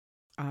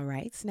All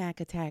right, Snack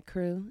Attack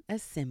crew,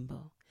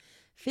 assemble.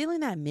 Feeling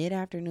that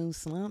mid-afternoon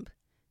slump?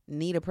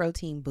 Need a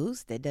protein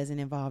boost that doesn't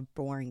involve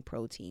boring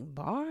protein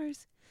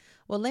bars?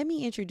 Well, let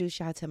me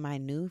introduce y'all to my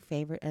new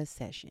favorite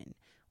obsession,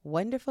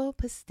 Wonderful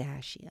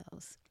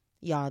Pistachios.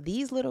 Y'all,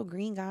 these little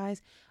green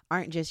guys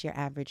aren't just your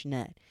average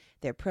nut.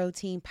 They're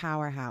protein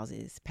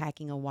powerhouses,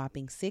 packing a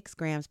whopping 6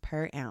 grams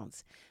per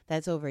ounce.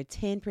 That's over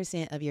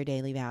 10% of your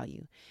daily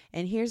value.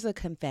 And here's a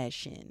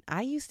confession.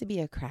 I used to be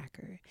a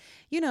cracker.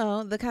 You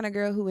know, the kind of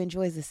girl who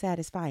enjoys the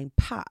satisfying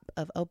pop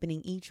of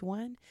opening each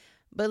one.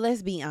 But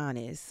let's be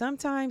honest,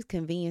 sometimes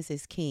convenience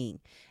is king.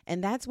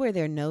 And that's where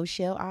their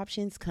no-shell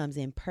options comes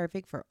in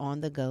perfect for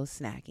on-the-go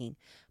snacking.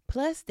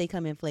 Plus, they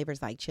come in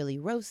flavors like chili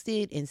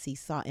roasted and sea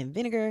salt and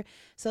vinegar.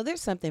 So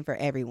there's something for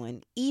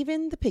everyone,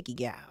 even the picky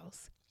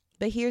gals.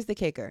 But here's the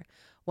kicker.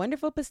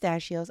 Wonderful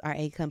Pistachios are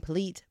a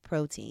complete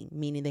protein,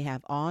 meaning they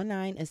have all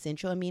 9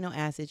 essential amino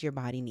acids your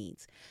body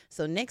needs.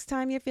 So next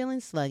time you're feeling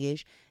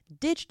sluggish,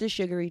 ditch the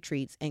sugary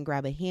treats and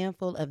grab a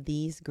handful of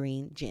these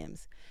green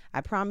gems.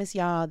 I promise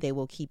y'all they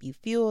will keep you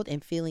fueled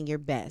and feeling your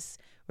best,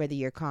 whether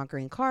you're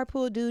conquering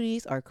carpool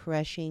duties or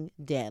crushing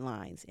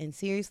deadlines. And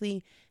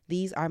seriously,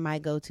 these are my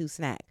go-to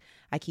snack.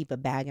 I keep a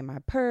bag in my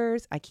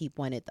purse. I keep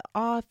one at the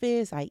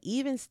office. I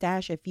even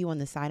stash a few on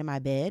the side of my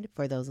bed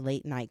for those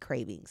late night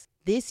cravings.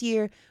 This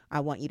year, I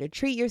want you to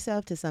treat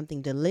yourself to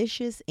something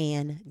delicious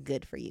and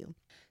good for you.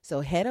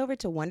 So head over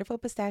to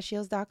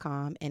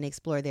wonderfulpistachios.com and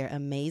explore their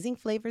amazing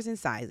flavors and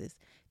sizes.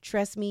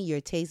 Trust me,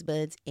 your taste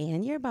buds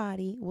and your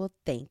body will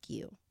thank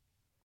you.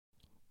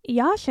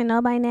 Y'all should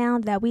know by now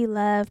that we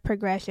love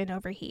progression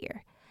over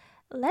here.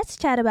 Let's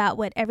chat about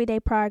what everyday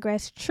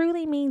progress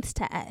truly means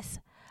to us.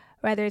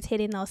 Whether it's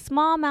hitting those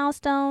small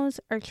milestones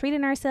or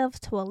treating ourselves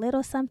to a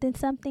little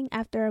something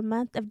after a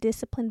month of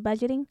disciplined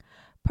budgeting,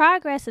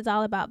 progress is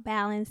all about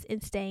balance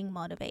and staying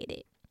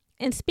motivated.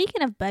 And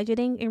speaking of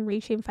budgeting and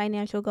reaching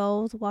financial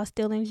goals while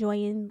still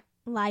enjoying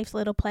life's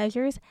little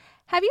pleasures,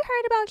 have you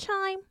heard about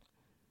Chime?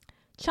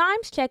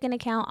 Chime's checking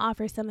account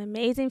offers some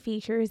amazing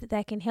features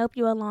that can help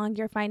you along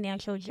your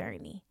financial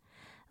journey.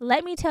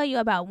 Let me tell you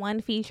about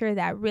one feature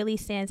that really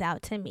stands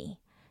out to me.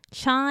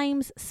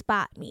 Chime's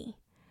Spot Me.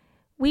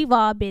 We've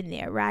all been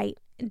there, right?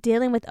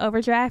 Dealing with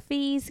overdraft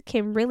fees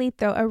can really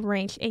throw a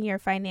wrench in your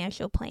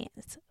financial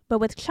plans. But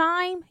with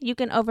Chime, you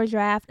can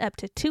overdraft up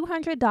to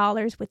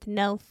 $200 with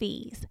no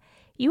fees.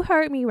 You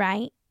heard me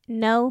right,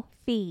 no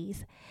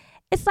fees.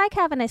 It's like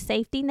having a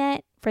safety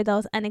net for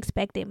those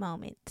unexpected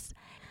moments.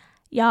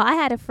 Y'all, I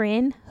had a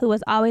friend who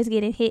was always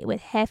getting hit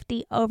with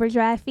hefty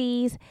overdraft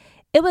fees.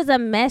 It was a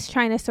mess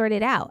trying to sort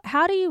it out.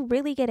 How do you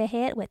really get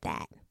ahead with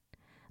that?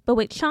 But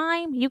with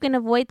Chime, you can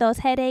avoid those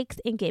headaches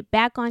and get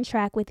back on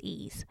track with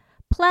ease.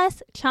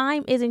 Plus,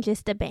 Chime isn't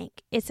just a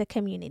bank, it's a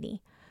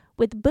community.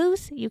 With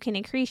Boost, you can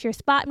increase your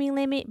Spot Me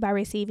limit by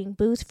receiving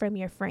boosts from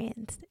your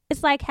friends.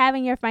 It's like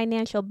having your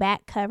financial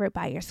back covered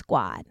by your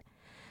squad.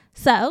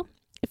 So,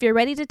 if you're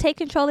ready to take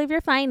control of your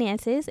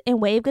finances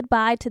and wave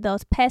goodbye to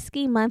those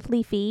pesky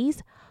monthly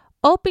fees,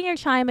 open your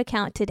Chime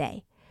account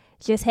today.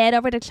 Just head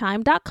over to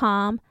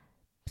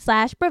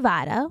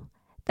chime.com/bravado.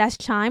 That's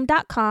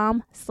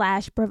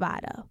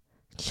chime.com/bravado.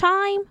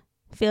 Chime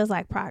feels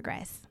like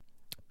progress.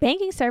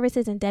 Banking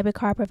services and debit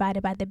card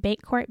provided by the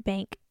Bancorp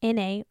Bank,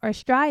 N.A. or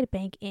Stride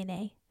Bank,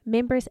 N.A.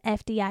 Members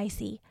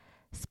FDIC.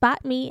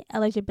 Spot Me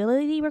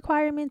eligibility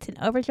requirements and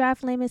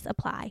overdraft limits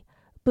apply.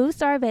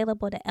 Boosts are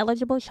available to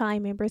eligible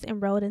Chime members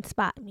enrolled in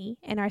Spot Me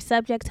and are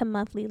subject to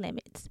monthly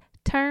limits.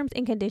 Terms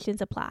and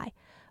conditions apply.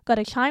 Go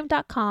to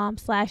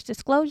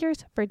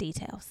chime.com/disclosures for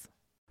details.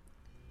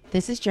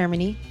 This is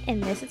Germany.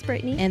 And this is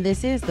Brittany. And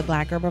this is the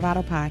Black Girl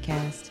Bravado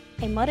Podcast.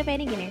 A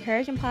motivating and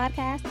encouraging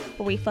podcast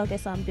where we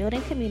focus on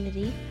building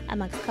community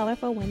amongst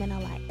colorful women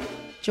alike.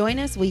 Join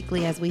us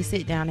weekly as we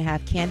sit down and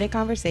have candid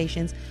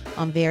conversations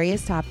on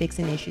various topics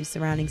and issues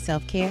surrounding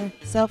self-care,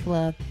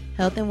 self-love,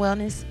 health and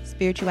wellness,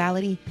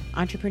 spirituality,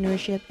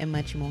 entrepreneurship, and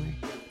much more.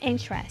 And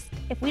trust,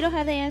 if we don't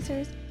have the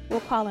answers, we'll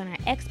call on our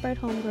expert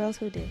homegirls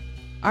who do.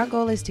 Our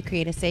goal is to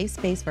create a safe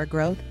space for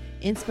growth,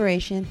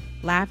 inspiration,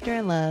 laughter,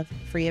 and love,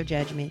 free of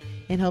judgment,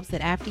 in hopes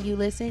that after you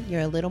listen,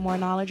 you're a little more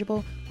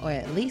knowledgeable or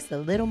at least a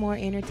little more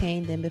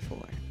entertained than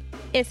before.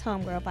 It's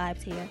homegirl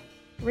vibes here.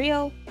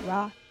 Real,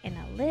 raw, and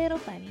a little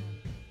funny.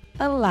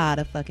 A lot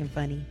of fucking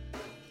funny.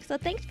 So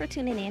thanks for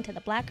tuning in to the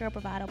Black Girl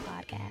Bravado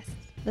Podcast.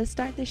 Let's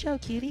start the show,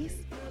 cuties.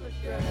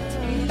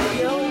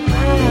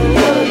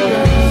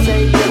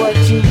 Say what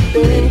you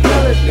think,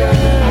 color girl.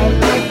 I'd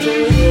like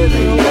to hear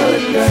the color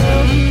girl.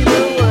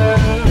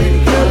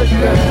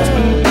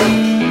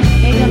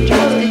 Hey, Gum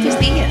Jones, good to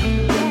see you.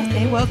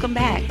 Hey, welcome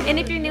back. And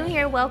if you're new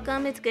here,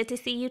 welcome. It's good to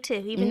see you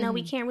too, even though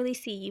we can't really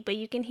see you, but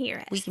you can hear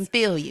us. We can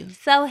feel you.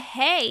 So,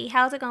 hey,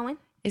 how's it going?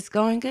 It's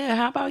going good.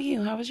 How about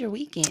you? How was your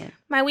weekend?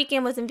 My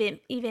weekend was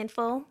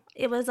eventful.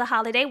 It was a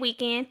holiday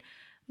weekend,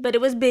 but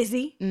it was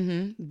busy.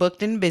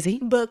 Booked and busy.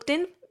 What'd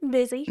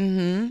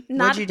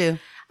you do?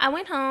 I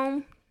went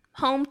home.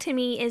 Home to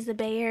me is the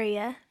Bay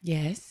Area.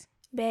 Yes.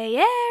 Bay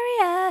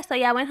Area. So,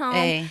 yeah, I went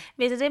home,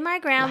 visited my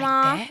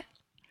grandma. Like that?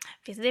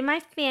 visited my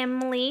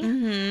family.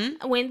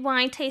 I went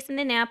wine tasting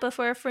in Napa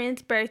for a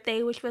friend's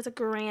birthday, which was a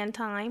grand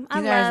time.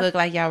 You guys look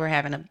like y'all were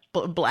having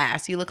a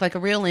blast. You look like a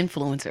real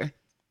influencer.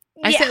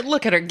 I said,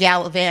 look at her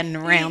gallivanting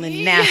around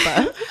in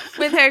Napa.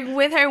 with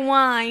her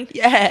wine.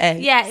 Yeah.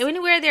 Yeah,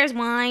 anywhere there's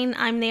wine,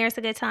 I'm there. It's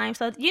a good time.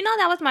 So,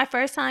 that was my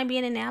first time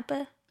being in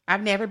Napa.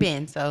 I've never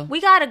been, so.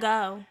 We got to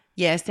go.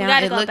 Yes,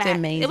 it looked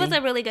amazing. It was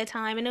a really good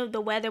time, and the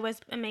weather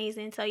was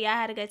amazing. So, yeah, I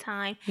had a good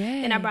time. Yeah.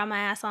 And I brought my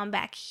ass on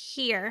back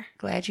here.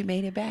 Glad you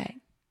made it back.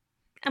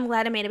 I'm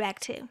glad I made it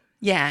back, too.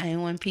 Yeah,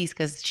 in one piece,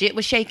 because shit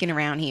was shaking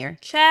around here.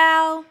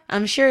 Ciao.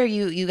 I'm sure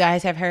you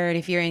guys have heard,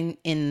 if you're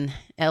in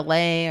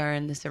L.A. or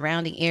in the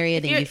surrounding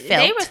area, then you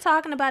felt. They was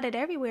talking about it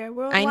everywhere,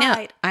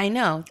 worldwide. I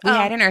know. We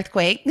had an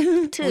earthquake.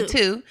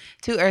 Two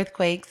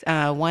earthquakes.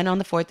 One on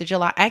the 4th of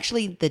July.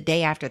 Actually, the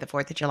day after the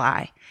 4th of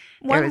July.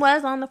 One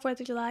was on the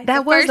 4th of July.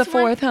 That was the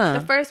 4th, huh?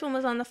 The first one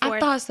was on the 4th. I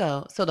thought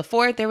so. So the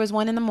 4th, there was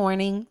one in the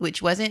morning,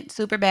 which wasn't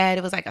super bad.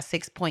 It was like a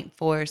 6.4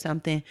 or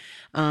something.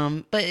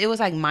 But it was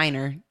like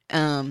minor.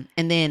 And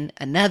then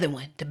another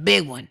one, the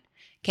big one,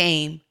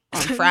 came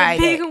on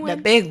Friday. The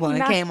big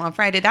one came on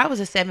Friday. That was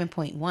a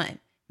 7.1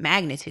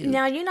 magnitude.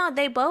 Now,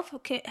 they both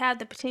have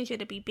the potential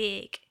to be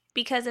big.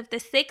 Because if the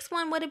 6th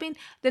one would have been,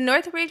 the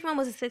Northridge one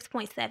was a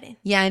 6.7.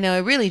 Yeah, I know.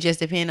 It really just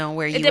depends on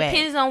where you at. It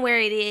depends on where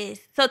it is.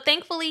 So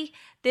thankfully,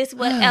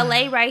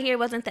 LA right here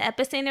wasn't the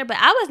epicenter, but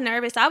I was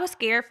nervous. I was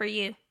scared for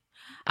you.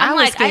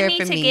 I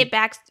need to get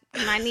back.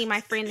 I need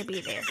my friend to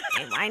be there.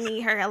 I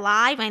need her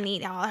alive. I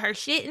need all her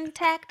shit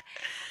intact.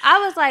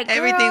 I was like, girl,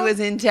 everything was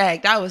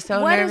intact. I was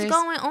so nervous. What is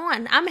going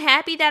on? I'm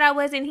happy that I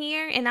wasn't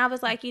here, and I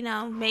was like,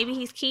 maybe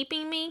he's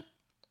keeping me.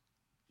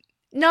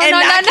 No,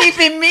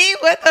 keeping me?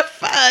 What the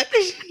fuck?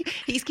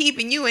 He's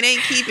keeping you and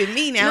ain't keeping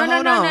me now.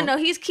 Hold on. No.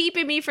 He's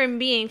keeping me from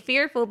being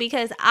fearful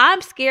because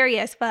I'm scary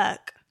as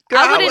fuck. Girl,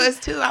 I was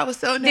too. I was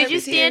so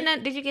nervous.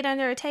 Did you get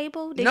under a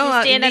table? Did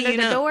you stand under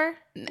the door?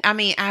 I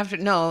mean, I'm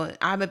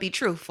gonna be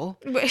truthful.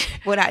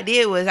 What I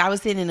did was I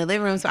was sitting in the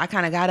living room, so I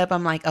kind of got up.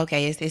 I'm like,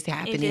 okay, is this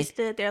happening? You just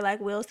stood there like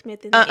Will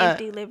Smith in the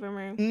empty living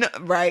room. No,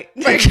 right?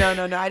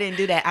 No, I didn't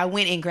do that. I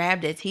went and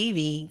grabbed a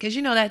TV because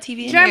that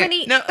TV in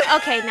Germany. There. No.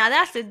 Okay, now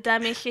that's the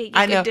dumbest shit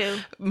you could do.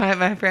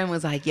 My friend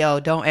was like,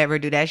 "Yo, don't ever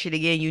do that shit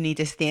again. You need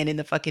to stand in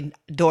the fucking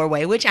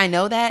doorway." Which I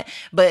know that,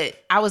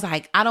 but I was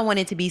like, I don't want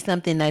it to be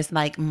something that's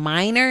like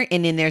minor,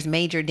 and then there's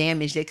major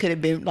damage that could have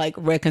been like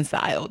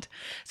reconciled.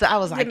 So I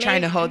was like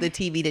trying to hold the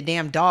TV. The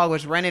damn dog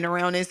was running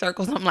around in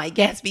circles. I'm like,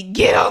 Gatsby,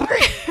 get over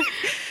it.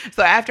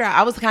 So after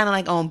I was kind of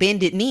like on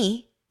bended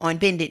knee.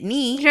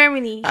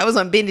 Germany. I was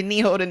on bended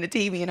knee holding the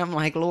TV, and I'm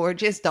like, Lord,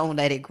 just don't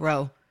let it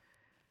grow.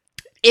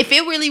 If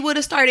it really would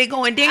have started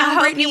going down,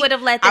 I hope you would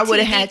have let the TV I would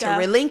have had to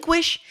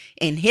relinquish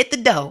and hit the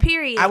door.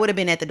 Period. I would have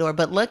been at the door.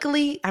 But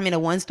luckily, I'm in a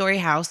 1-story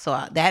house,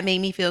 so that made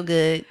me feel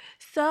good.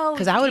 So,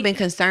 because I would have been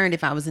concerned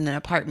if I was in an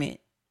apartment.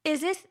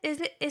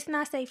 It's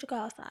not safe to go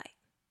outside?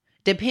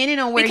 Depending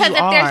on where you are.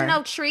 Because if there's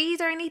no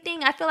trees or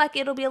anything, I feel like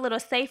it'll be a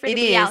little safer to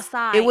be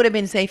outside. It would have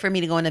been safe for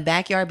me to go in the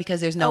backyard because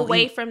there's no...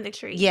 Away from the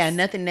trees. Yeah,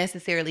 nothing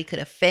necessarily could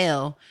have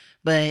fell.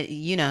 But,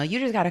 you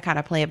just got to kind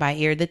of play it by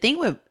ear. The thing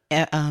with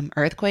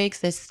earthquakes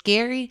that's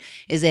scary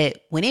is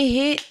that when it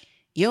hit,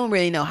 you don't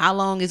really know how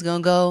long it's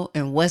going to go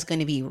and what's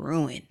going to be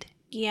ruined.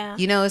 Yeah.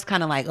 It's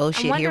kind of like, oh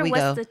shit, here we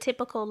go. What's the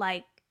typical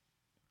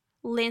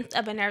length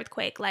of an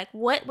earthquake? Like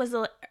what was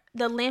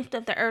the length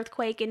of the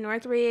earthquake in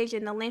Northridge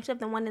and the length of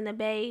the one in the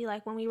Bay,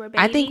 like when we were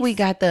babies? I think we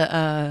got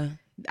I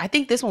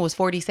think this one was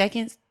 40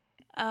 seconds.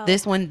 Oh.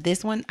 This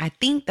one, I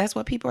think that's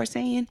what people are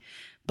saying.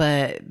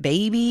 But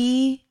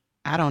baby,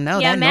 I don't know.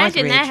 Yeah, that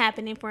imagine Northridge, that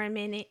happening for a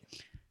minute.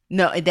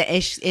 No,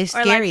 it's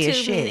scary as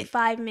shit. Minutes,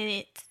 5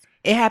 minutes.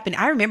 It happened.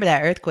 I remember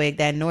that earthquake,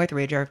 that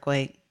Northridge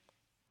earthquake.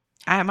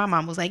 My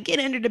mom was like, get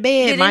under the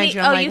bed.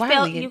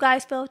 You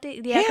guys felt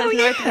it? Yeah, because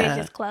Northridge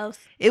is close.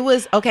 It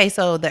was, okay,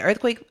 so the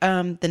earthquake,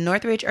 the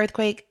Northridge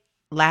earthquake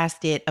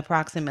lasted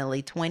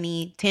approximately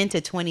 10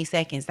 to 20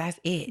 seconds. That's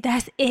it.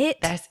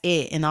 That's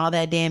it? And all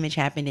that damage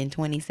happened in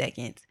 20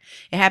 seconds.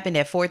 It happened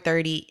at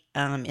 4:30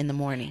 in the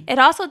morning. It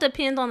also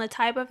depends on the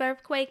type of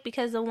earthquake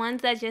because the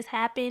ones that just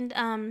happened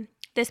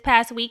this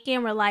past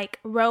weekend were like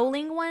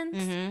rolling ones.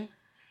 Mm-hmm.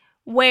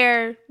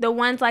 Where the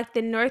ones like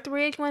the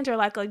Northridge ones are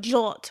like a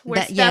jolt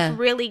where stuff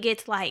really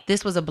gets like...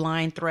 This was a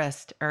blind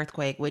thrust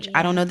earthquake, which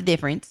I don't know the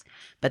difference,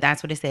 but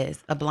that's what it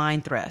says, a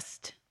blind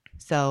thrust.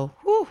 So,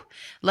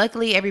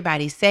 luckily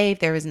everybody's safe.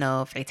 There was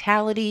no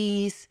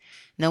fatalities.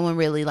 No one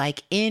really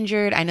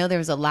injured. I know there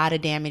was a lot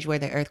of damage where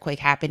the earthquake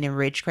happened in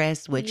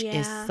Ridgecrest, which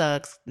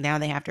sucks. Now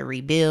they have to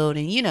rebuild,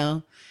 and you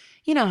know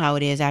how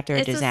it is after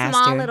a disaster. It's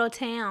a small little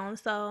town,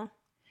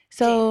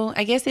 So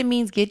I guess it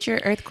means get your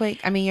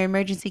your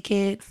emergency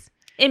kits.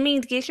 It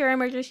means get your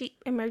emergency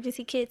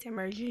kits,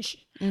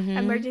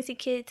 emergency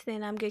kits,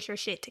 then get your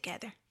shit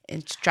together.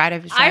 and try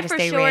to I for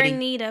stay sure ready.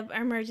 need an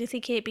emergency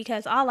kit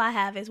because all I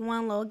have is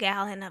 1 little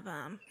gallon of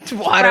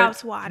Water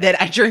water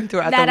that I drink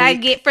throughout that the week. I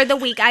get for the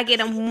week. I get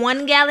them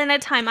 1 gallon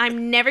at a time.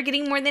 I'm never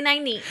getting more than I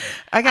need.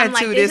 I got I'm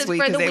like, 2 this this is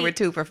week for because the they were week.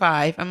 2 for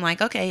 $5. I'm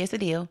like, okay, it's a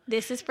deal.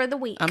 This is for the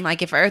week. I'm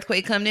like, if an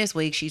earthquake come this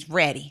week, she's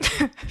ready.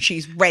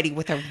 She's ready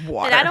with her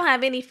water. And I don't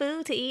have any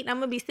food to eat. I'm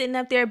gonna be sitting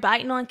up there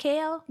biting on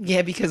kale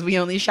Yeah, because we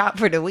only shop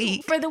for the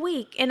week.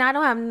 and I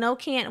don't have no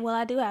can. Well,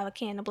 I do have a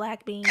can of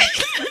black beans.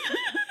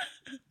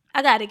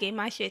 I gotta get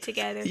my shit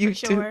together for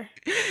sure.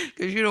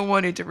 Because you don't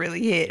want it to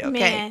really hit, okay?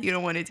 Man. You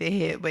don't want it to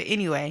hit. But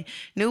anyway,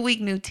 new week,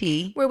 new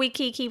tea. Where we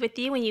kiki with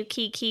you and you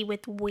kiki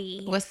with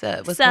we. What's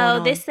up? What's going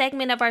on? This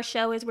segment of our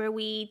show is where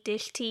we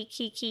dish tea,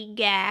 kiki,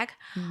 gag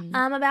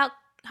about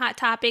hot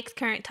topics,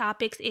 current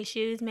topics,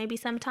 issues, maybe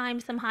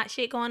sometimes some hot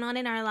shit going on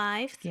in our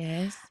lives.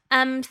 Yes.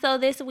 So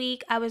this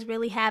week I was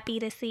really happy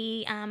to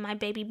see my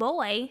baby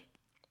boy.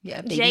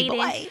 Yeah, baby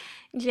boy.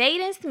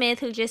 Jaden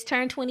Smith, who just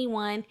turned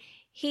 21,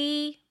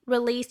 he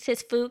released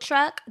his food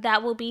truck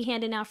that will be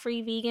handing out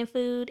free vegan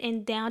food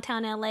in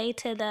downtown LA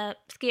to the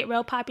Skid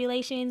Row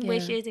population,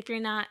 which is, if you're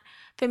not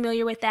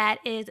familiar with that,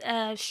 is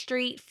a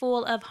street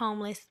full of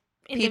homeless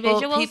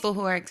individuals. People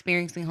who are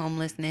experiencing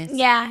homelessness.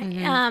 Yeah.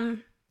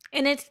 And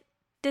it's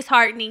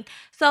disheartening.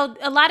 So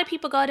a lot of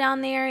people go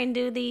down there and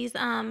do these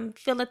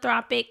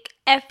philanthropic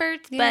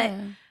efforts, but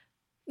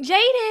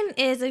Jaden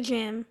is a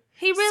gem.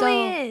 He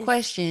really is.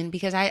 Question,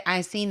 because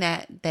I seen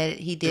that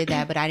he did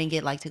that, but I didn't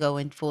get to go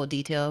in full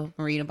detail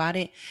and read about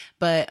it.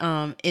 But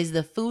is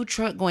the food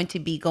truck going to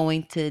be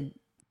going to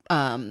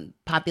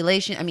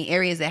population? I mean,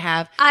 areas that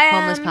have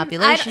homeless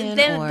population,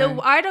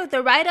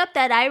 the write up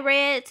that I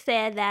read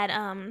said that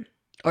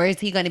or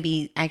is he going to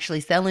be actually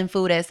selling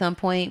food at some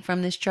point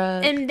from this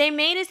truck? And they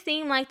made it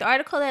seem like the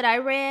article that I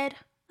read,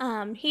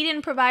 he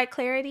didn't provide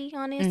clarity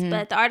on this,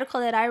 but the article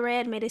that I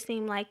read made it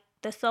seem like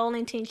the sole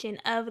intention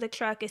of the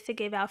truck is to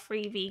give out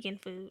free vegan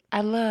food.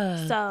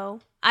 So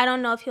I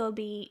don't know if he'll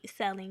be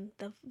selling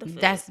the food.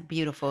 That's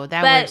beautiful.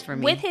 That works for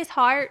me. With his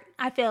heart,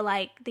 I feel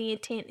like the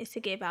intent is to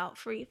give out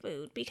free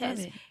food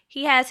because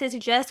he has his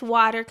Just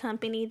Water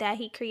company that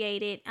he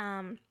created,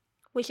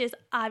 which is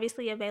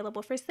obviously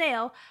available for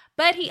sale.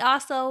 But he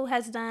also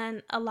has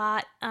done a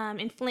lot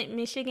in Flint,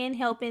 Michigan,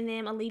 helping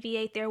them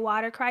alleviate their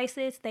water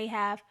crisis. They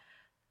have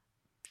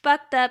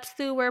fucked up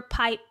sewer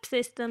pipe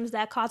systems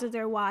that causes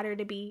their water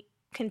to be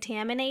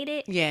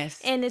contaminated. Yes.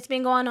 And it's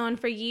been going on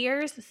for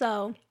years.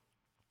 So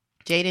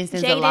Jaden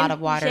sends a lot of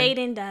water.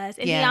 Jaden does.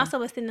 And he also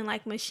was sending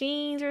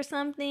machines or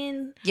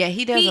something. Yeah,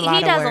 he does a lot of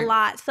work. He does a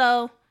lot.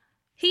 So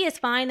he is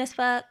fine as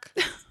fuck.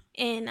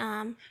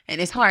 And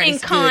his heart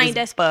is kind good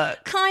as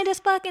fuck. Kind as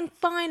fuck and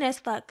fine as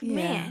fuck. Yeah.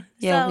 Man.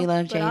 Yeah, we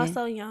love Jaden. But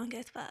also young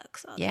as fuck.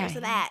 So there's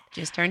that.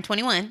 Just turned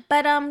 21.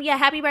 But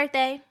happy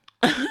birthday.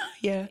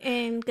 Yeah.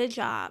 And good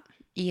job.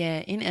 Yeah,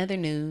 in other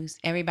news,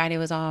 everybody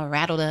was all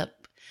rattled up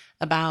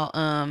about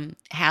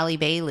Halle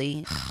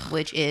Bailey,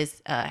 which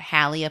is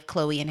Halle of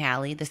Chloe and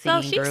Halle, the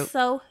singing group. She's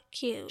so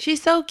cute.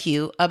 She's so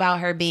cute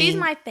about her being She's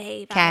my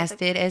fave.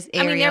 Casted as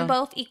Ariel. I mean, they're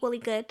both equally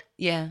good.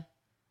 Yeah.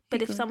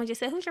 But if someone just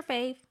said, who's your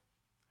fave?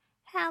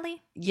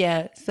 Halle.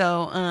 Yeah,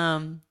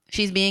 so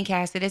she's being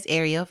casted as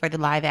Ariel for the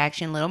live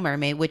action Little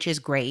Mermaid, which is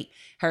great.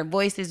 Her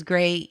voice is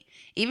great.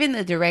 Even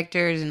the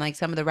directors and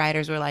some of the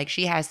writers were like,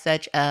 she has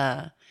such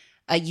a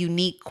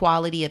unique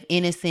quality of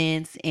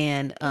innocence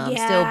and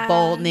still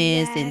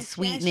boldness and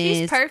sweetness.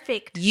 She's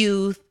perfect.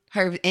 Youth,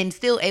 and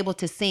still able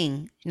to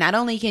sing. Not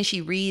only can she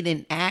read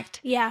and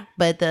act,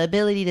 but the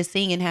ability to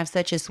sing and have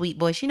such a sweet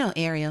voice. You know,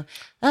 Ariel,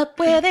 up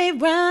where they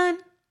run.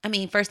 I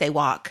mean, first they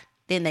walk,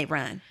 then they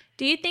run.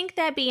 Do you think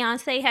that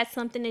Beyonce had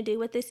something to do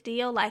with this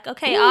deal?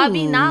 I'll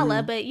be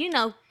Nala, but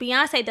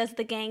Beyonce does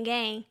the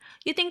gang.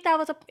 You think that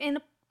was in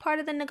a part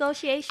of the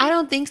negotiation? I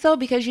don't think so,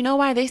 because you know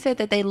why? They said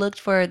that they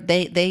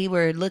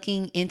were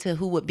looking into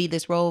who would be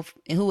this role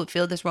and who would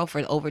fill this role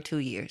for over 2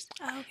 years.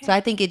 Okay. So I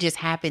think it just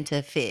happened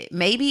to fit.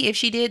 Maybe if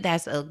she did,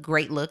 that's a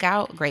great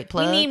lookout, great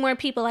plug. We need more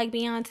people like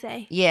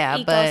Beyonce. Yeah,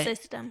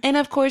 ecosystem. And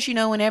of course,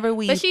 whenever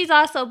but she's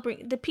also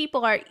the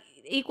people are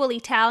equally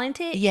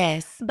talented.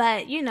 Yes,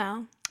 but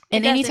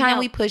and anytime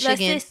we push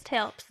against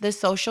helps. The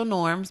social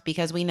norms,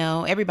 because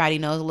everybody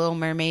knows Little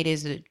Mermaid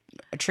is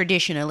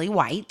traditionally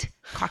white,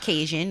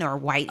 Caucasian, or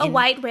white.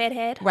 White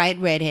redhead. White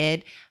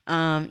redhead.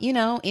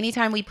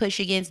 Anytime we push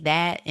against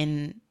that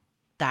and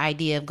the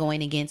idea of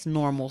going against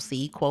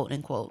normalcy, quote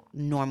unquote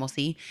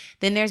normalcy,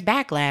 then there's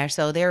backlash.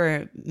 So there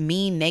are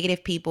mean,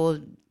 negative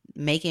people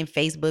making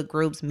Facebook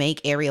groups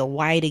make Ariel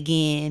white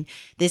again.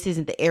 This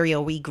isn't the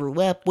Ariel we grew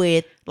up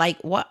with.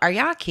 What? Are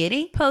y'all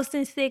kidding?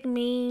 Posting sick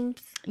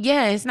memes.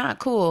 Yeah, it's not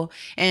cool.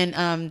 And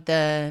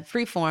the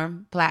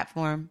Freeform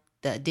platform,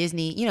 the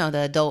Disney, the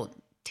adult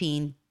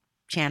teen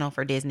channel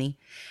for Disney,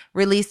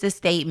 released a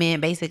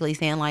statement basically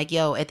saying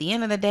at the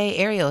end of the day,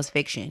 Ariel is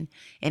fiction.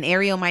 And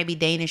Ariel might be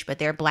Danish, but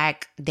they're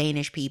Black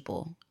Danish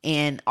people.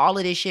 And all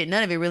of this shit,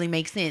 none of it really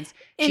makes sense.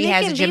 And she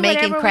has a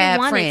Jamaican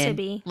crab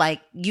friend.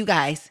 You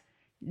guys,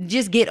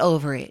 just get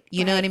over it.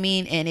 You know what I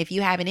mean? And if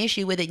you have an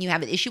issue with it, you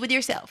have an issue with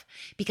yourself,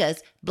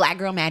 because Black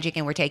girl magic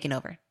and we're taking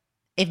over.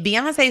 If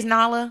Beyonce's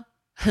Nala,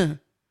 did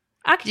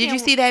you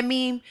see that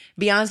meme?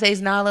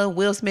 Beyonce's Nala,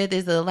 Will Smith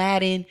is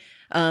Aladdin,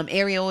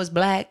 Ariel is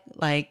black.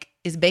 Like,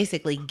 it's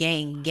basically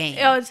gang.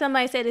 Oh,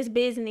 somebody said it's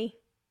Disney.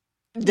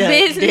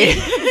 Disney.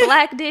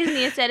 Black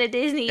Disney instead of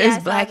Disney.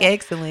 It's black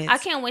excellence. I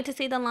can't wait to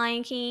see The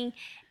Lion King.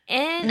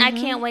 And I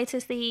can't wait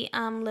to see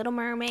Little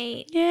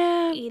Mermaid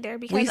either,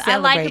 because I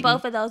like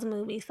both of those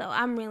movies. So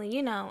I'm really,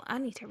 I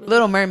need to really.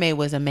 Little Mermaid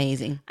was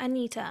amazing. I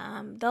need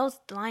to, those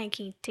Lion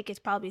King tickets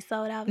probably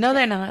sold out. No,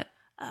 they're not.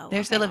 Oh,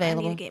 they're still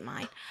available. I need to get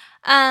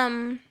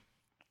mine.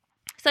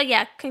 So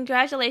yeah,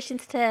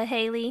 congratulations to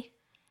Halle.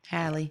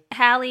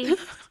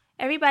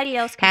 Everybody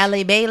else can.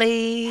 Halle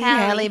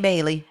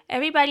Bailey.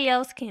 Everybody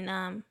else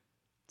can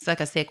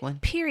suck a sick one.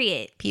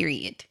 Period.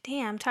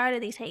 Damn, I'm tired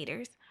of these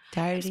haters.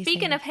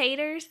 Speaking of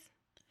haters,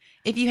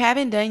 if you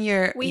haven't done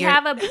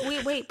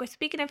but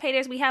speaking of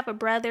haters, we have a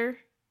brother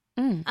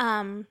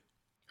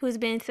who's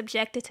been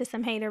subjected to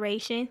some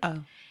hateration.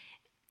 Oh.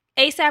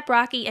 ASAP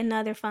Rocky,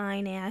 another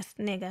fine ass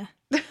nigga.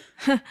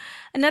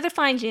 Another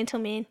fine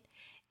gentleman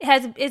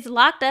is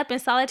locked up in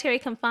solitary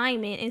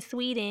confinement in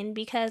Sweden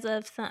because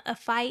of a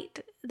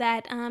fight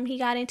that he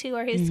got into,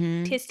 or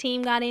his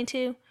team got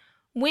into.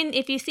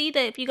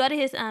 If you go to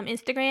his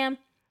Instagram,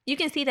 you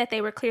can see that they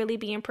were clearly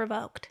being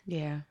provoked.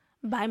 Yeah.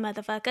 By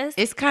motherfuckers.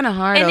 It's kind of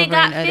hard over in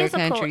other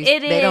countries.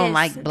 They don't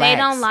like blacks. They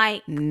don't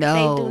like. No.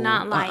 They do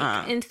not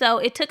like. And so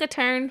it took a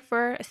turn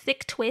for a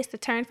sick twist, a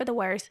turn for the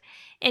worse.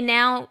 And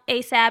now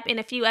ASAP and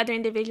a few other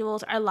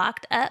individuals are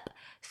locked up.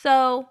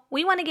 So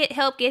we want to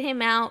help get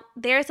him out.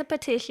 There's a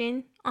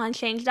petition on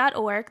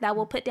change.org that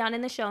we'll put down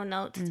in the show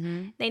notes.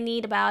 They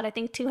need about, I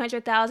think,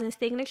 200,000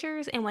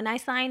 signatures. And when I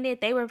signed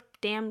it, they were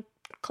damn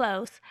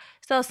close.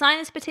 So sign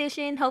this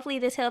petition. Hopefully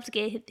this helps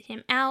get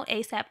him out.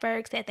 ASAP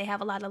Ferg said they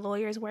have a lot of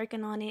lawyers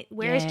working on it.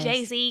 Where's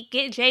Jay-Z?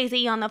 Get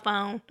Jay-Z on the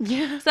phone.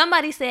 Yeah.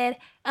 Somebody said,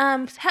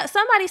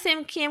 somebody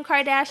sent Kim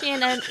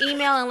Kardashian an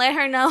email and let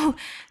her know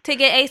to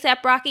get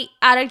ASAP Rocky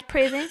out of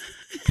prison.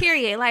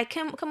 Period. Like,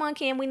 come on,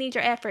 Kim, we need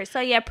your efforts. So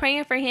yeah,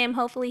 praying for him.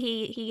 Hopefully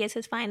he gets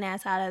his fine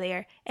ass out of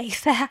there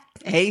ASAP.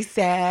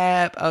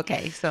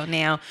 Okay, so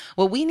now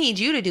what we need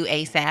you to do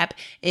ASAP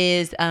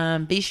is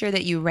be sure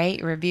that you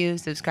rate, review,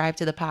 subscribe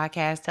to the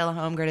podcast, tell a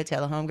homegirl to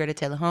tell a homegirl to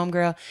tell a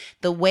homegirl.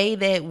 The way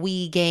that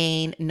we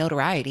gain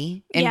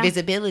notoriety and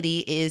visibility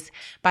is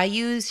by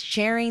you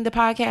sharing the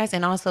podcast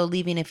and also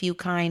leaving a few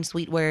kind,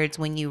 sweet words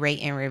when you rate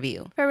and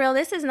review. For real,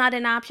 this is not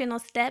an optional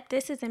step.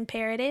 This is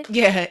imperative.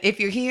 Yeah, if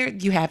you're here,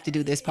 you have to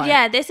do this part.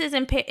 Yeah, this is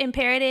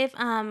imperative.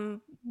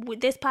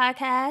 With this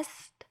podcast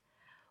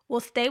will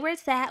stay where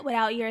it's at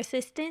without your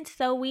assistance.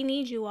 So we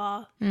need you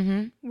all.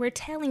 We're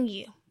telling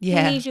you.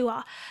 Yeah. We need you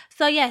all.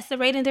 So yes, the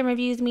ratings and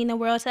reviews mean the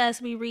world to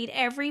us. We read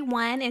every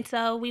one. And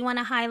so we want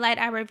to highlight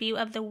our review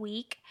of the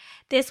week.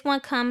 This one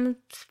comes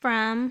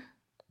from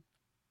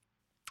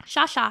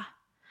Shasha.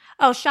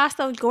 Oh, Sha's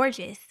so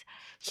gorgeous.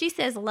 She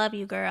says, love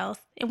you, girls.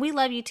 And we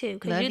love you, too,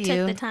 because you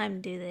took the time to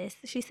do this.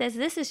 She says,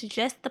 this is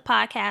just the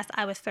podcast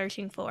I was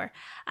searching for.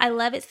 I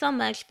love it so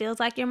much. Feels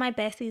like you're my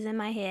besties in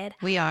my head.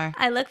 We are.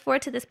 I look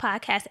forward to this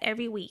podcast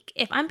every week.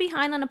 If I'm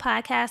behind on a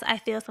podcast, I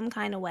feel some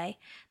kind of way.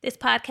 This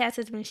podcast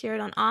has been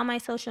shared on all my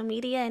social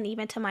media and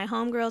even to my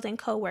homegirls and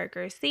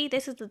coworkers. See,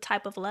 this is the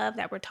type of love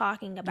that we're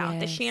talking about.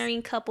 The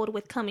sharing coupled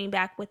with coming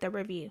back with a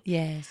review.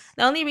 Yes.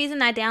 The only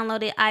reason I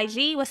downloaded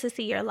IG was to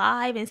see your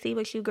live and see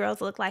what you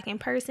girls look like in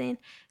person.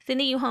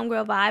 Sending you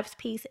homegirl vibes,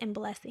 peace, and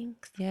blessings.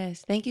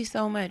 Yes. Thank you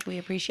so much. We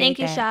appreciate that.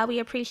 Thank you, Sha. We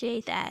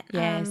appreciate that.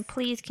 Yes.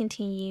 Please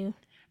continue.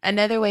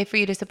 Another way for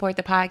you to support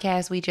the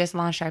podcast, we just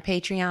launched our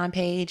Patreon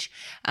page,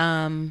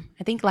 I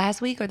think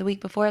last week or the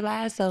week before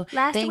last. So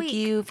thank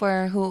you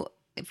for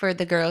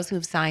the girls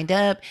who've signed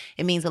up.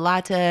 It means a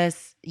lot to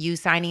us. You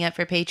signing up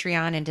for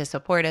Patreon and to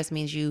support us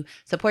means you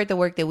support the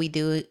work that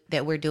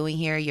we're doing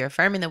here. You're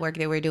affirming the work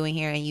that we're doing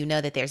here, and you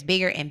know that there's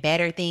bigger and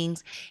better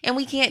things, and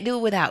we can't do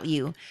it without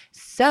you.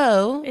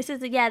 So this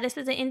is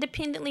an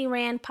independently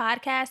ran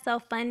podcast,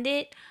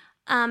 self-funded,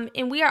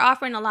 and we are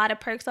offering a lot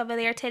of perks over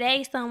there.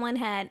 Today, someone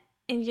had,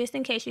 and just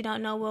in case you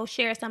don't know, we'll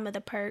share some of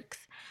the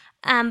perks.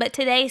 But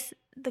today's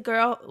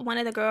one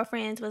of the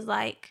girlfriends was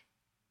like,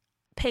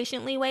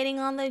 patiently waiting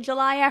on the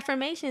July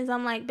affirmations.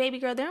 I'm like, baby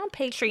girl, they're on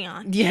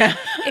Patreon. Yeah.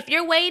 If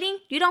you're waiting,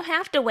 you don't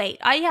have to wait.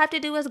 All you have to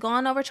do is go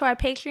on over to our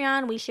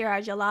Patreon. We share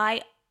our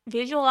July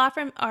visual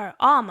or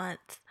all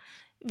months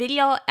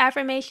video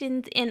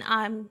affirmations in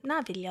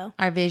not video.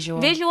 Our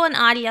visual and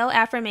audio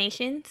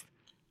affirmations.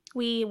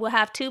 We will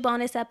have 2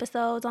 bonus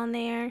episodes on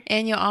there.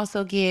 And you'll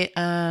also get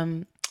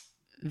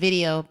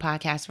video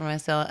podcast from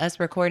us. So us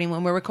recording,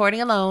 when we're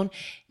recording alone,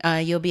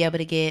 you'll be able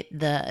to get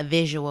the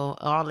visual,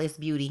 all this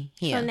beauty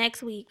here. So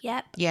next week,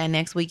 yep. Yeah,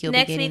 next week you'll be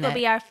getting that. Next week will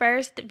be our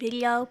first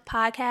video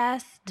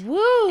podcast.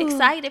 Woo!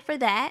 Excited for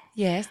that.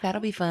 Yes, that'll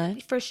be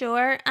fun. For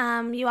sure.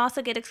 You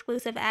also get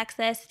exclusive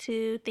access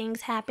to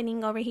things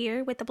happening over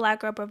here with the Black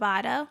Girl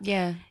Bravado.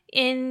 Yeah.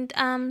 And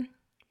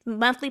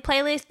monthly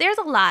playlist. There's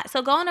a lot.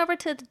 So going over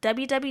to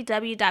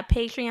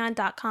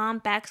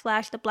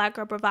www.patreon.com/the Black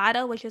Girl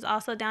Bravado, which is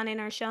also down in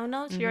our show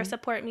notes. Your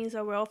support means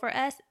the world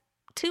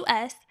to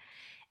us.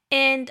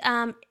 And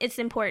it's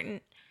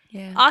important.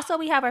 Yeah. Also,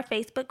 we have our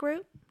Facebook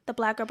group, the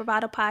Black Girl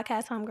Bravado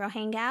Podcast Homegirl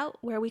Hangout,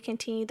 where we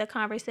continue the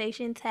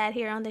conversations had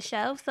here on the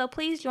show. So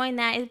please join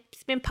that.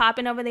 It's been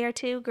popping over there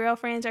too.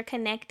 Girlfriends are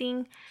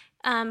connecting,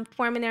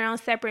 forming their own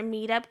separate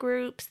meetup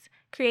groups,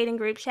 creating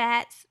group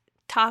chats,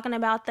 talking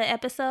about the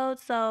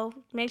episodes. So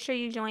make sure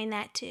you join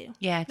that too.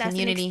 Yeah, That's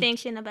community. an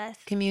extension of us.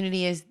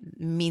 Community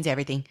means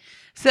everything.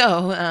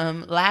 So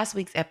last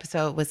week's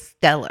episode was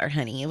stellar,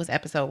 honey. It was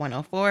episode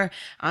 104,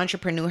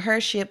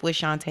 Entrepreneurship with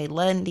Shantae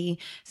Lundy.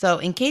 So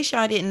in case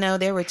y'all didn't know,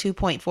 there were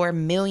 2.4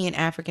 million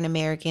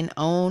African-American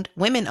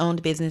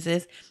women-owned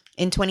businesses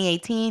in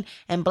 2018,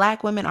 and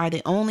Black women are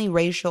the only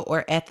racial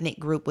or ethnic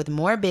group with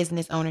more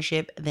business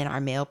ownership than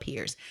our male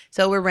peers.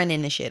 So we're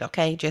running the shit,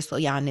 okay? Just so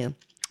y'all knew.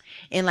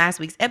 In last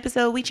week's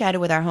episode, we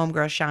chatted with our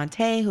homegirl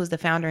Shantae, who's the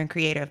founder and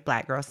creator of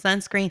Black Girl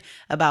Sunscreen,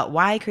 about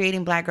why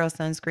creating Black Girl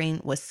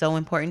Sunscreen was so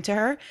important to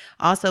her.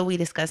 Also, we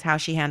discussed how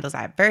she handles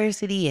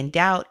adversity and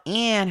doubt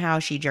and how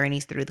she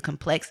journeys through the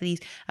complexities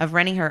of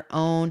running her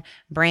own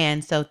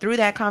brand. So through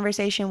that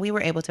conversation, we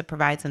were able to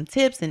provide some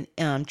tips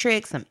and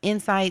tricks, some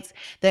insights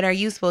that are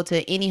useful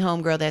to any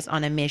homegirl that's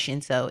on a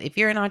mission. So if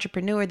you're an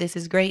entrepreneur, this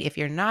is great. If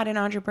you're not an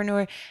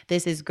entrepreneur,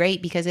 this is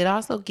great because it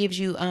also gives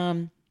you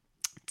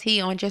tea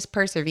on just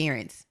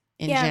perseverance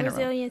in general.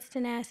 Resilience,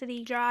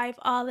 tenacity, drive,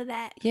 all of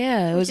that.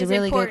 Yeah, it was a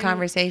really good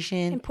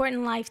conversation.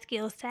 Important life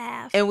skills to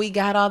have. And we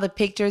got all the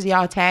pictures,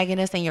 y'all tagging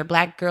us in your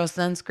Black Girl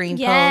Sunscreen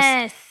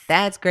yes. posts.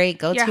 That's great.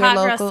 Go your to your hot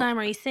local. Girl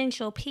Summer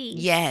Essential piece.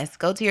 Yes,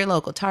 go to your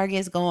local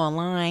Targets, go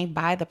online,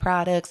 buy the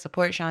products,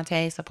 support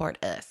Shantae,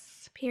 support us.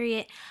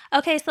 Period.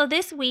 Okay, so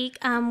this week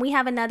we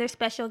have another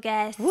special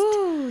guest.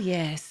 Woo,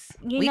 yes.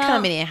 We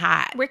coming in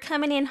hot. We're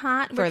coming in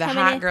hot. For the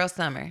hot girl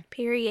summer.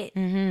 Period.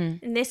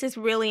 Mm-hmm. And this is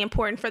really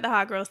important for the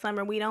hot girl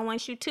summer. We don't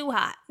want you too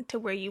hot to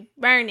where you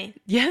burning.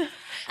 Yeah.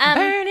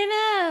 Burning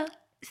up.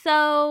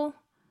 So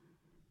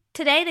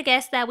today the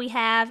guest that we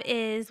have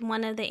is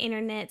one of the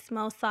internet's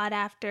most sought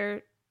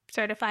after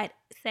certified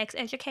sex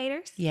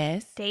educators.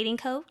 Yes. Dating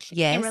coach.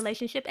 Yes. And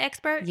relationship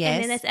expert. Yes.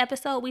 And in this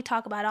episode, we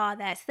talk about all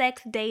that: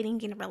 sex,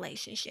 dating, and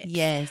relationships.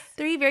 Yes.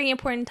 3 very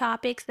important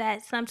topics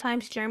that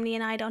sometimes Germany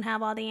and I don't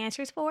have all the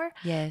answers for.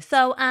 Yes.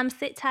 So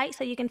sit tight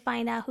so you can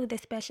find out who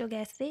this special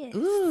guest is.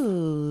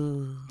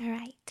 Ooh. All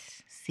right.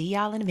 See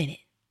y'all in a minute.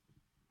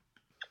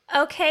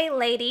 Okay,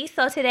 ladies.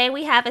 So today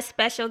we have a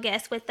special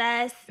guest with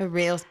us. A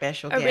real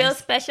special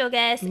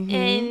guest. Mm-hmm.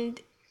 And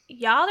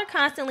y'all are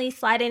constantly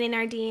sliding in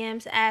our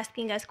DMs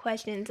asking us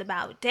questions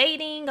about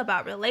dating,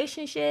 about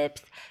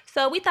relationships.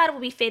 So we thought it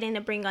would be fitting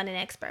to bring on an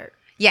expert.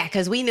 Yeah,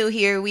 because we knew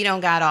here we don't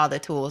got all the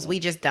tools. We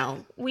just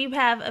don't. We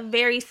have a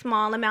very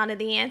small amount of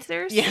the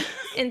answers. Yeah.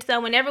 And so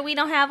whenever we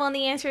don't have all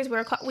the answers,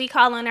 we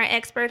call on our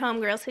expert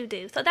homegirls who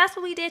do. So that's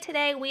what we did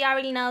today. We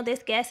already know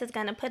this guest is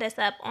going to put us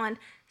up on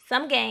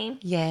some game.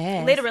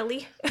 Yes.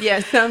 Literally. Yeah,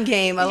 some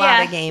game. A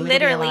lot of game.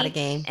 Literally. It'll be a lot of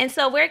game. And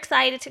so we're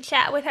excited to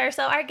chat with her.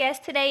 So our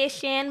guest today is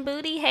Shan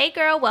Boody. Hey,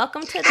 girl.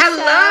 Welcome to the show.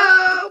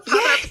 Hello.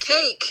 Pop out the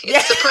cake.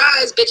 It's a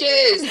surprise,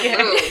 bitches. Yeah.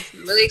 Oh,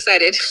 I'm really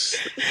excited.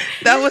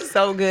 That was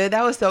so good.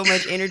 That was so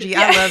much energy.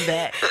 Yeah. I love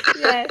that.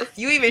 Yes.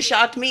 You even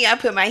shocked me. I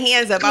put my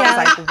hands up. I was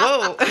like,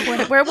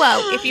 whoa. We're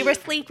woke. If you were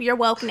asleep, you're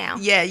woke now.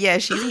 Yeah,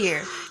 she's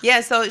here.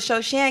 Yeah, so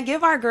Shan,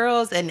 give our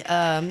girls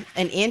an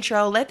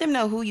intro. Let them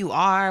know who you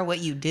are, what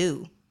you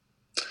do.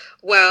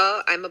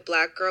 Well, I'm a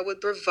Black girl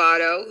with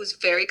bravado who's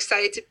very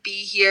excited to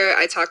be here.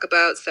 I talk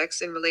about sex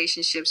and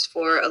relationships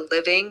for a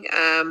living.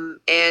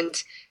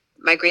 And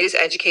my greatest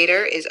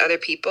educator is other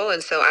people.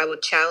 And so I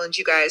would challenge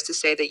you guys to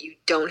say that you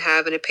don't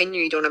have an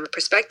opinion, you don't have a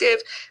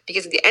perspective,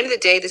 because at the end of the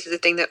day, this is a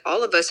thing that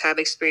all of us have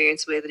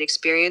experience with, and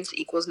experience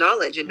equals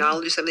knowledge, and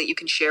knowledge is something that you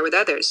can share with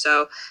others.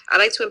 So I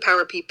like to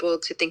empower people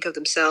to think of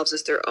themselves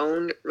as their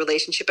own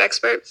relationship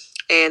expert.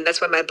 And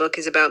that's why my book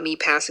is about me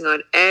passing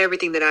on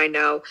everything that I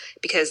know,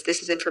 because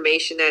this is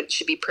information that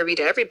should be privy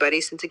to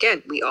everybody, since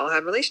again, we all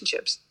have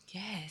relationships.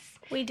 Yes.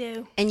 We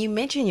do. And you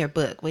mentioned your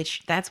book,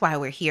 which that's why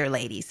we're here,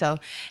 ladies. So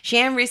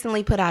Shan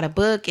recently put out a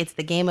book. It's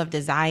The Game of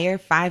Desire,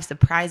 5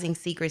 Surprising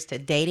Secrets to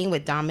Dating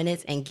with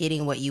Dominance and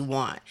Getting What You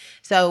Want.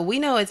 So we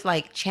know it's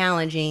like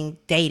challenging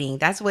dating.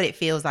 That's what it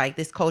feels like,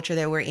 this culture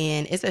that we're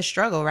in. It's a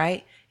struggle,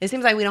 right? It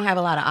seems like we don't have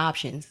a lot of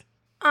options.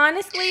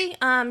 Honestly,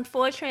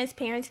 full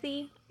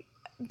transparency,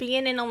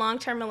 being in a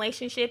long-term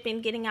relationship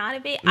and getting out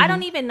of it, Mm-hmm. I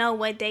don't even know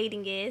what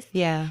dating is.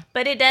 Yeah.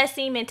 But it does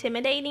seem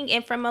intimidating.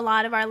 And from a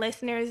lot of our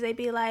listeners, they'd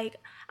be like,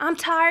 I'm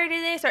tired of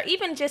this. Or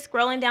even just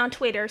scrolling down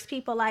Twitter,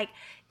 people like,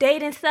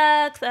 dating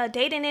sucks.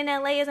 Dating in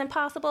LA is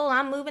impossible.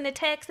 I'm moving to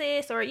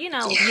Texas. Or,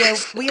 Yeah,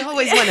 we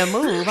always want to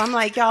move. I'm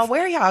like, y'all,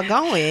 where y'all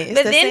going? It's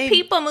but then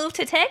people move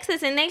to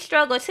Texas and they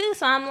struggle too.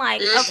 So I'm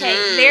like,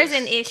 okay, there's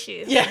an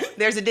issue. Yeah,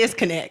 there's a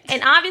disconnect.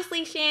 And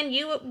obviously, Shan,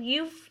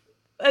 you've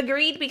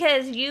agreed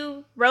because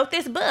you wrote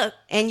this book.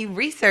 And you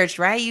researched,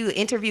 right? You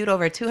interviewed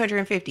over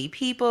 250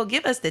 people.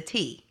 Give us the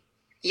tea.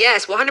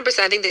 Yes, 100%.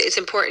 I think that it's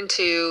important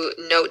to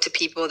note to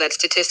people that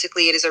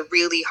statistically it is a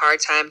really hard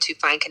time to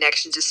find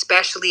connections,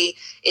 especially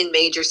in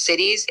major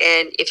cities.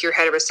 And if you're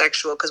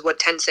heterosexual, because what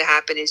tends to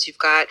happen is you've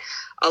got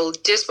a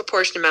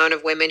disproportionate amount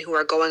of women who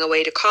are going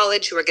away to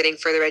college, who are getting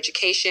further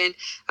education,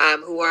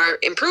 who are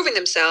improving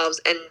themselves.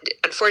 And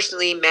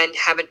unfortunately, men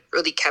haven't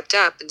really kept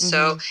up. And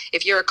so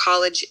if you're a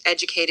college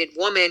educated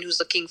woman who's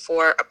looking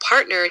for a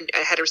partner,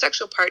 a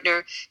heterosexual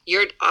partner,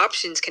 your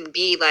options can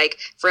be like,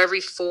 for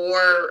every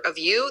 4 of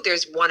you,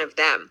 there's 1 of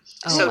them.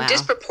 So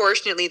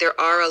disproportionately, there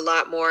are a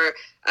lot more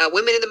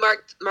women in the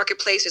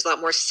marketplace. There's a lot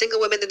more single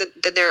women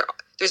than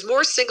there's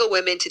more single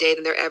women today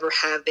than there ever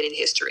have been in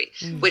history,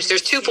 which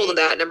there's twofold of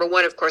that. Number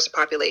 1, of course, the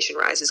population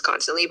rises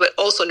constantly, but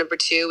also number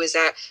 2 is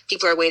that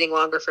people are waiting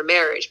longer for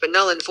marriage. But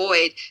null and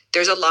void,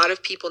 there's a lot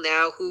of people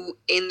now who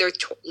in their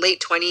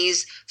late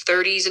 20s,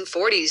 30s, and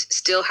 40s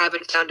still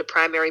haven't found a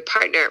primary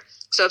partner.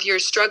 So if you're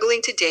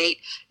struggling to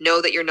date,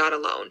 know that you're not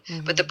alone.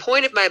 But the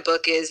point of my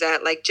book is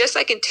that, like, just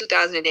like in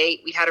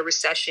 2008, we had a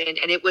recession,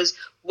 and it was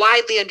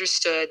widely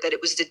understood that it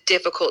was a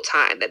difficult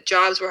time, that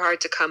jobs were hard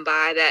to come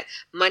by, that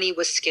money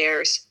was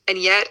scarce. And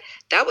yet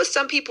that was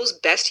some people's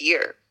best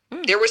year.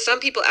 There were some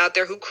people out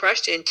there who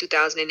crushed it in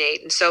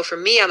 2008. And so for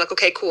me, I'm like,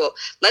 okay, cool.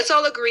 Let's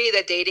all agree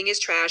that dating is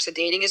trash, that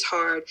dating is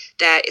hard,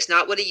 that it's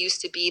not what it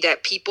used to be,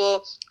 that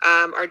people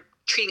are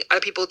treating other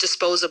people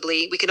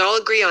disposably. We can all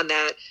agree on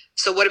that.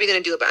 So what are we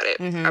going to do about it?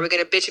 Are we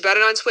going to bitch about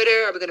it on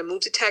Twitter? Are we going to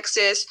move to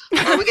Texas? Or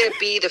are we going to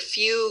be the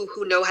few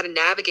who know how to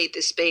navigate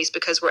this space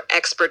because we're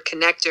expert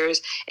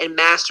connectors and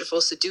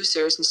masterful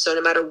seducers? And so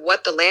no matter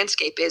what the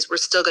landscape is, we're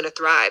still going to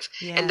thrive.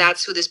 Yeah. And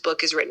that's who this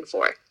book is written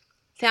for.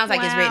 Sounds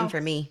like it's written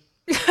for me.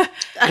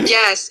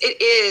 Yes,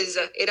 it is.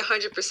 It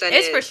 100% is.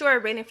 It's for sure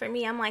written for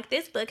me. I'm like,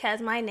 this book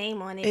has my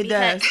name on it. It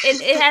does.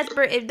 It has.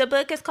 The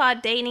book is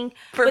called Dating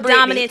with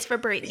Dominance for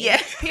Brittany.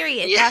 Yeah.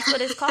 Period. Yeah. That's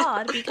what it's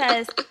called,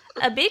 because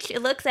a bitch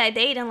looks at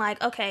dating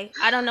like, okay,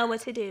 I don't know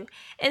what to do.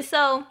 And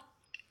so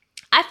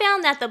I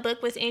found that the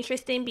book was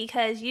interesting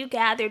because you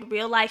gathered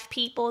real life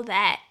people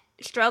that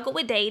struggle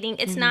with dating.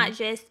 It's not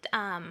just,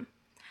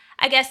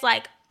 I guess,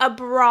 like a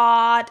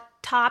broad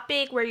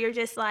topic where you're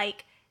just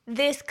like,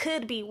 this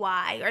could be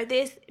why, or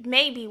this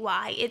may be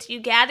why. It's you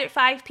gathered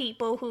 5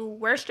 people who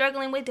were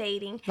struggling with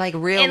dating, like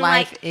real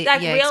life,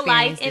 real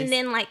life, and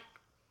then like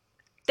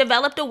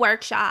developed a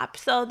workshop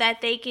so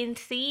that they can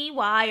see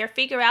why or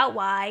figure out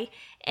why.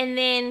 And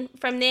then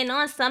from then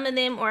on, some of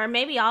them, or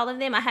maybe all of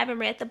them, I haven't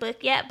read the book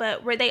yet,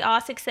 but were they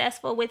all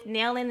successful with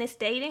nailing this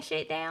dating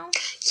shit down?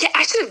 Yeah,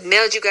 I should have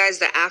mailed you guys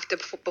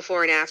the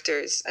before and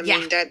afters. I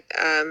mean, that,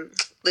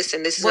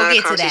 listen, this is not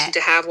a conversation to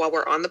have while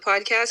we're on the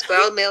podcast, but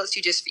I'll email it to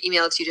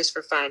you just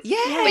for fun. Yeah.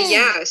 But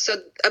yeah, so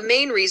a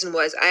main reason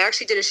was I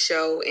actually did a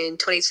show in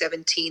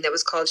 2017 that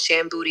was called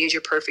Shan, Boody is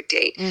Your Perfect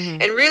Date.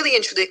 And really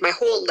and truly, like, my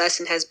whole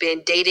lesson has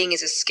been dating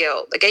is a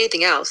skill. Like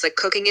anything else, like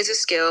cooking is a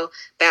skill,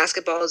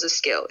 basketball is a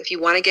skill. If you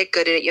want to get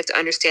good at it, you have to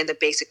understand the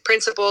basic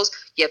principles.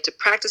 You have to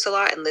practice a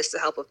lot, enlist the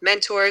help of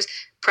mentors,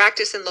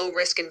 practice in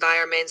low-risk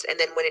environments, and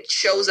then when it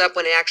shows up,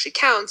 when it actually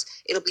counts,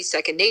 it'll be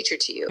second nature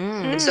to you.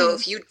 And so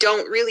if you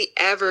don't really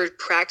ever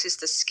practice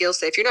the skill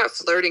set, if you're not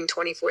flirting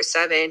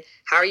 24/7,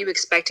 how are you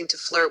expecting to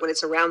flirt when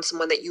it's around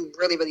someone that you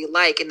really, really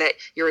like and that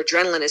your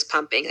adrenaline is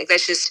pumping? Like,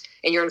 that's just,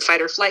 and you're in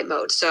fight or flight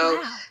mode.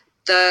 So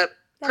the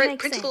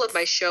principle of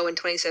my show in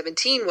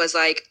 2017 was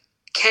like,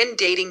 can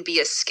dating be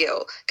a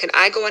skill? Can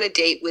I go on a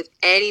date with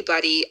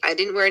anybody? I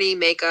didn't wear any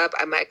makeup.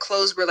 My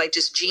clothes were like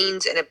just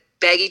jeans and a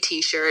baggy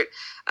t-shirt.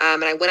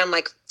 And I went on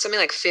like something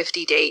like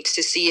 50 dates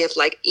to see if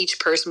like each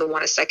person would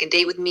want a second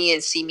date with me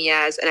and see me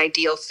as an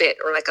ideal fit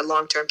or like a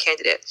long-term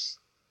candidate.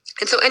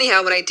 And so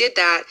anyhow, when I did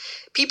that,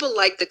 people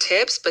liked the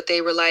tips, but they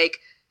were like,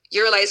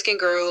 you're a light-skinned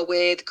girl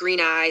with green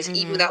eyes,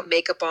 even without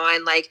makeup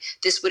on, like,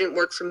 this wouldn't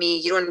work for me.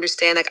 You don't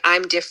understand, like,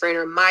 I'm different,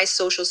 or my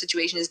social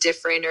situation is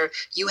different, or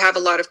you have a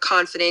lot of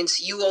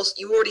confidence. You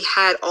already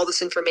had all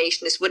this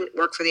information. This wouldn't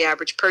work for the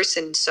average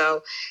person.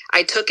 So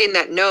I took in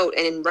that note,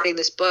 and in writing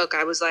this book,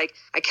 I was like,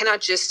 I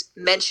cannot just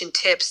mention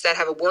tips that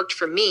have worked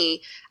for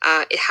me.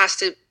 It has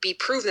to be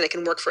proven that it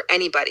can work for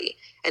anybody.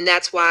 And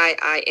that's why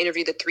I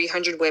interviewed the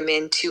 300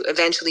 women to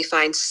eventually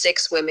find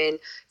 6 women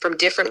from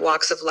different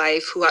walks of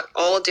life who had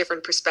all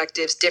different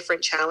perspectives,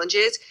 different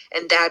challenges.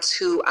 And that's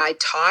who I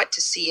taught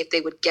to see if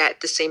they would get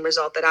the same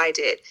result that I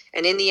did.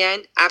 And in the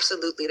end,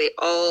 absolutely, they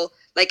all,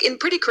 like, in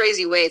pretty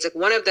crazy ways. Like,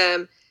 one of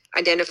them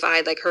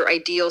identified like her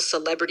ideal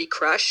celebrity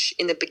crush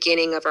in the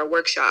beginning of our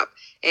workshop.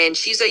 And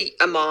she's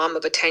a mom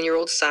of a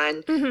 10-year-old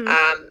son,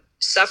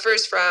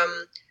 suffers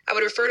from, I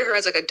would refer to her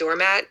as like a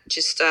doormat,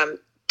 just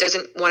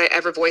doesn't want to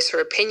ever voice her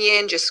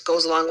opinion, just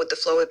goes along with the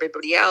flow of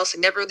everybody else,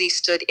 and never really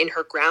stood in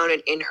her ground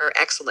and in her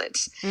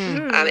excellence.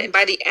 And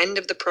by the end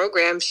of the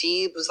program,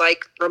 she was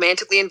like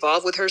romantically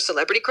involved with her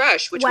celebrity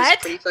crush, which was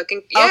pretty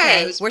fucking,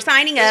 okay, we're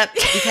signing up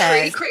because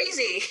pretty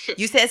crazy.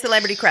 You said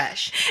celebrity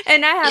crush.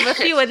 And I have a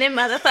few of them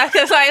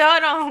motherfuckers like,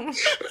 hold on.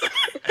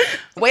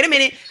 Wait a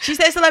minute. She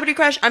said celebrity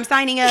crush. I'm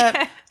signing up.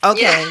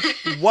 Okay.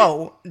 Yeah.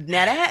 Whoa.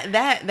 Now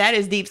that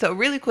is deep. So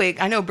really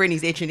quick, I know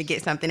Brittany's itching to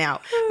get something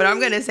out, but I'm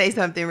going to say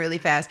something really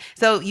fast.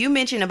 So you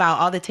mentioned about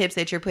all the tips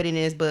that you're putting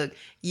in this book.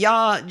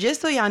 Y'all,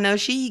 just so y'all know,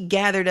 she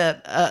gathered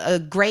up a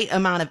great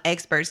amount of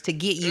experts to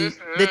get you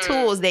the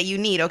tools that you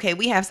need. Okay.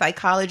 We have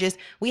psychologists.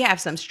 We have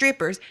some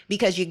strippers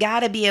because you got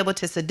to be able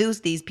to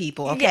seduce these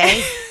people. Okay.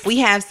 Yeah. We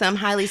have some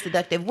highly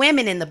seductive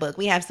women in the book.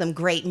 We have some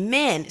great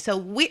men. So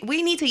we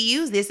need to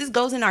use this. This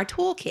goes in our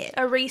toolkit.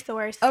 A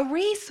resource. A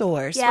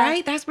resource, Yeah.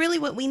 right? That's really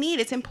what we need.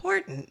 It's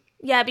important.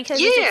 Yeah, because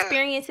it's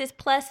experiences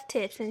plus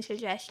tips and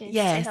suggestions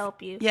to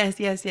help you. Yes.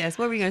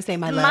 What were you going to say,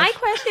 my love? My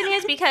question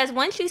is, because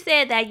once you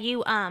said that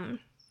you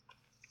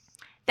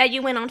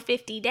went on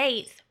 50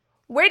 dates,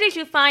 where did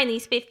you find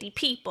these 50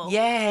 people?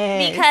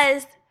 Yes.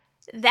 Because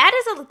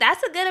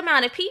that's a good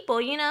amount of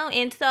people, you know?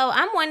 And so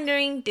I'm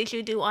wondering, did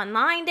you do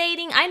online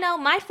dating? I know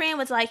my friend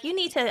was like, you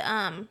need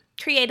to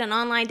create an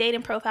online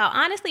dating profile.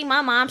 Honestly,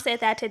 my mom said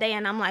that today,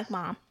 and I'm like,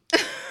 Mom.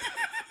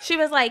 She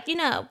was like, you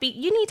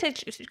need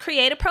to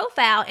create a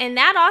profile. And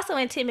that also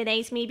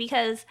intimidates me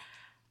because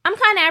I'm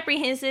kind of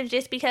apprehensive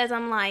just because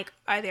I'm like,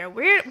 are there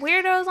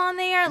weirdos on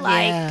there?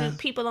 Like, do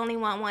people only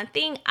want one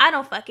thing? I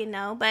don't fucking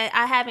know, but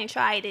I haven't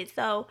tried it.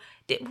 So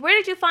where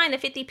did you find the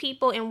 50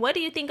 people, and what do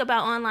you think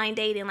about online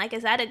dating? Like,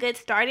 is that a good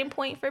starting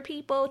point for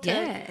people to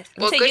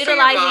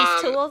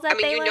utilize these tools that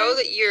they learn? Know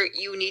that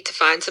you need to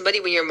find somebody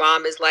when your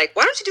mom is like,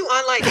 why don't you do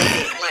online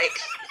dating?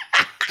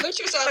 Like, put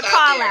yourself out there.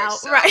 Call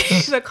out,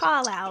 right? The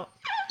call out.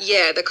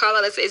 Yeah, the call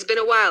out. It's been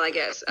a while, I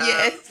guess.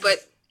 Yes.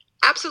 But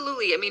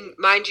absolutely. I mean,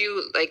 mind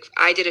you, like,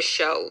 I did a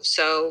show,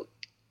 so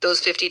those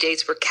 50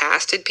 dates were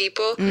casted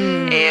people,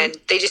 and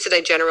they just did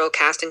a general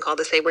casting call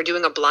to say, we're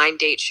doing a blind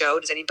date show.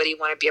 Does anybody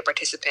want to be a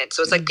participant?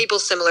 So it's like people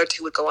similar to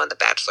who would go on The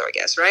Bachelor, I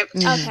guess, right?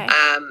 Okay.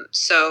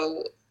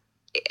 So,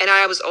 and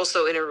I was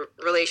also in a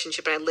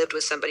relationship, and I lived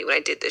with somebody when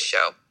I did this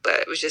show, but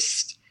it was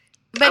just...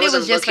 But I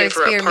wasn't looking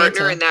for a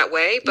partner in that. that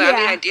way. But I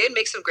mean, I did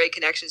make some great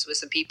connections with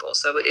some people.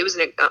 So it was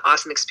an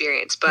awesome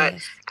experience. But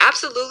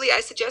absolutely,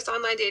 I suggest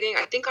online dating.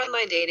 I think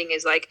online dating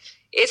is like,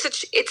 it's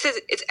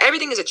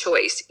everything is a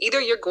choice.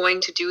 Either you're going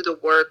to do the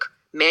work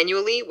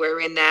manually, where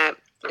in that,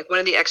 like one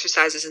of the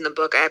exercises in the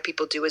book I have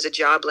people do is a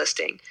job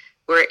listing.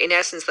 Where in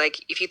essence,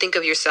 like if you think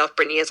of yourself,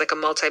 Brittany, as like a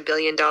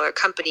multi-billion-dollar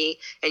company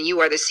and you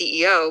are the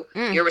CEO,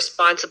 you're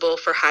responsible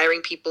for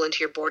hiring people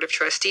into your board of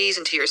trustees,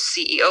 into your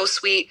CEO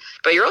suite,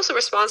 but you're also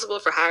responsible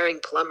for hiring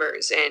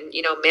plumbers and,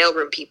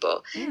 mailroom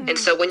people. And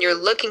so when you're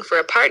looking for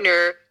a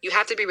partner, you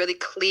have to be really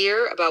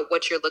clear about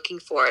what you're looking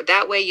for.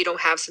 That way you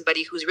don't have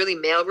somebody who's really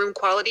mailroom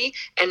quality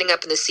ending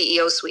up in the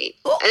CEO suite.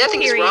 And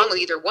nothing is wrong with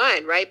either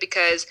one, right?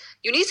 Because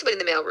you need somebody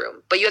in the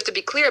mailroom, but you have to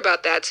be clear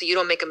about that so you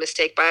don't make a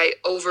mistake by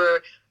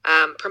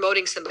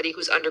promoting somebody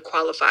who's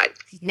underqualified.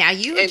 Now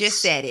you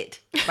just said it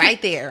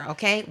right there.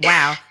 Okay.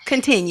 Wow.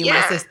 Continue,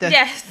 my sister.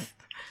 Yes.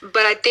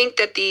 But I think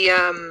that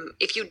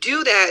if you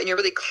do that and you're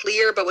really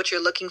clear about what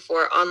you're looking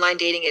for, online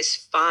dating is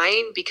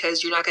fine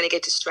because you're not going to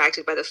get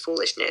distracted by the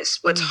foolishness.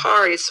 What's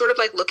hard is sort of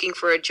like looking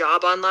for a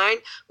job online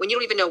when you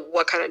don't even know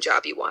what kind of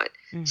job you want.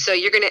 So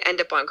you're going to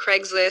end up on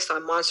Craigslist,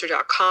 on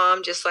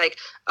Monster.com, just like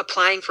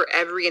applying for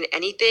every and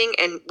anything.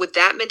 And with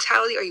that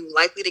mentality, are you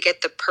likely to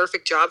get the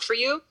perfect job for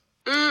you?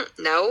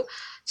 No.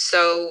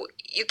 So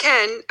you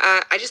can.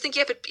 I just think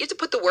you have to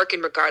put the work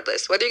in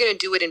regardless. Whether you're going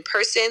to do it in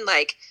person,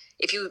 like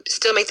if you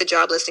still make the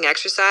job listing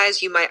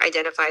exercise, you might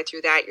identify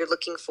through that you're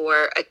looking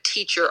for a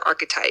teacher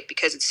archetype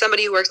because it's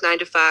somebody who works 9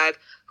 to 5,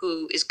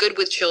 who is good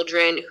with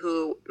children,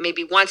 who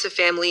maybe wants a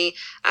family,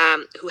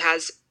 who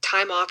has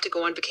time off to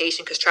go on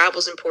vacation because travel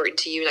is important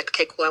to you. Like,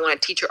 okay, cool, I want a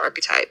teacher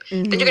archetype.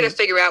 Then you're going to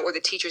figure out where the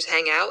teachers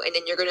hang out, and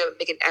then you're going to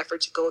make an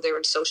effort to go there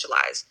and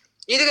socialize.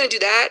 You're either going to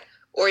do that,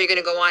 or you're going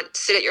to go on,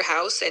 sit at your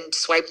house and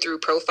swipe through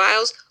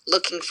profiles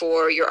looking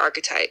for your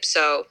archetype.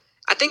 So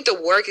I think the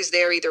work is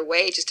there either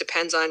way. It just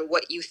depends on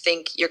what you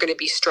think you're going to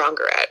be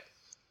stronger at.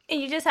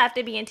 And you just have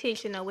to be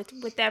intentional with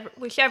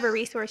whichever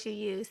resource you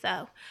use.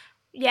 So,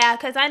 yeah,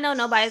 because I know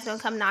nobody's going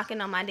to come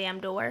knocking on my damn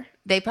door.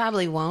 They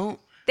probably won't.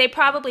 They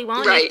probably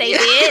won't. Right, if they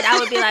did, I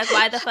would be like,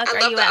 why the fuck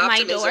are you at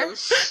my door?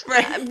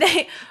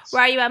 Right. Why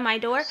are you at my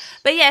door?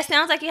 But yeah, it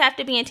sounds like you have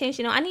to be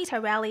intentional. I need to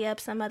rally up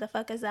some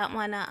motherfuckers that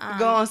want to...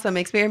 go on some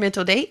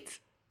experimental dates?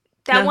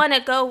 That want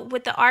to go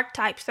with the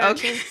archetype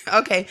searching.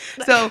 Okay.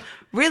 So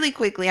really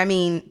quickly, I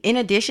mean, in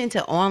addition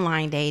to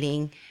online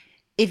dating,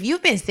 if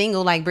you've been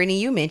single, like Brittany,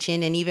 you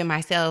mentioned, and even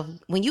myself,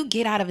 when you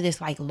get out of this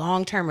like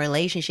long-term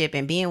relationship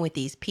and being with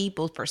these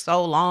people for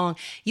so long,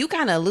 you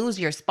kind of lose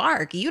your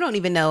spark. You don't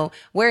even know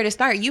where to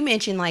start. You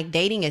mentioned like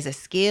dating is a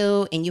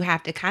skill and you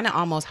have to kind of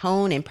almost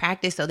hone and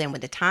practice. So then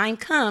when the time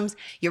comes,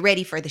 you're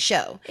ready for the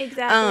show.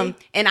 Exactly.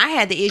 And I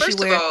had the issue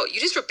First of all, you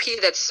just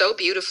repeated that so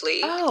beautifully.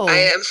 Oh.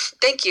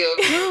 Thank you.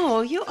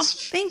 No,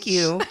 thank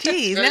you.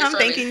 Jeez, now I'm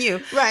thanking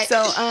you. Right.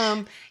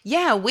 So,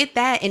 yeah, with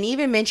that, and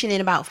even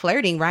mentioning about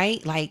flirting,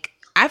 right? Like,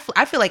 I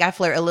feel like I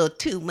flirt a little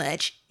too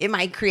much. It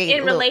might create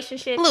a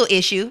relationship, little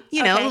issue,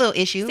 a little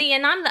issue. See,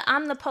 and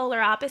I'm the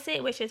polar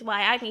opposite, which is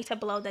why I need to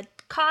blow the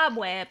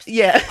cobwebs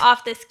Yeah.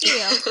 off the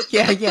scale.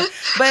 Yeah.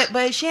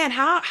 But Shan,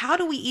 how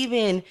do we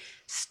even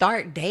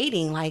start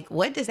dating? Like,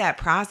 what does that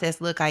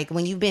process look like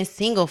when you've been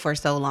single for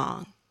so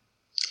long?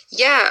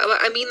 Yeah, well,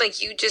 I mean,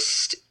 like you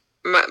just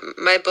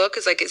my book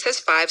is like it says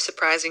 5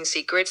 surprising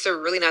secrets. They're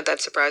really not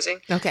that surprising.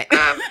 Okay.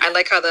 I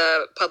like how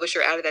the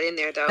publisher added that in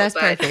there though. That's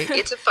but perfect.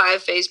 It's a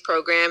 5-phase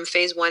program.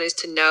 Phase 1 is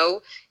to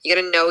know. You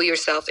got to know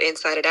yourself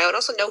inside and out, and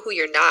also know who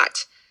you're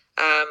not.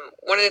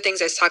 One of the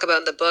things I talk about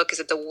in the book is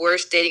that the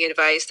worst dating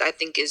advice I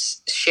think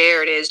is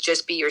shared is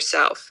just be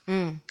yourself.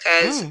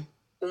 Because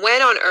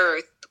when on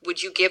earth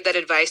would you give that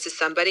advice to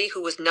somebody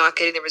who was not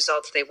getting the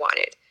results they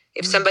wanted?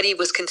 If somebody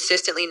was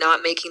consistently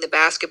not making the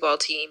basketball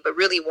team, but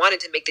really wanted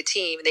to make the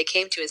team, and they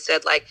came to you and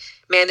said, like,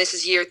 man, this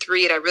is year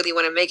 3 and I really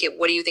want to make it.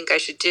 What do you think I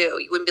should do?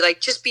 You wouldn't be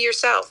like, just be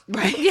yourself.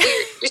 Right.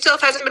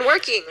 Yourself hasn't been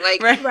working.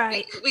 Like,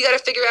 Right. we got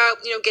to figure out,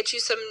 get you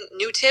some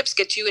new tips,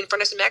 get you in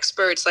front of some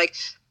experts. Like,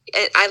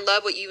 and I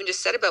love what you even just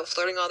said about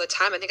flirting all the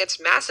time. I think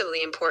that's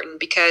massively important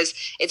because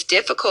it's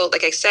difficult.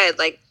 Like I said,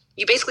 like,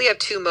 you basically have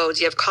 2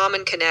 modes. You have calm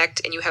and connect,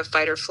 and you have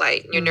fight or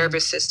flight in your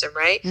nervous system,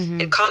 right?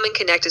 And calm and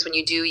connect is when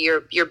you do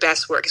your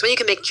best work. It's when you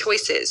can make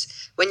choices.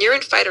 When you're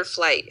in fight or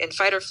flight, and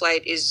fight or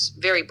flight is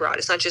very broad.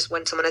 It's not just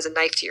when someone has a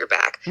knife to your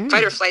back.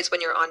 Fight or flight is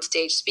when you're on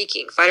stage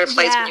speaking. Fight or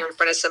flight is when you're in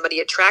front of somebody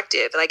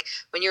attractive. Like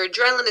when your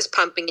adrenaline is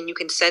pumping and you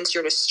can sense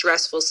you're in a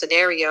stressful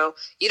scenario,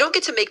 you don't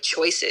get to make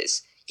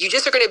choices. You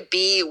just are going to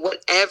be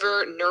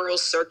whatever neural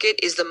circuit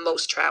is the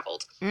most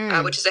traveled,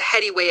 which is a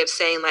heady way of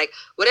saying, like,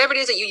 whatever it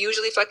is that you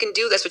usually fucking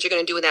do, that's what you're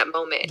going to do in that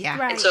moment. Yeah.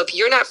 Right. And so if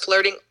you're not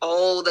flirting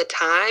all the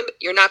time,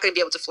 you're not going to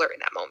be able to flirt in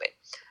that moment.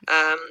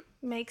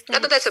 Makes sense.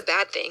 Not that that's a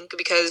bad thing,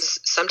 because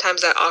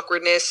sometimes that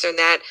awkwardness and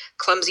that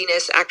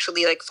clumsiness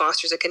actually like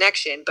fosters a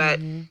connection. But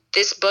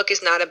this book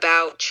is not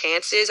about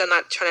chances. I'm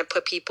not trying to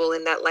put people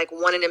in that like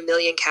 1 in a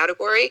million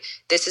category.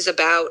 This is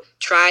about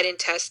tried and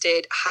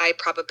tested, high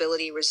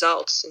probability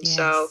results. And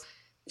so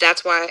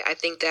that's why I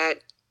think that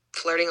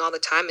flirting all the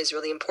time is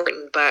really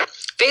important. But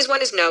phase 1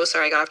 is no.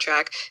 Sorry, I got off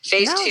track.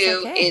 Phase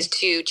 2 is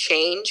to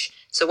change.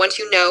 So once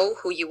you know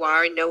who you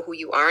are and know who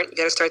you aren't, you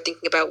got to start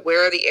thinking about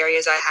where are the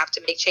areas I have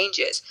to make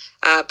changes.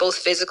 Both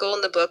physical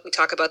in the book, we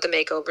talk about the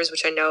makeovers,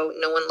 which I know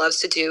no one loves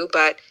to do,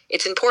 but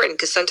it's important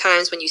because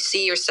sometimes when you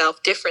see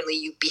yourself differently,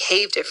 you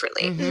behave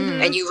differently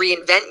and you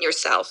reinvent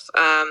yourself.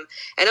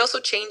 And also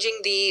changing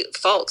the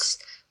faults.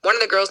 One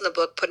of the girls in the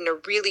book put in a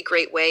really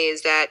great way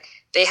is that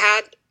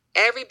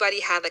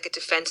everybody had like a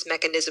defense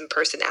mechanism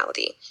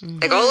personality,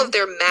 like all of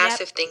their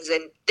massive things,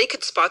 and they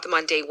could spot them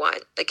on day 1.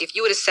 Like if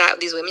you would have sat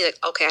with these women, you're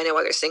like, okay, I know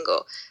why they're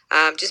single,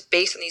 just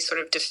based on these sort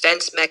of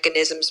defense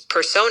mechanisms,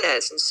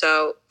 personas. And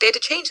so they had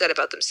to change that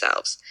about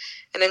themselves.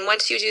 And then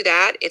once you do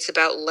that, it's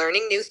about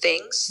learning new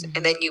things,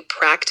 and then you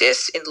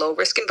practice in low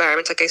risk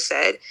environments, like I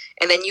said,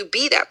 and then you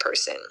be that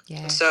person.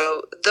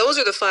 So those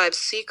are the 5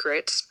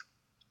 secrets.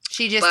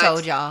 She just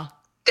told y'all.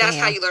 That's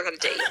how you learn how to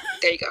date.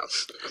 There you go.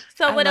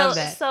 So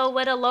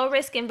would a low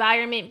risk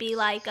environment be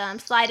like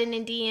sliding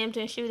in DMs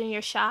and shooting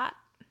your shot?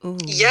 Ooh.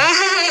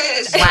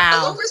 Yes. Wow.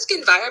 A low risk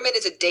environment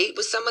is a date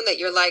with someone that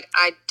you're like,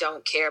 I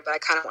don't care, but I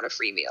kind of want a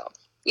free meal.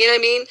 You know what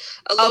I mean?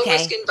 A low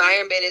risk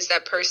environment is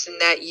that person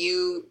that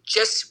you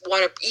just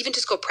want to even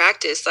just go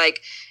practice.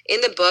 Like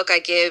in the book, I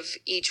give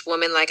each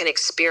woman like an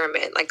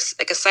experiment,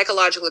 like a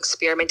psychological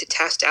experiment to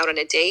test out on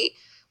a date.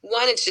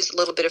 1, it's just a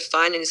little bit of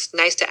fun, and it's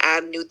nice to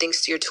add new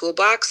things to your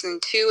toolbox.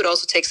 And 2, it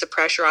also takes the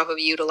pressure off of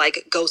you to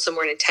like go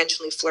somewhere and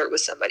intentionally flirt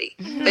with somebody.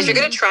 But if you're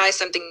going to try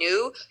something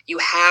new, you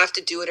have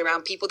to do it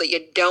around people that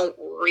you don't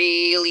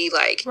really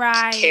like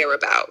care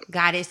about.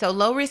 Got it. So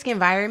low risk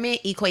environment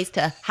equates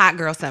to hot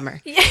girl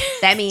summer.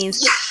 That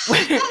means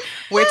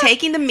we're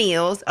taking the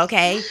meals.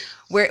 Okay.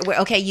 We're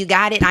okay. You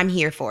got it. I'm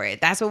here for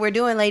it. That's what we're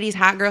doing, ladies.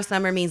 Hot girl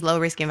summer means low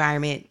risk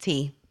environment.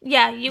 T.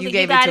 Yeah, you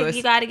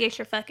gotta get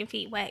your fucking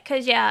feet wet.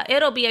 Cause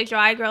it'll be a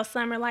dry girl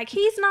summer. Like,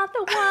 he's not the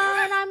one.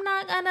 I'm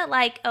not gonna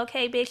like,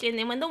 okay, bitch. And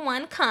then when the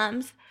one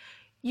comes,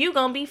 you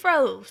gonna be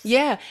froze.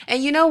 Yeah.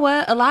 And you know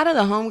what? A lot of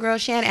the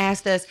homegirls, Shan,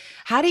 asked us,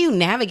 how do you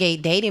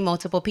navigate dating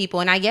multiple people?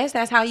 And I guess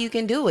that's how you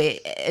can do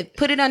it.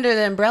 Put it under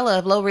the umbrella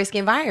of low risk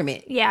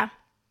environment. Yeah.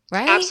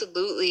 Right?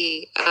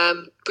 Absolutely.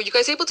 Were you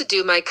guys able to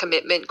do my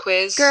commitment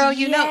quiz? Girl,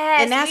 you know,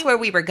 and that's where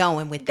we were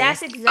going with this.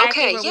 That's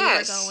exactly where we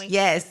were going.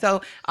 Yes.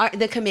 So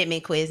the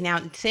commitment quiz. Now,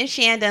 since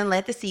Shan done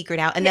let the secret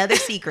out, another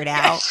secret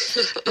out,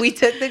 we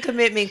took the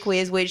commitment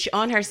quiz, which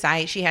on her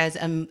site, she has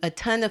a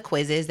ton of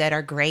quizzes that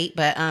are great.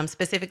 But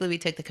specifically, we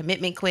took the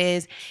commitment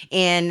quiz,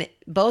 and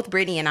both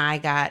Brittany and I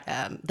got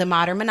the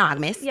modern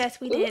monogamous. Yes,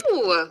 we did.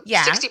 Ooh,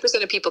 yeah.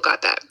 60% of people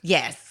got that.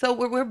 Yes. So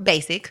we're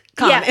basic.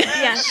 Common.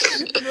 Yeah.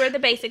 We're the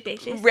basic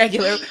bitches.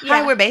 Regular.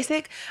 Hi, we're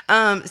basic.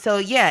 So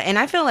yeah, and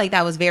I feel like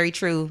that was very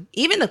true.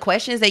 Even the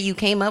questions that you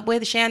came up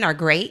with, Shan, are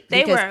great.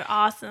 They were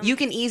awesome. You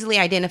can easily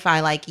identify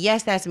like,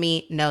 yes, that's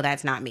me. No,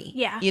 that's not me.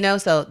 Yeah. You know,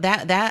 so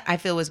that I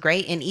feel was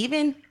great. And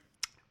even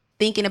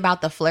thinking about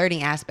the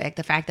flirting aspect,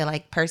 the fact that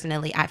like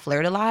personally I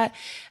flirt a lot,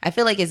 I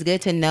feel like it's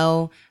good to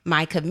know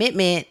my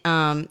commitment,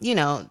 you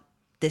know,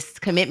 this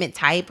commitment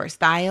type or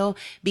style,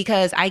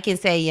 because I can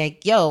say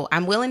like, yo,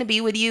 I'm willing to be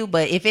with you,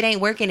 but if it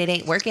ain't working, it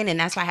ain't working. And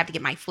that's why I have to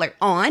get my flirt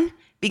on,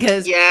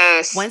 because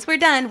once we're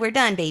done,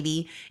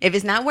 baby. If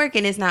it's not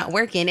working, it's not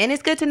working. And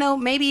it's good to know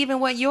maybe even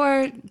what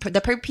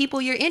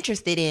people you're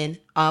interested in,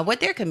 what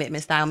their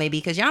commitment style may be,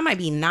 because y'all might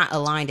be not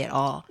aligned at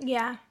all.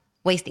 Yeah.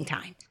 Wasting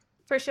time.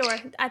 For sure.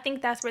 I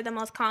think that's where the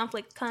most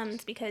conflict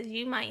comes, because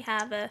you might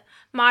have a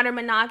modern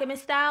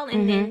monogamous style,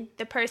 and then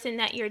the person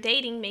that you're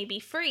dating may be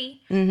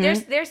free.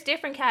 There's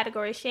different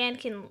categories. Shan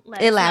can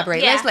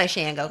elaborate. Yeah. Let's let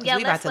Shan go, because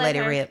we about to let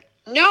it rip.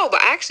 No,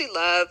 but I actually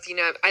love,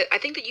 I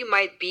think that you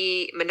might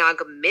be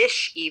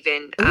monogamish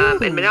even. And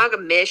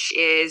monogamish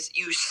is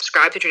you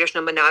subscribe to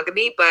traditional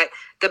monogamy, but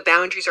the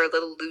boundaries are a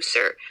little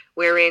looser,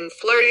 wherein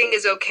flirting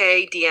is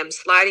okay, DM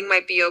sliding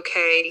might be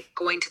okay,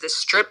 going to the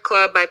strip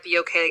club might be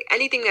okay.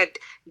 Anything that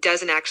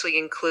doesn't actually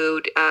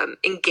include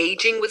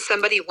engaging with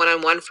somebody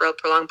one-on-one for a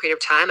prolonged period of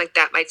time, like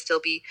that might still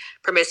be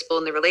permissible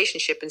in the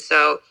relationship. And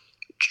so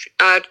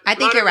I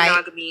think you're right.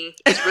 Monogamy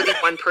is really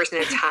one person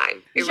at a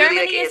time. It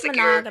Germany really is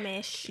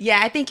monogamish. Yeah,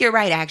 I think you're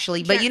right,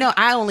 actually. But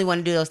I only want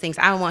to do those things.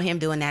 I don't want him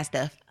doing that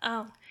stuff.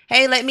 Oh.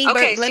 Hey, let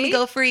me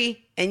go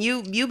free, and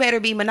you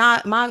better be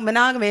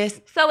monogamous.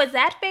 So is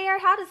that fair?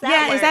 How does that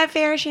work? Yeah, is that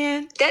fair,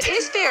 Shan? That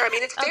is fair. I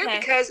mean, it's fair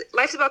because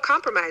life's about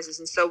compromises,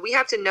 and so we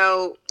have to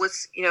know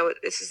what's,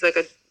 this is like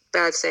a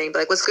bad saying, but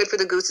like what's good for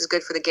the goose is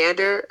good for the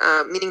gander,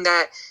 meaning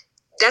that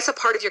that's a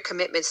part of your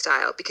commitment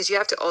style, because you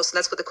have to also,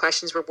 that's what the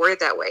questions were worded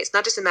that way. It's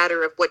not just a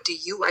matter of what do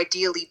you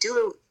ideally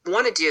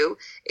want to do.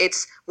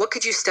 It's what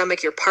could you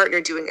stomach your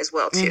partner doing as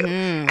well too.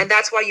 And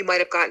that's why you might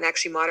have gotten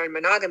actually modern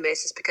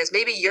monogamous, is because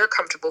maybe you're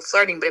comfortable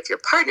flirting, but if your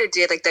partner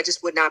did, like that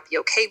just would not be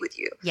okay with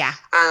you. Yeah.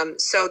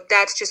 So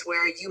that's just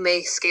where you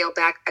may scale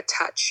back a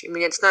touch. I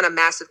mean, it's not a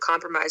massive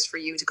compromise for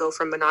you to go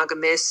from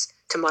monogamous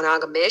to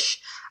monogamish,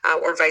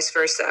 or vice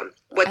versa.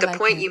 What the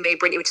point you made,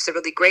 Brittany, which is a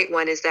really great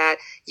one, is that,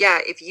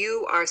 if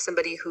you are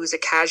somebody who's a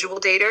casual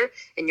dater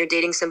and you're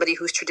dating somebody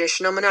who's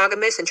traditional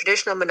monogamous, and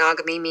traditional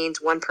monogamy means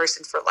one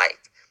person for life.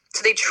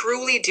 So they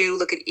truly do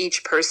look at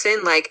each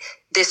person like,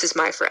 this is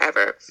my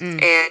forever.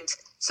 And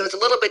so it's a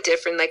little bit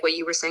different, like what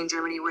you were saying,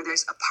 Germany, where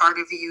there's a part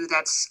of you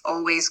that's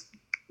always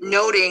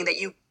noting that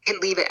you can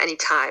leave at any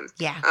time.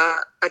 Yeah.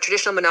 A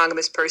traditional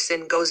monogamous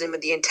person goes in with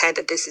the intent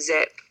that this is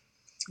it.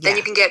 Then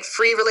you can get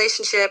free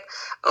relationship,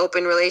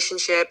 open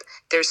relationship,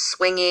 there's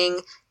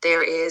swinging,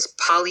 there is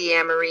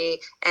polyamory,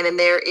 and then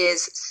there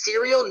is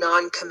serial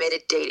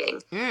non-committed dating,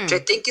 which I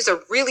think is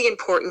a really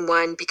important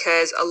one,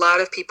 because a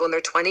lot of people in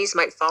their 20s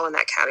might fall in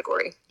that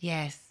category.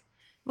 Yes.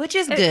 Which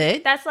is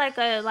good. That's like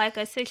a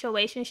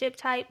situationship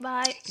type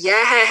vibe.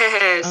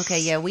 Yes.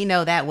 Okay, yeah, we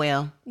know that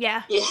well.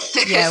 Yeah.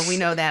 Yeah, we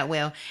know that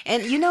well.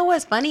 And you know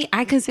what's funny?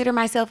 I consider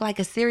myself like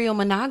a serial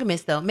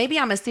monogamous, though. Maybe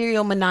I'm a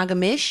serial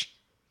monogamish.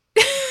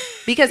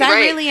 Because I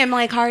really am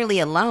like hardly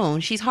alone.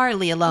 She's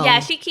hardly alone.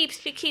 Yeah, she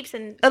keeps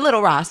a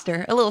little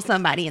roster, a little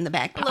somebody in the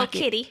back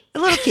pocket. A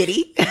little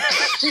kitty.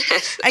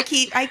 I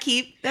keep.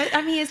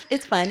 I mean,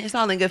 it's fun. It's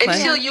all in good fun.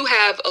 Until you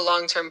have a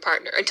long-term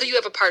partner. Until you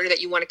have a partner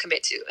that you want to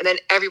commit to. And then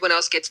everyone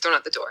else gets thrown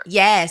out the door.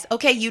 Yes.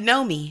 Okay, you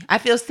know me. I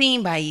feel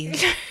seen by you.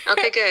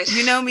 Okay, good.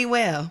 You know me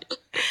well.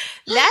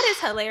 That is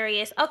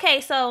hilarious.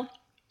 Okay, so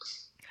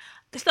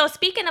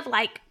speaking of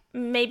like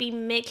maybe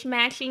mix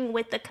matching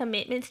with the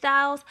commitment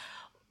styles,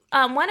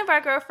 one of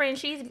our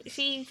girlfriends,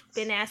 she's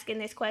been asking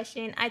this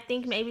question. I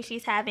think maybe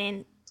she's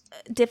having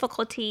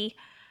difficulty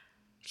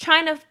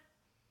trying to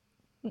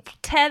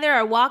tether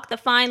or walk the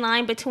fine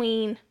line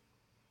between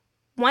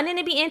wanting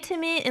to be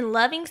intimate and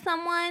loving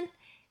someone,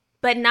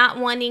 but not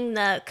wanting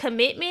the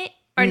commitment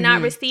or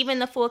not receiving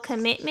the full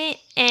commitment.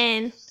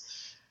 And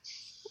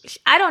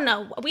I don't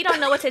know. We don't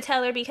know what to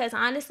tell her, because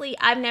honestly,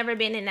 I've never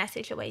been in that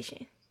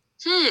situation.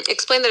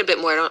 Explain that a bit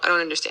more. I don't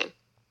understand.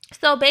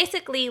 So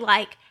basically,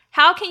 like,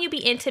 how can you be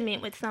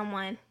intimate with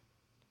someone?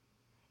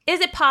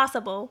 Is it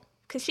possible?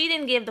 Because she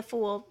didn't give the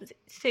full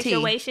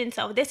situation,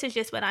 so this is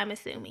just what I'm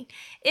assuming.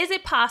 Is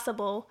it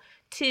possible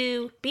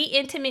to be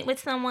intimate with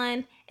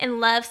someone and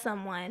love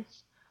someone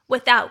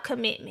without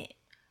commitment?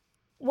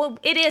 Well,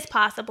 it is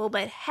possible,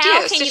 but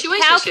how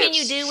can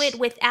you do it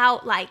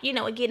without, like,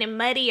 it getting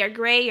muddy or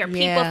gray or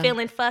people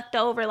feeling fucked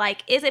over?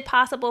 Like, is it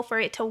possible for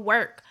it to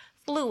work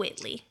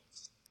fluidly?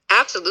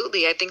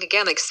 Absolutely. I think,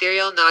 again, like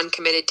serial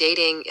non-committed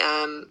dating,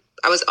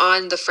 I was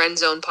on the Friend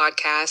Zone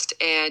podcast,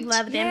 and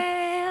loved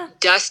him.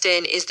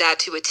 Dustin is that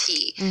to a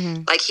T.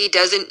 Like, he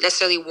doesn't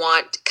necessarily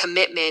want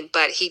commitment,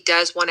 but he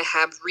does want to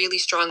have really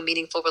strong,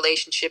 meaningful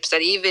relationships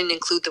that even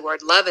include the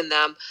word love in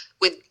them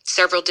with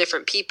several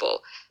different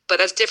people. But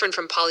that's different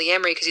from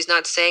polyamory, because he's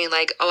not saying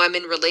like, oh, I'm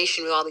in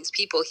relation with all these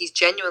people. He's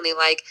genuinely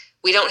like,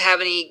 we don't have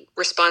any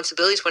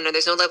responsibilities for one another.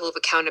 There's no level of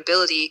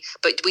accountability,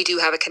 but we do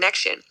have a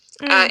connection.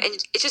 And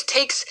it just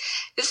takes,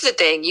 this is the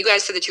thing, you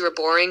guys said that you were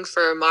boring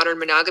for modern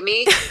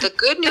monogamy. The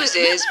good news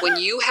is when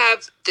you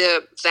have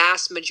the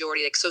vast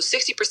majority, like, so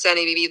 60% of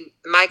maybe,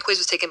 my quiz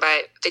was taken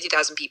by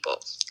 50,000 people.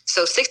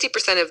 So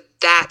 60% of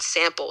that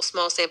sample,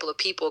 small sample of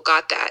people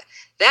got that.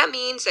 That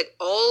means that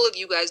all of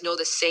you guys know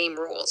the same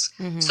rules.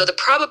 So the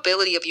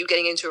probability of you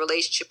getting into a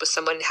relationship with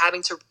someone and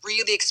having to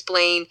really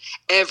explain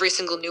every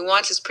single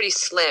nuance is pretty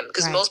slim,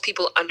 because most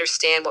people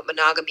understand what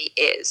monogamy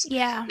is.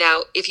 Yeah.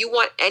 Now, if you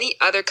want any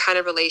other kind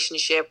of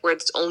relationship where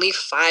it's only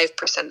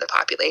 5% of the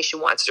population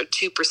wants it, or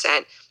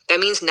 2%, that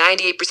means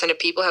 98% of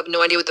people have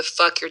no idea what the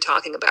fuck you're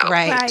talking about.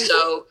 Right.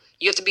 So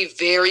you have to be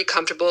very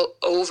comfortable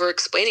over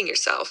explaining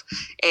yourself,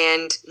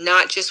 and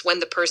not just when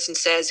the person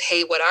says,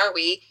 hey, what are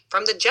we,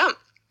 from the jump.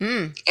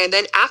 And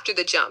then after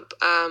the jump,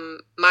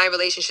 my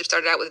relationship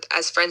started out with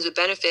as friends with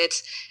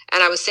benefits.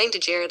 And I was saying to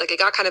Jared, like, it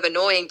got kind of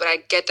annoying, but I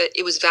get that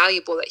it was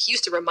valuable, that he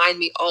used to remind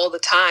me all the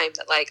time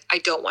that, like, I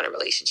don't want a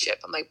relationship.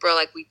 I'm like, bro,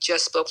 like, we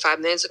just spoke 5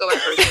 minutes ago. I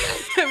heard you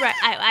then. Right.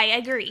 I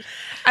agree.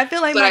 I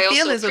feel like But my I also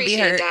feelings would be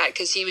appreciate hurt. that,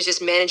 because he was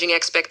just managing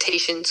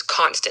expectations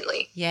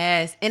constantly.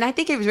 Yes. And I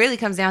think it really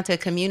comes down to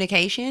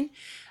communication.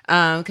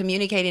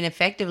 Communicating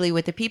effectively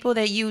with the people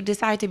that you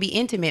decide to be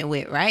intimate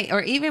with, right?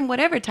 Or even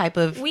whatever type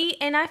of...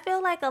 And I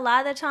feel like a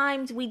lot of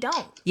times we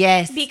don't.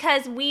 Yes.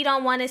 Because we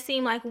don't want to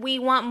seem like we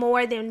want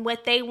more than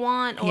what they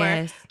want.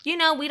 Or, you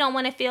know, we don't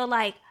want to feel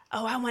like,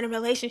 oh, I want a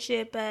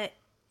relationship, but...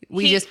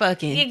 We just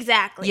fucking.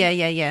 Exactly.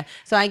 Yeah.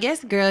 So I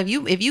guess, girl,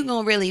 if you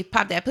gonna really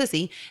pop that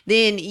pussy,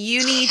 then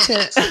you need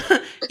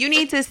to you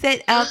need to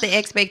set out the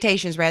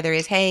expectations. Rather,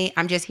 it's, hey,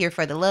 I'm just here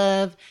for the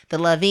love, the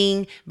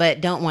loving, but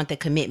don't want the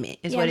commitment.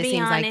 Is what it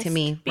seems honest. like to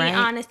me. Be right?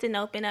 honest and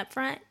open up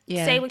front.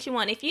 Yeah. Say what you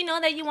want. If you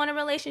know that you want a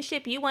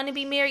relationship, you want to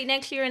be married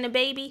next year and a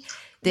baby,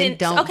 then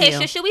don't. Okay,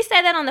 so should we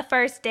say that on the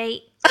first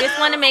date? Just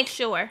want to make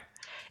sure.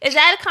 Is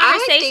that a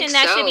conversation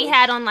that should be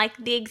had on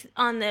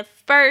on the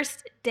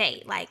first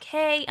date? Like,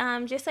 hey,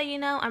 just so you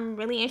know, I'm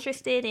really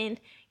interested in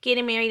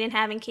getting married and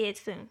having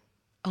kids soon.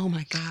 Oh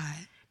my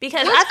God.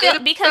 Because what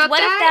if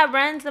that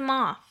runs them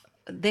off?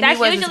 Then that's he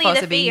wasn't usually supposed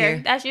the to be fear.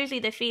 here. That's usually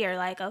the fear.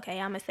 Like, okay,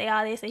 I'm gonna say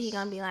all this, and he's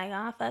gonna be like,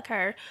 "Oh, fuck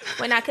her."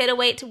 When I could have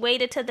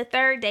waited till the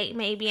third date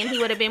maybe, and he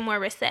would have been more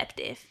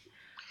receptive.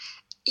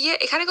 Yeah,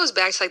 it kind of goes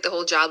back to like the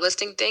whole job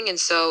listing thing. And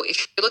so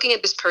if you're looking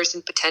at this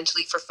person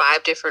potentially for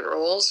 5 different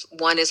roles,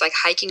 one is like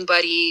hiking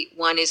buddy,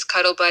 one is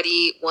cuddle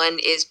buddy, one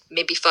is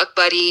maybe fuck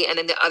buddy, and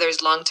then the other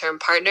is long-term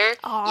partner.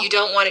 You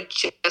don't want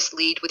to just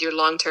lead with your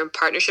long-term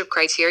partnership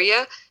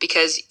criteria,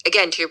 because,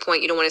 again, to your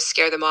point, you don't want to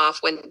scare them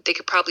off when they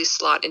could probably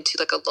slot into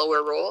like a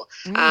lower role.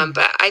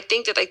 But I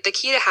think that like the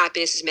key to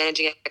happiness is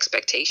managing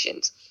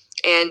expectations.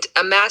 And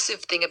a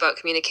massive thing about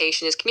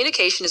communication is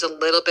a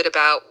little bit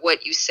about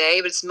what you say,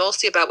 but it's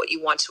mostly about what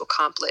you want to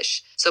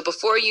accomplish. So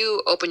before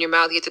you open your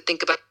mouth, you have to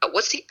think about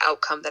what's the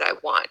outcome that I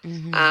want.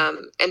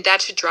 And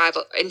that should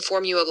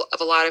inform you of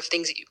a lot of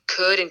things that you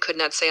could and could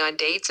not say on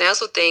dates. And I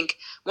also think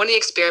one of the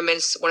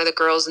experiments, one of the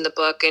girls in the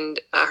book, and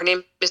her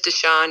name is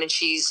Shan, and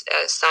she's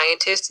a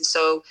scientist. And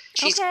so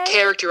she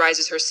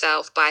characterizes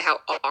herself by how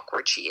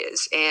awkward she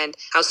is and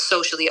how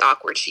socially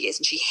awkward she is.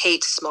 And she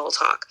hates small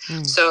talk.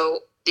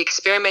 So the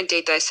experiment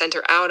date that I sent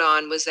her out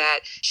on was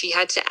that she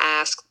had to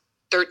ask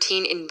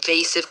 13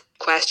 invasive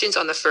questions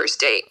on the first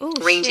date,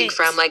 ranging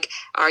from like,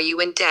 are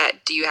you in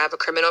debt? Do you have a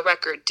criminal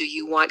record? Do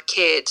you want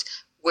kids?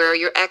 Where are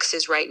your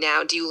exes right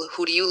now?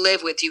 Who do you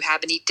live with? Do you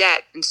have any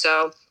debt? And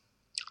so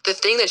the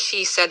thing that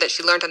she said that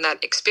she learned on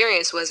that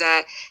experience was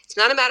that it's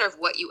not a matter of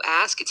what you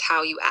ask, it's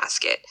how you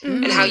ask it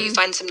and how you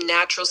find some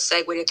natural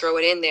segue to throw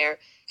it in there.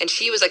 And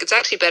she was like, it's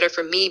actually better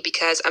for me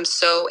because I'm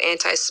so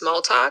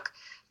anti-small talk,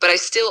 but I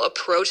still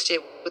approached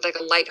it with like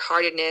a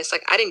lightheartedness.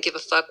 Like I didn't give a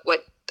fuck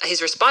what his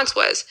response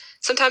was.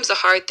 Sometimes the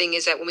hard thing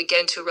is that when we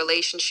get into a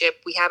relationship,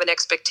 we have an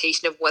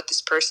expectation of what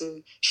this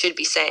person should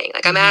be saying.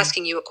 Like I'm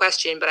asking you a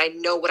question, but I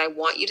know what I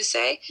want you to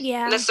say.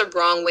 Yeah. And that's the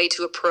wrong way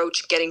to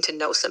approach getting to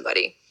know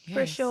somebody.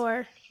 For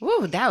sure.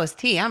 Ooh, that was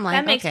tea. I'm like,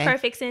 that makes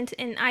perfect sense,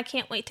 and I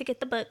can't wait to get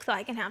the book so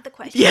I can have the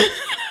questions. Yeah.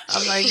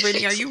 I'm like,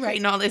 Brittany, are you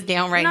writing all this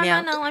down right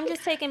now? No, I'm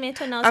just taking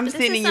mental notes. I'm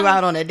sending you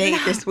out on a date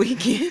this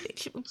weekend.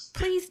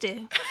 Please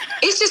do.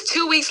 It's just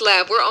 2 weeks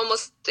left. We're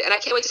almost, and I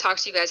can't wait to talk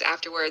to you guys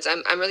afterwards.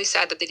 I'm really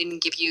sad that they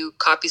didn't give you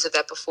copies of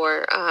that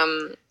before.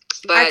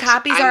 But our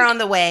copies are on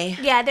the way.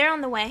 Yeah, they're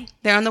on the way.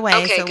 They're on the way,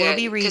 okay, so good. We'll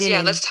be reading.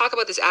 Yeah, let's talk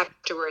about this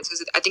afterwards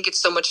because I think it's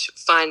so much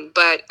fun.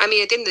 But I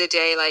mean, at the end of the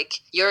day, like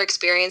your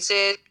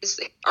experiences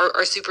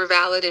are super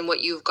valid, and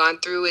what you've gone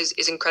through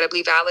is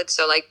incredibly valid.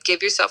 So like,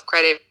 give yourself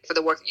credit for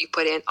the work that you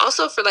put in.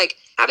 Also for like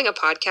having a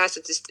podcast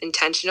that's just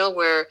intentional,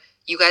 where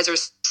you guys are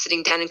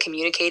sitting down and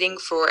communicating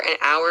for an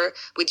hour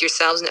with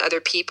yourselves and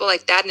other people.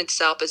 Like that in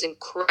itself is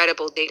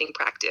incredible dating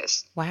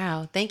practice.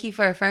 Wow. Thank you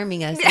for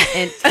affirming us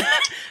and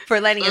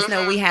for letting us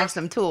know we have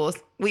some tools.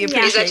 We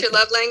appreciate Is that your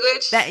love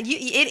language? It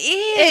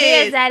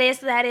is. It is.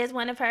 That is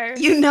one of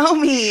hers. You know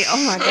me.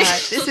 Oh my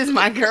God. This is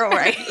my girl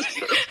right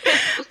here.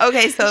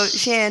 Okay. So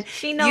Shan.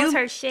 She knows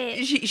her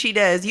shit. She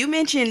does. You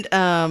mentioned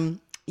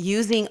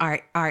using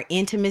our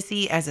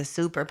intimacy as a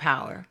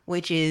superpower,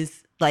 which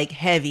is like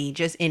heavy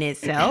just in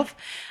itself.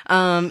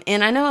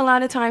 And I know a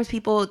lot of times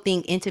people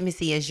think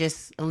intimacy is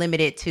just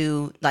limited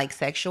to like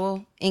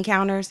sexual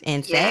encounters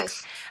and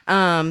sex.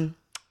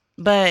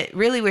 But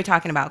really we're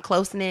talking about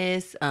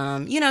closeness,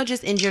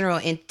 just in general,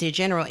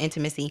 general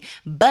intimacy.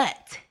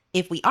 But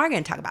if we are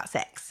going to talk about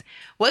sex,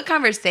 what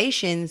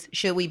conversations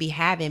should we be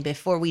having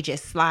before we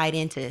just slide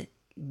into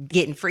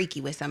getting freaky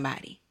with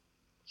somebody?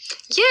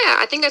 Yeah,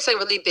 I think that's a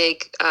really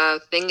big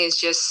thing is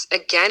just,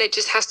 again, it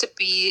just has to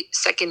be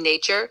second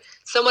nature.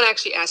 Someone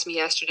actually asked me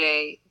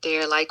yesterday,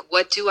 they're like,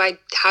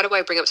 how do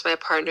I bring up to my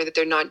partner that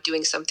they're not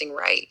doing something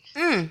right?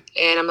 And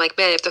I'm like,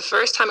 man, if the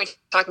first time you're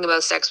talking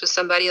about sex with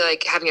somebody,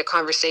 like having a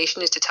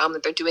conversation is to tell them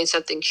that they're doing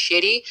something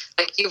shitty,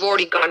 like you've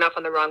already gone off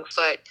on the wrong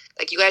foot.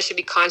 Like you guys should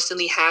be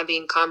constantly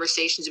having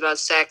conversations about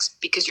sex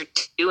because you're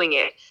doing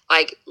it.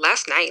 Like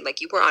last night,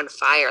 like you were on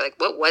fire. Like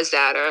what was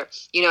that? Or,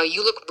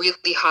 you look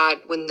really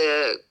hot when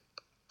the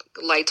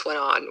lights went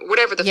on,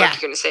 whatever the fuck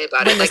you're gonna say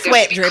about when it. The like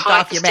sweat dripped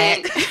off your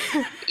back.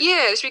 Yeah,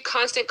 there should be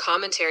constant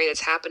commentary that's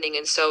happening,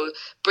 and so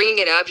bringing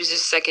it up is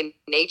just second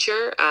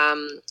nature.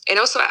 And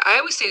also, I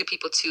always say to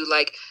people too,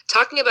 like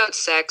talking about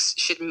sex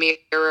should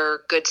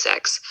mirror good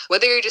sex.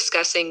 Whether you're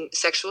discussing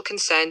sexual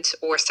consent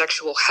or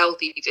sexual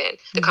health, even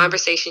the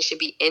conversation should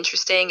be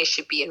interesting. It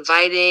should be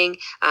inviting.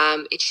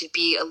 It should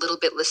be a little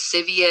bit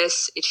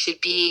lascivious. It should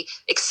be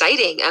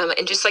exciting,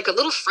 and just like a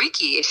little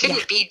freaky. It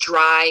shouldn't be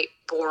dry,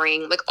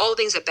 boring, like all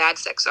things that bad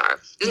sex are.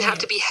 It doesn't have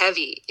to be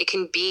heavy. It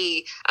can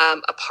be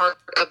a part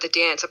of the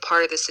dance, a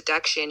part of the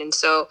seduction. And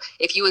so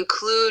if you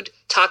include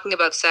talking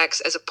about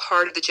sex as a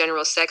part of the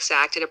general sex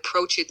act and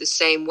approach it the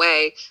same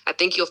way, I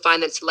think you'll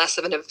find that it's less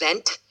of an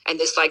event and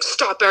this like,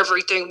 stop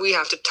everything, we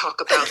have to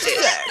talk about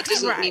this. It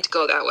doesn't need to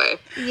go that way.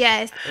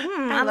 Yes.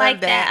 I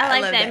like that. I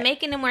like that.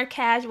 Making it more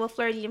casual,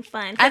 flirty, and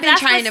fun. I've been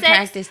trying to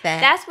practice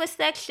that. That's what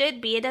sex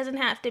should be. It doesn't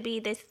have to be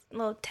this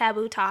little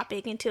taboo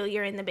topic until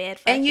you're in the bed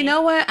fucking. And you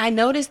know what? I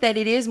noticed that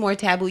it is more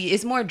taboo.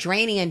 It's more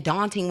draining and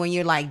daunting when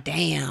you're like,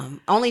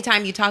 damn. Only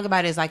time you talk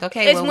about it is like,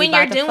 okay, it's when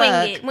you're doing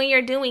it. When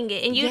you're doing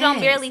it. And you don't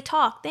barely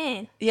talk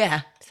then.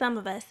 Yeah. Some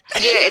of us.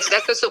 Yeah,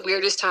 that's the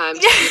weirdest time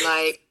to be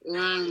like,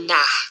 nah.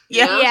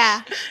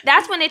 Yeah.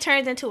 That's when it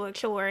turns into a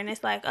chore and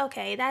it's like,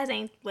 okay, that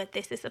ain't what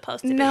this is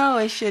supposed to be. No,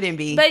 it shouldn't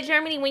be. But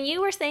Germany, when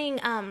you were saying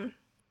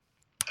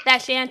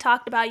that Shan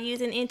talked about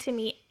using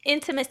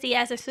intimacy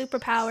as a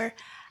superpower,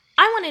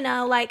 I want to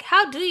know, like,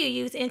 how do you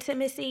use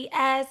intimacy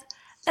as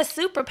a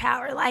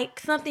superpower? Like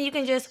something you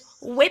can just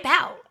whip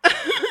out.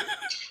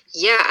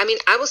 Yeah, I mean,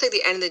 I will say at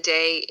the end of the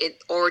day,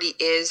 it already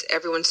is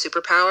everyone's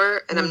superpower.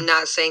 And I'm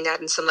not saying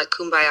that in some like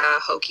kumbaya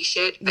hokey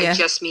shit. I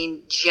just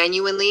mean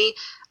genuinely,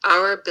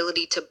 our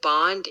ability to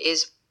bond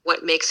is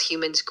what makes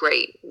humans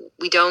great.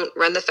 We don't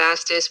run the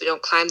fastest. We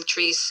don't climb the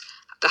trees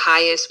the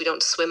highest. We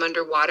don't swim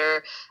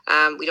underwater.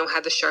 We don't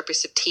have the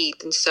sharpest of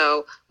teeth. And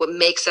so what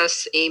makes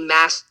us a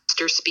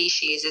master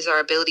species is our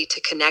ability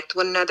to connect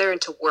one another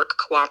and to work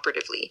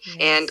cooperatively. Yes.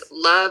 And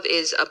love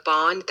is a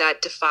bond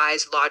that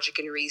defies logic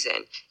and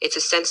reason. It's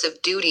a sense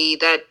of duty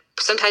that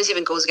sometimes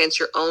even goes against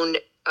your own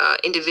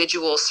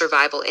individual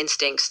survival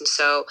instincts. And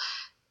so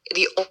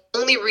the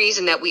only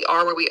reason that we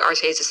are where we are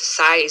today as a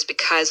society is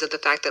because of the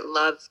fact that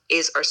love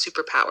is our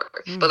superpower.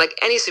 But like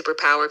any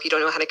superpower, if you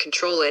don't know how to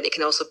control it, it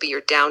can also be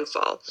your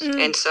downfall.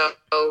 And so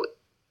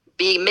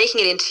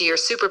making it into your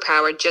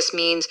superpower just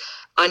means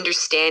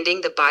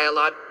understanding the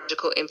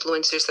biological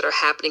influencers that are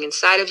happening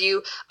inside of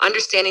you,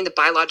 understanding the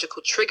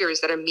biological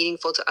triggers that are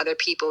meaningful to other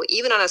people,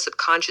 even on a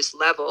subconscious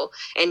level,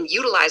 and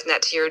utilizing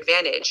that to your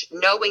advantage,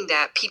 knowing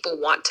that people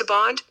want to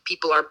bond,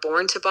 people are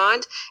born to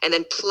bond, and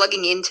then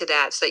plugging into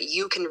that so that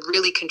you can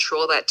really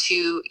control that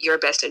to your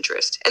best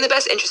interest and the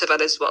best interest of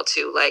others as well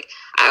too. Like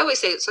I always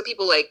say, some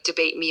people like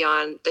debate me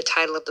on the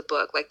title of the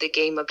book, like The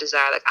Game of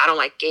Desire. Like I don't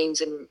like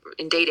games in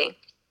dating.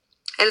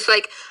 And it's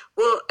like,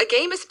 well, a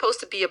game is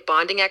supposed to be a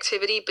bonding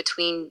activity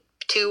between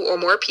two or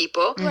more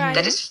people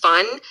that is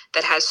fun,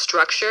 that has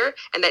structure,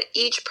 and that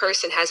each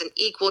person has an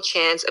equal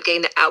chance of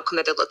getting the outcome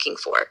that they're looking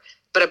for.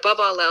 But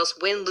above all else,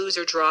 win, lose,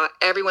 or draw,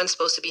 everyone's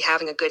supposed to be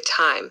having a good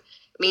time.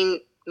 I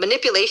mean,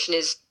 manipulation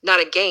is not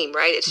a game,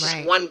 right? It's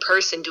just one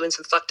person doing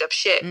some fucked up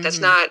shit. That's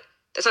not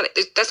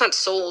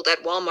sold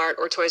at Walmart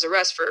or Toys R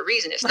Us for a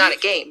reason. It's not a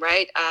game,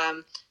 right?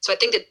 So I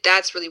think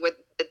that's really what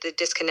the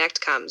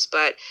disconnect comes.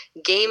 But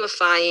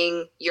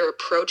gamifying your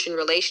approach in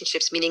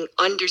relationships, meaning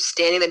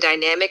understanding the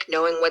dynamic,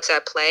 knowing what's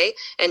at play,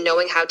 and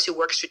knowing how to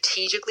work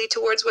strategically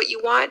towards what you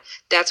want,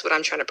 that's what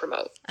I'm trying to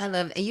promote. I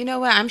love it. You know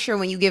what? I'm sure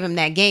when you give them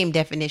that game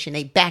definition,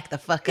 they back the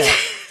fuck up.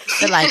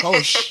 They're like,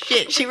 oh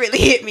shit, she really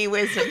hit me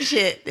with some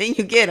shit. Then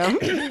you get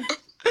them.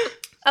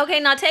 Okay,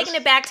 now taking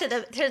it back to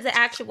the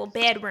actual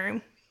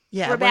bedroom.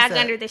 Yeah, we're back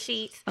under the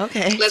sheets.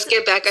 Okay. Let's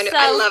get back under.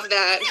 I love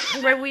that.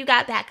 Where we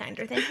got back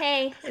under. Then,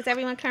 hey, is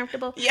everyone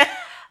comfortable? Yeah.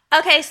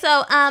 Okay,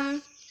 so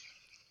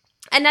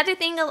another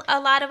thing a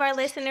lot of our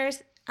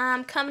listeners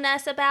come to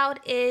us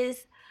about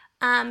is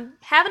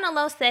having a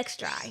low sex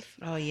drive.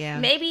 Oh, yeah.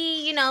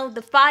 Maybe,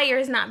 the fire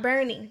is not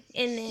burning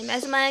in them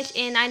as much.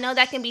 And I know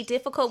that can be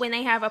difficult when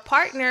they have a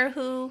partner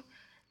who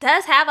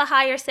does have a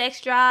higher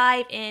sex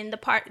drive and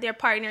their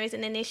partner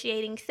isn't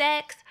initiating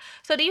sex.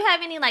 So do you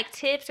have any like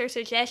tips or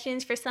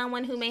suggestions for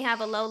someone who may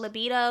have a low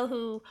libido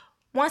who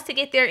wants to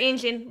get their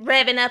engine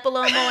revving up a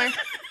little more?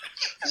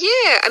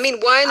 Yeah, I mean,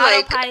 one,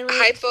 like Autopilot.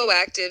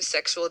 hypoactive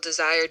sexual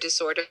desire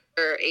disorder,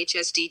 or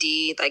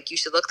HSDD, like you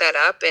should look that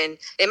up, and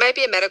it might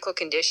be a medical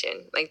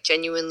condition. Like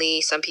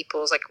genuinely, some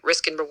people's like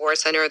risk and reward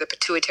center or the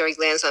pituitary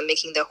glands not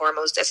making the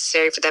hormones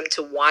necessary for them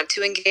to want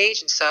to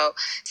engage, and so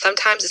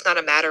sometimes it's not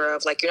a matter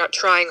of like you're not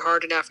trying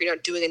hard enough, you're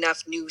not doing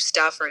enough new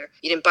stuff, or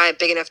you didn't buy a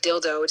big enough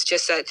dildo. It's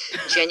just that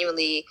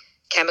genuinely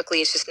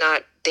chemically it's just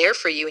not there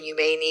for you and you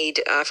may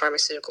need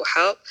pharmaceutical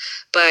help.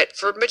 But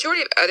for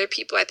majority of other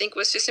people, I think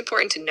what's just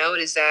important to note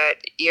is that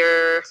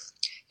your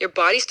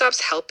body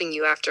stops helping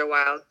you after a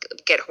while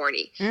get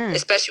horny,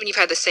 especially when you've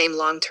had the same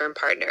long-term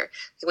partner.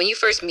 When you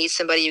first meet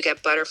somebody, you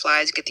get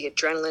butterflies, you get the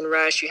adrenaline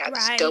rush, you have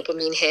this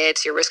dopamine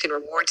hits, your risk and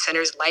reward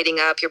centers lighting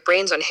up, your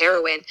brain's on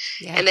heroin.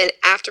 Yeah. And then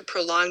after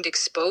prolonged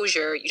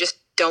exposure, you just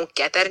don't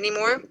get that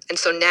anymore. And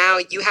so now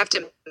you have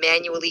to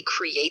manually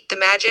create the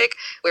magic,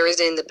 whereas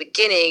in the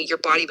beginning, your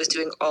body was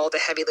doing all the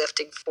heavy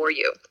lifting for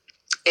you.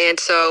 And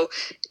so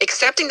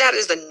accepting that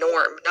as the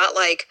norm, not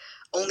like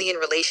only in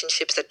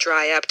relationships that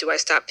dry up do I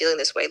stop feeling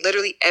this way.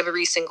 Literally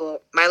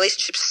my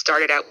relationships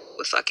started out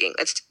with fucking.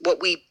 That's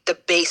the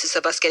basis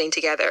of us getting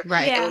together.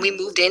 Right. Yeah. And when we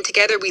moved in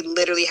together, we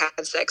literally had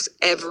sex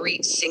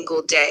every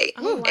single day.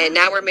 Oh, wow. And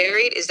now we're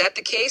married. Is that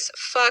the case?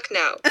 Fuck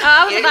no. Oh,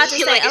 I was about to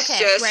say, like,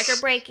 okay, record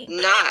breaking.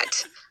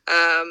 Not.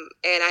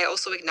 And I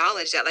also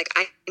acknowledge that, like,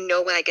 I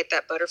know when I get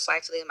that butterfly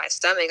feeling in my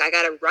stomach, I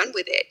got to run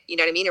with it. You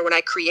know what I mean? Or when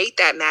I create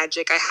that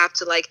magic, I have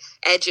to like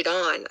edge it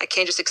on. I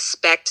can't just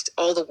expect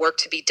all the work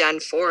to be done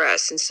for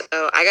us. And so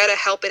I got to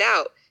help it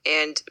out.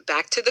 And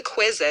back to the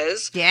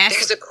quizzes. Yes.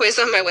 There's a quiz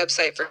on my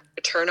website for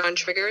turn on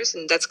triggers,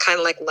 and that's kind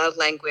of like love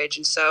language.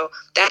 And so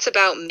that's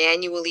about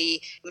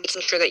manually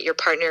making sure that your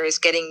partner is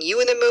getting you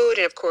in the mood.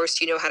 And of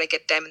course, you know how to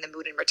get them in the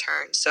mood in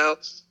return. So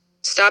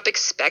stop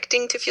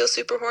expecting to feel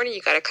super horny.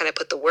 You got to kind of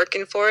put the work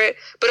in for it.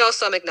 But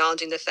also I'm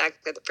acknowledging the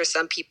fact that for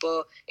some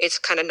people, it's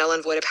kind of null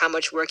and void of how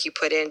much work you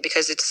put in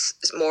because it's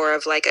more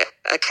of like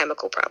a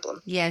chemical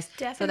problem. Yes.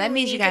 Definitely. So that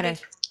means you got to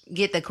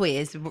get the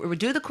quiz.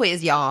 Do the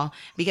quiz, y'all,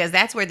 because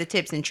that's where the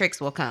tips and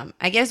tricks will come.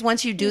 I guess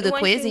once you do the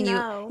quiz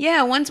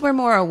and once we're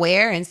more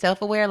aware and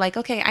self-aware, like,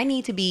 okay, I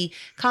need to be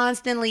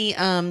constantly,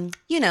 sending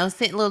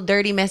little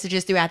dirty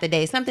messages throughout the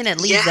day, something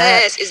that leads up.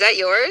 Yes. Is that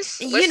yours?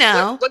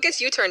 What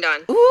gets you turned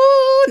on?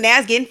 Ooh, now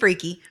it's getting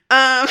freaky.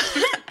 I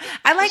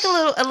like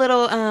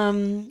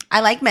I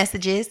like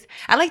messages.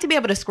 I like to be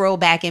able to scroll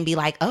back and be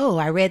like, oh,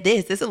 I read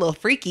this. It's a little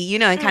freaky,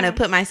 and kind of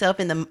put myself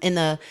in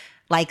the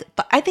like,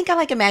 I think I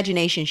like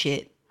imagination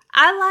shit.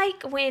 I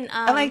like when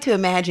I like to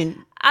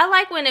imagine. I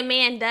like when a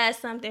man does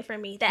something for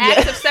me. The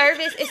acts of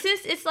service.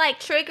 It's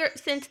like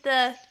since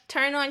the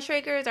turn on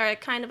triggers are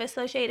kind of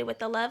associated with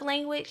the love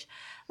language.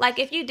 Like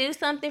if you do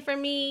something for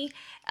me,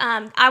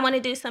 I want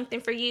to do something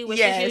for you, which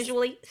is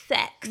usually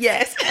sex.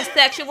 Yes. A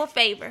sexual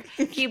favor.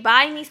 If you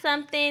buy me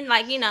something,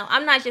 like,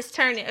 I'm not just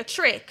turning a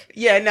trick.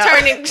 Yeah, no.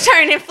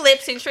 Turning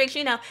flips and tricks,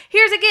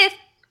 here's a gift.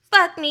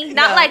 Fuck me.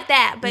 Not like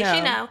that, but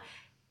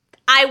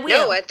I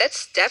will. No,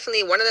 that's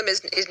definitely one of them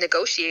is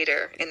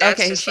negotiator, and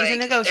that's just she's like, a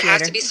negotiator. There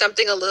has to be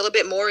something a little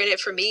bit more in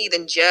it for me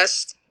than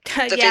just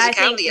the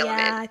physicality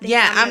element.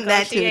 I'm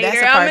that too. That's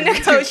a part I'm a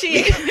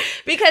negotiator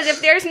because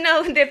if there's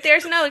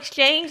no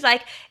exchange,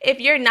 like if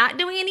you're not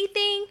doing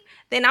anything,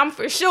 then I'm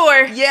for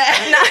sure. Yeah.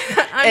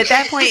 At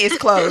that point, it's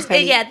closed.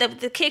 Honey. Yeah,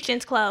 the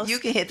kitchen's closed. You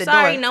can hit the door.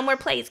 Sorry, no more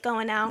plates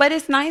going out. But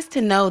it's nice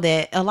to know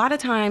that a lot of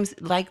times,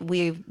 like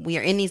we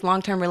are in these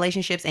long-term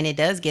relationships, and it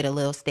does get a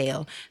little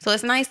stale. So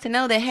it's nice to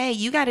know that, hey,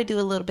 you got to do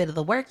a little bit of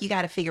the work. You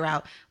got to figure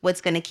out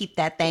what's going to keep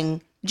that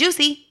thing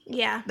juicy.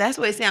 Yeah. That's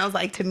what it sounds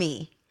like to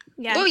me.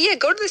 Yeah. Well, yeah,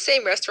 go to the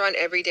same restaurant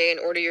every day and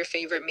order your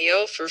favorite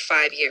meal for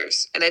 5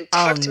 years. And then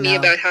talk to me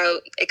about how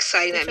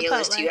exciting that meal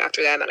is to you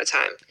after that amount of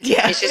time.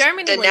 Yeah. It's just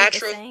the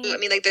natural,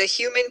 like the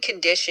human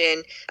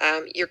condition,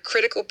 your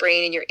critical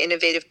brain and your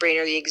innovative brain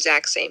are the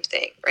exact same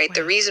thing, right? Wow.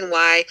 The reason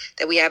why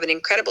that we have an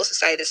incredible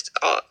society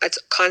that's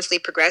constantly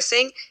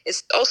progressing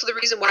is also the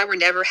reason why we're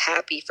never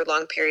happy for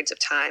long periods of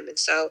time. And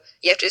so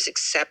you have to just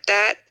accept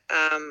that.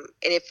 And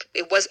if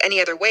it was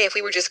any other way, if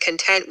we were just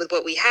content with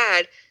what we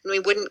had, then we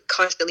wouldn't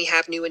constantly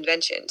have new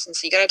inventions. And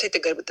so you got to take the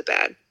good with the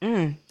bad.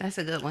 That's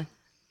a good one.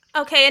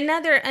 Okay,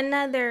 another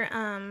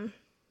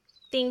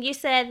thing. You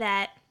said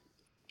that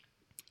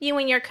you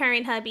and your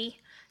current hubby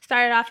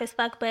started off as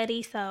fuck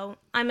buddies, so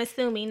I'm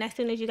assuming as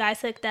soon as you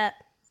guys hooked up,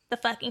 the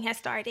fucking has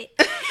started.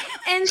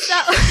 and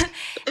so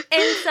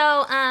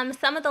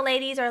some of the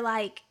ladies are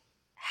like,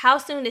 how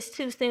soon is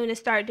too soon to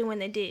start doing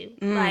the do?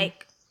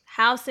 Like,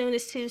 how soon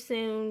is too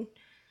soon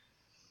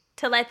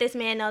to let this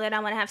man know that I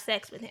want to have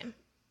sex with him?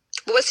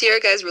 What's your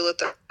guys' rule of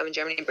thumb in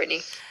Germany and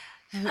Brittany?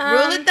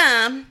 Rule of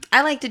thumb,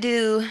 I like to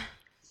do,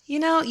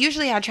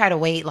 usually I try to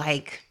wait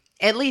like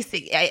at least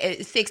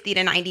 60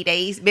 to 90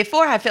 days.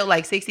 Before I felt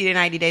like 60 to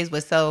 90 days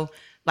was so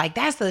Like,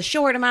 that's a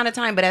short amount of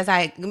time. But as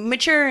I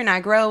mature and I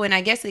grow, and I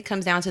guess it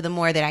comes down to the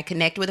more that I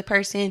connect with a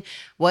person,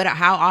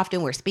 how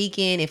often we're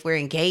speaking, if we're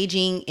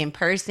engaging in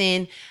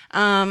person.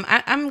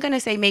 I'm going to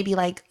say maybe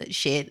like,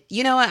 shit,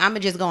 you know what? I'm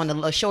going to just go on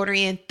the shorter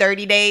end,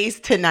 30 days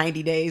to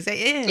 90 days.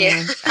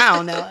 Yeah. I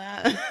don't know.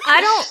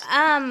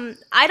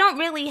 I don't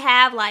really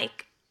have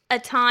like a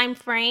time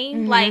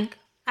frame. Like,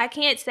 I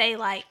can't say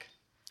like,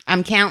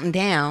 I'm counting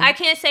down. I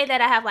can't say that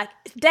I have like,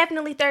 it's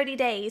definitely 30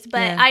 days,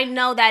 but Yeah. I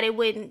know that it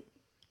wouldn't,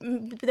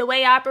 the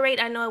way I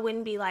operate, I know it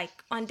wouldn't be like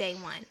on day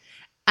one.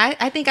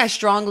 I think I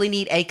strongly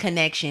need a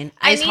connection. It's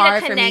I need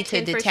hard a for me to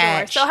connection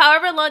detach. For sure. So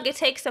however long it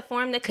takes to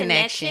form the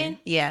connection,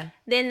 Yeah.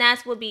 then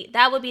that would be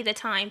the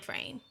time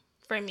frame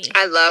for me.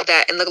 I love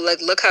that. And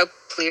look how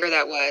clear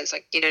that was.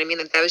 Like, you know what I mean?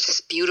 Like, that was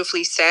just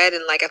beautifully said.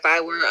 And like, if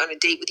I were on a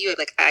date with you,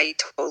 like, I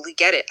totally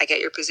get it. I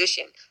get your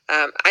position.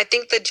 I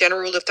think the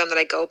general rule of thumb that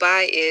I go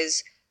by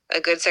is a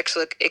good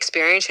sexual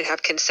experience should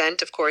have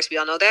consent. Of course, we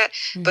all know that.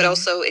 But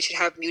also it should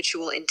have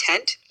mutual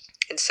intent.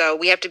 And so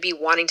we have to be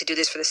wanting to do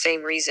this for the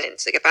same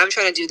reasons. Like, if I'm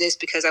trying to do this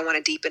because I want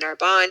to deepen our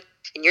bond,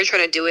 and you're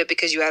trying to do it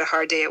because you had a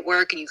hard day at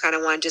work and you kind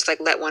of want to just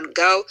like let one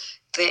go,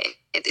 then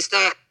it's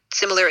not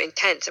similar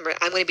intent. And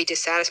I'm going to be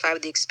dissatisfied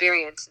with the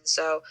experience. And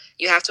so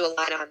you have to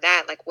align on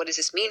that. Like, what does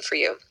this mean for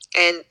you?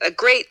 And a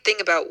great thing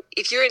about,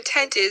 if your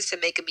intent is to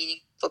make a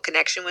meaningful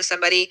connection with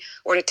somebody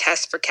or to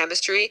test for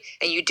chemistry,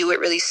 and you do it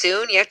really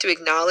soon, you have to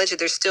acknowledge that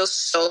there's still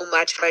so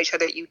much about each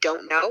other that you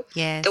don't know.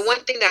 Yes. The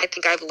one thing that I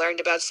think I've learned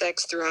about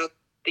sex throughout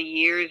the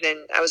years, and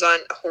I was on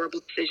a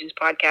Horrible Decisions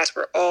podcast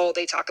where all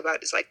they talk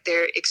about is like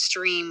their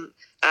extreme,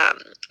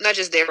 not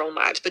just their own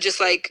lives, but just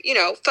like, you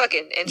know,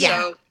 fucking. And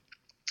so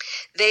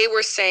they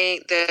were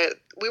saying that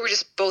we were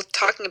just both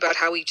talking about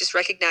how we just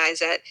recognize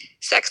that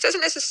sex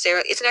doesn't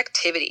necessarily, it's an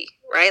activity,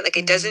 right? Like,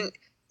 it doesn't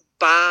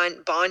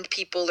bond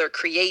people or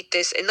create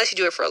this unless you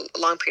do it for a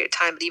long period of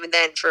time. But even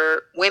then,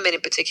 for women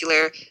in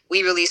particular,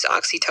 we release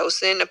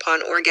oxytocin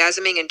upon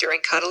orgasming and during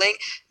cuddling.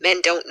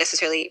 Men don't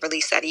necessarily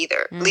release that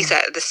either, release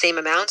that at the same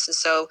amounts. And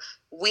so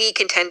we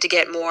can tend to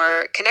get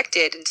more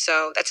connected. And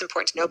so that's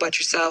important to know about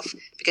yourself,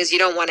 because you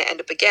don't want to end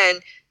up again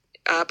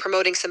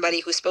promoting somebody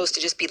who's supposed to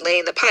just be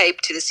laying the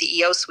pipe to the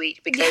CEO suite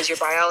because your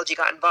biology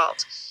got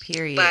involved.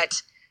 Period.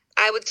 But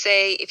I would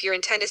say if your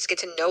intent is to get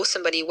to know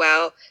somebody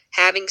well,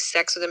 having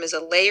sex with them is a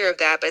layer of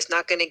that, but it's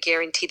not going to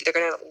guarantee that they're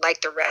going to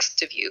like the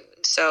rest of you.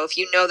 And so if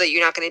you know that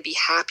you're not going to be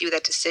happy with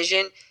that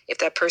decision, if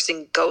that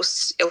person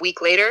ghosts a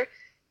week later,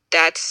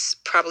 that's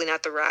probably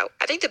not the route.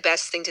 I think the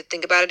best thing to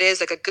think about it is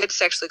like a good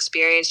sexual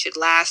experience should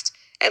last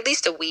at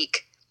least a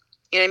week.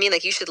 You know what I mean?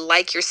 Like, you should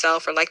like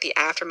yourself or like the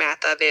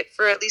aftermath of it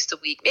for at least a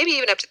week, maybe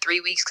even up to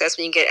 3 weeks, because that's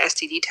when you get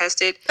STD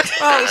tested.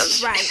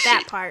 Right,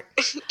 that part.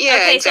 Yeah,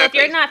 okay, exactly. So if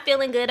you're not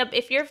feeling good,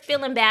 if you're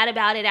feeling bad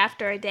about it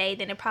after a day,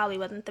 then it probably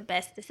wasn't the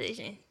best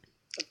decision.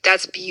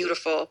 That's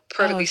beautiful.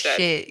 Perfectly said.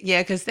 Shit.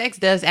 Yeah, because sex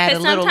does add a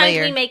little sometimes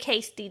layer. we make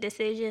hasty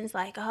decisions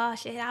like, oh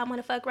shit, I want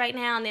to fuck right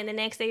now, and then the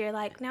next day you're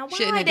like, now why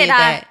Shouldn't have did did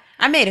that.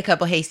 I made a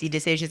couple hasty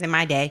decisions in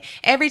my day.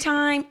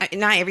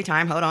 Not every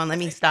time. Hold on, let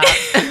me stop.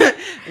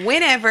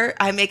 Whenever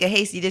I make a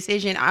hasty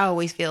decision, I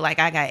always feel like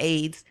I got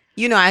AIDS.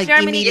 You know, I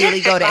Germany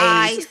immediately go to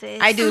AIDS.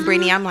 sis. I do,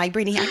 Brittany. I'm like,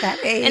 Brittany, I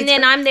got AIDS. And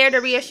then I'm there to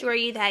reassure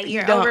you that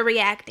you're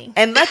overreacting.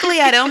 And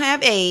luckily, I don't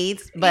have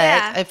AIDS,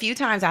 but a few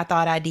times I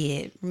thought I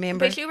did.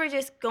 Remember? But you were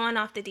just going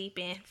off the deep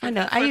end. I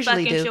know. I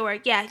usually do. Sure.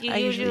 Yeah, you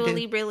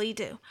usually really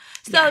do.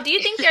 So, do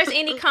you think there's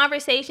any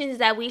conversations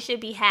that we should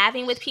be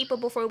having with people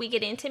before we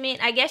get intimate?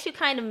 I guess you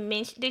kind of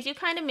mentioned. Did you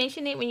kind of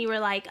mention it when you were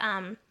like,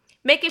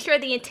 making sure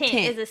the intent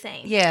is the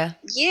same? Yeah.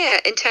 Yeah,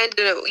 intent.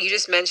 You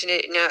just mentioned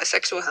it. You know,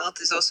 sexual health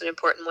is also an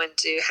important one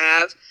to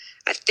have.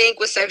 I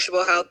think with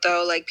sexual health,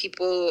 though, like,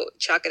 people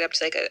chalk it up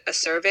to like a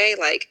survey.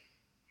 Like,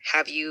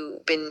 have you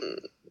been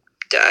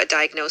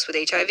diagnosed with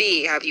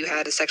HIV? Have you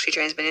had a sexually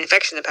transmitted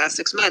infection in the past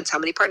 6 months? How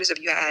many partners have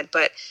you had?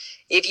 But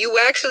if you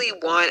actually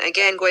want,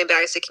 again, going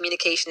back to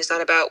communication, it's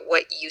not about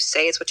what you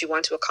say, it's what you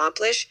want to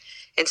accomplish.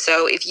 And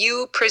so if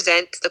you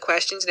present the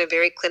questions in a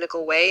very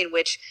clinical way in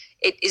which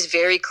it is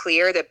very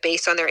clear that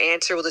based on their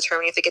answer will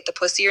determine if they get the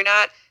pussy or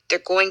not, they're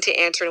going to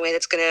answer in a way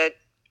that's going to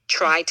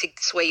try to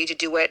sway you to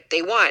do what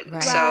they want.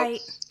 Right. So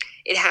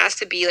it has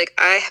to be like,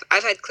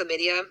 I've had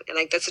chlamydia, and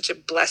like, that's such a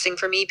blessing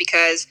for me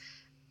because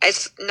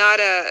it's not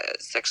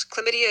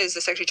chlamydia is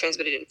a sexually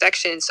transmitted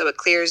infection, so it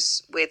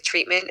clears with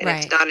treatment, and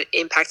it's not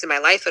impacted my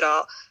life at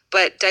all.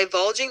 But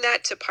divulging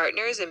that to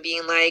partners and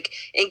being like,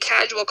 in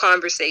casual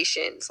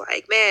conversations,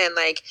 like, man,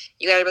 like,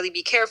 you got to really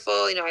be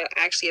careful. You know, I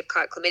actually have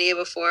caught chlamydia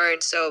before.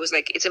 And so it was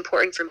like, it's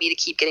important for me to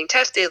keep getting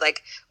tested.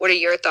 Like, what are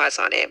your thoughts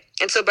on it?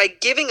 And so by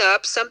giving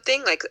up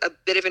something, like a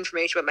bit of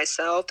information about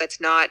myself that's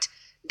not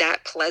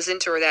that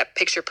pleasant or that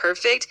picture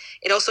perfect,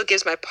 it also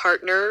gives my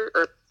partner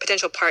or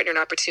potential partner an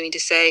opportunity to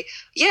say,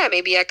 yeah,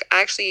 maybe I've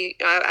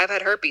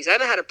had herpes. I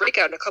haven't had a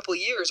breakout in a couple of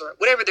years, or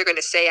whatever they're going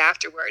to say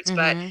afterwards.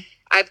 But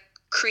I've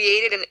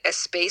created a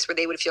space where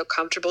they would feel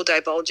comfortable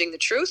divulging the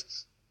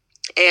truth,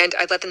 and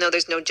I'd let them know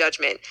there's no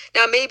judgment.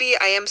 Now, maybe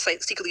I am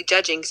secretly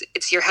judging.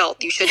 It's your health.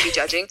 You should be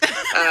judging,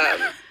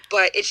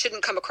 but it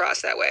shouldn't come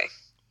across that way.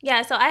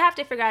 Yeah, so I have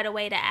to figure out a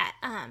way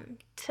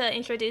to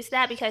introduce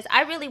that because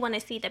I really want to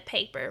see the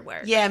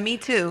paperwork. Yeah, me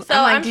too. So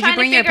I'm like, I'm did you trying to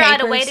bring your figure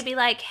out a way papers? to be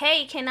like,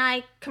 hey, can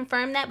I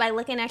confirm that by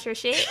looking at your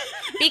shit?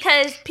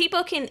 Because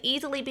people can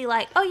easily be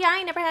like, oh yeah, I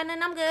ain't never had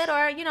none, I'm good, or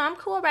I'm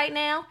cool right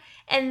now,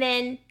 and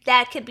then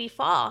that could be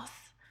false.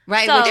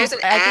 Right, So which There's is,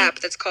 an I app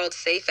think, that's called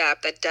Safe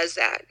App that does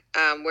that,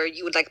 where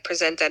you would like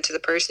present that to the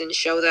person and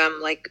show them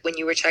like when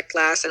you were checked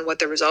last and what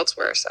the results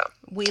were. So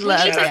we we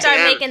love need to Shout out that. to start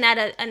them. making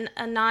that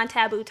a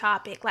non-taboo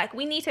topic. Like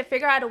we need to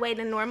figure out a way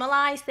to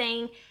normalize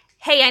saying,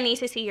 hey, I need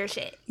to see your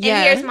shit, and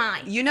Yeah. here's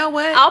mine. You know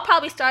what? I'll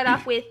probably start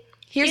off with,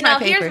 Here's my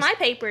here's papers. my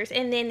papers,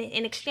 and then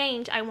in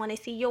exchange, I want to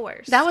see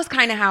yours. That was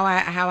kind of how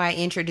I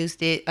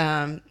introduced it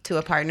to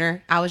a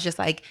partner. I was just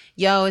like,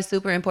 yo, it's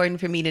super important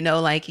for me to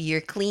know like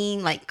you're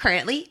clean like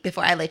currently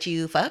before I let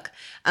you fuck.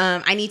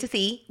 I need to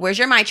see, where's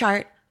your my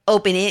chart?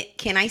 Open it.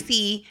 Can I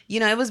see?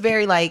 It was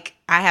very like,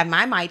 I have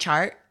my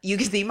chart. You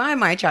can see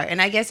my chart.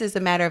 And I guess it's a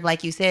matter of,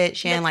 like you said,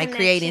 Shan, like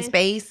creating connection.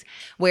 space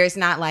where it's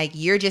not like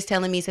you're just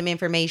telling me some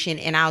information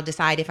and I'll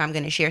decide if I'm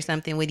going to share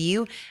something with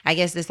you. I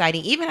guess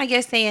deciding, even I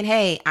guess saying,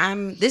 hey,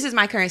 this is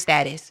my current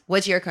status.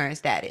 What's your current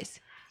status?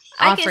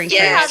 I can see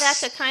how that Yes.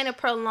 could kind of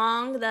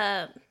prolong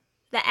the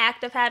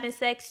act of having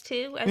sex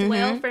too, as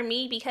well for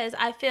me, because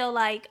I feel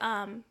like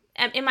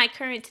in my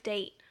current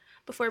state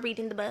before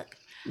reading the book,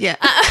 Yeah.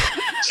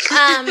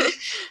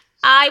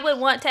 I would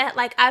want to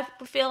I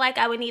feel like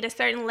I would need a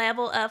certain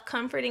level of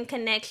comfort and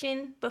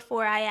connection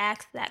before I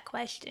ask that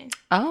question.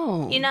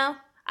 Oh.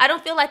 I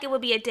don't feel like it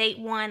would be a date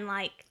one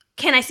like,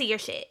 can I see your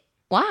shit?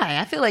 Why?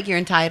 I feel like you're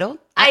entitled.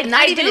 I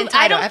Not even do.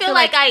 entitled. I don't feel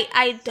like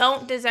I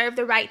don't deserve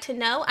the right to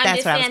know. I'm That's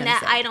just what I was saying gonna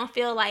that say. I don't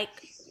feel like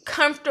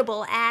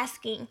comfortable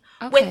asking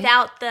Okay.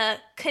 without the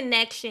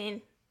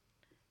connection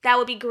that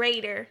would be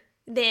greater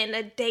than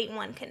a date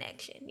one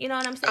connection. You know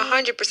what I'm saying?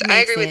 100%. I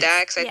Makes agree with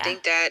that sense. because I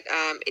think that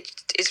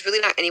it's really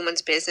not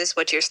anyone's business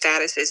what your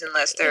status is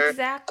unless they're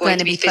Exactly. going Gonna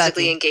to be be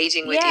physically fucking.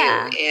 engaging with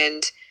Yeah. you.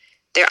 And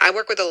I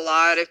work with a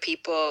lot of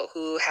people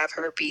who have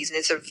herpes, and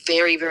it's a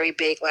very, very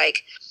big,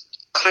 like,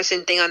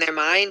 constant thing on their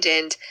mind.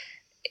 And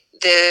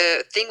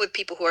the thing with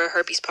people who are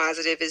herpes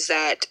positive is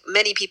that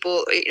many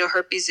people,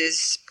 herpes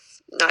is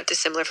not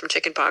dissimilar from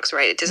chickenpox,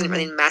 right? It doesn't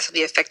really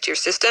massively affect your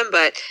system,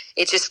 but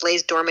it just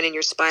lays dormant in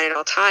your spine at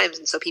all times.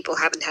 And so people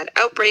haven't had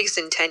outbreaks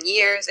in 10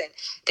 years and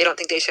they don't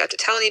think they should have to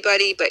tell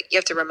anybody, but you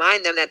have to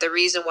remind them that the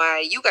reason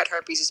why you got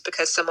herpes is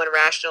because someone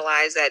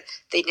rationalized that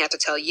they didn't have to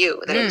tell you,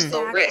 and that it was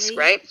low risk, Exactly.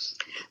 right?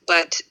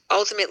 But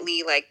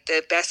ultimately, like,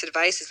 the best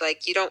advice is,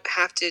 like, you don't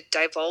have to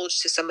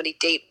divulge to somebody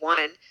date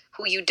one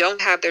who you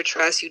don't have their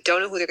trust, you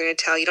don't know who they're going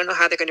to tell, you don't know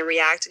how they're going to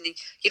react, and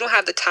you don't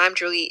have the time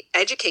to really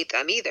educate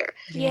them either.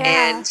 Yeah.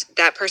 And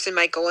that person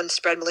might go and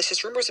spread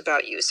malicious rumors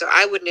about you. So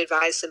I wouldn't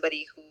advise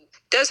somebody who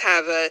does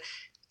have a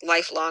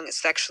lifelong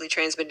sexually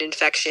transmitted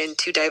infection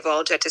to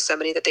divulge that to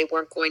somebody that they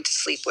weren't going to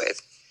sleep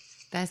with.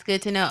 That's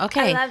good to know.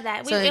 Okay. I love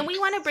that. So, And we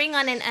want to bring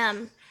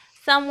on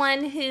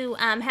someone who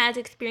has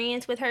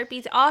experience with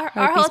herpes. Our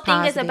Herpes whole thing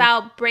is positive.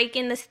 about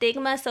breaking the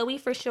stigma, so we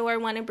for sure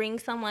want to bring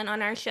someone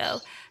on our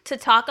show to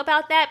talk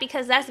about that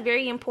because that's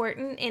very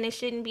important and it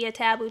shouldn't be a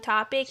taboo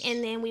topic.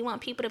 And then we want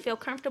people to feel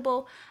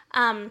comfortable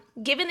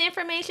giving the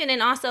information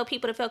and also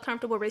people to feel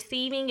comfortable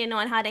receiving and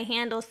knowing how to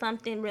handle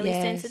something really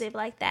Yes. sensitive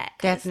like that.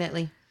 'Cause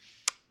definitely.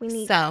 we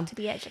need So- to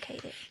be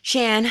educated.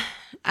 Shan,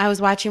 I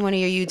was watching one of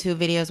your YouTube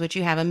videos, which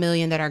you have a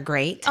million that are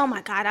great. Oh my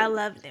God, I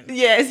love them.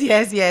 Yes.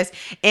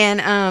 And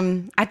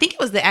I think it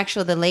was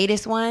the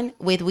latest one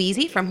with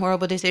Wheezy from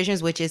Horrible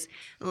Decisions, which is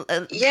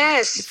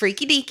Yes.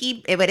 freaky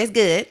deaky, but it's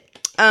good.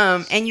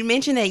 And you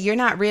mentioned that you're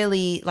not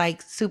really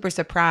like super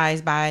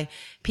surprised by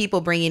people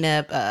bringing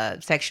up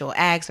sexual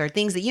acts or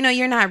things that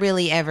you're not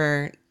really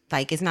ever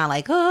like. It's not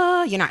like,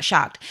 oh, you're not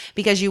shocked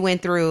because you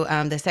went through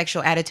the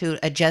sexual attitude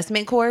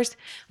adjustment course,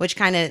 which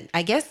kind of,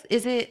 I guess,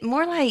 is it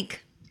more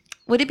like,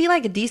 would it be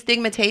like a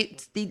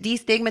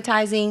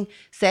destigmatizing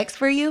sex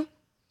for you?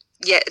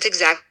 Yeah, it's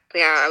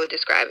exactly how I would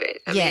describe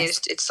it. I mean,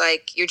 Yes. it's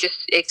like you're just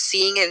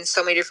seeing it in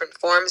so many different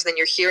forms, and then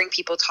you're hearing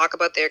people talk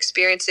about their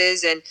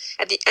experiences. And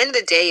at the end of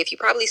the day, if you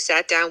probably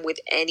sat down with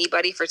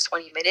anybody for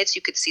 20 minutes,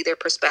 you could see their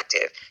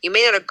perspective. You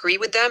may not agree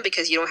with them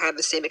because you don't have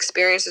the same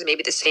experiences,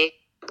 maybe the same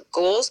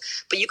goals,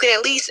 but you can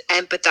at least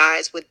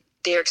empathize with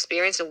their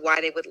experience and why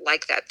they would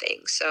like that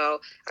thing. So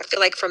I feel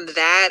like from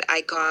that,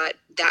 I got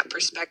that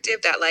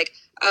perspective that, like,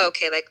 oh,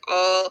 okay, like,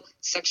 all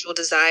sexual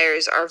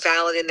desires are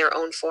valid in their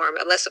own form,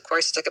 unless, of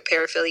course, it's like a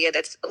paraphilia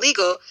that's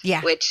illegal, Yeah.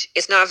 which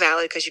is not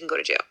valid because you can go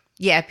to jail.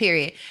 Yeah,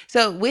 period.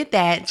 So with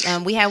that,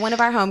 we had one of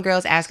our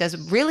homegirls ask us,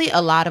 really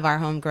a lot of our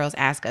homegirls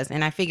ask us,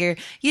 and I figure,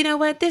 you know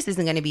what, this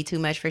isn't going to be too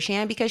much for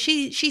Shan because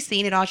she's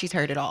seen it all, she's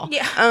heard it all.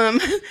 Yeah.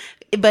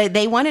 But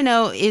they want to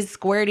know, is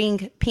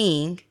squirting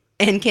peeing,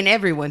 and can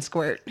everyone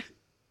squirt?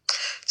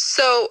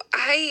 So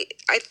I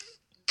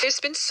there's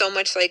been so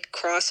much, like,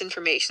 cross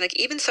information, like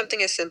even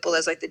something as simple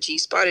as, like, the G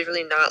spot is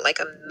really not like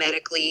a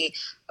medically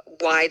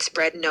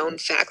widespread known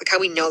fact, like how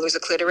we know there's a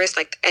clitoris,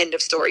 like end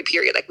of story,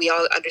 period. Like we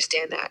all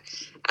understand that.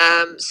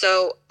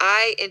 So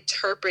I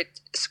interpret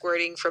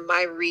squirting from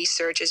my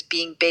research as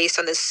being based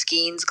on the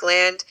Skene's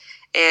gland,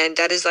 and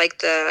that is like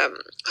the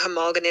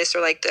homologous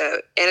or like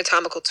the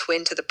anatomical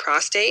twin to the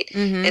prostate.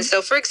 Mm-hmm. And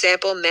so, for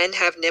example, men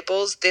have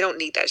nipples. They don't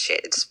need that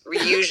shit. It's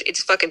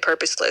it's fucking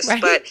purposeless.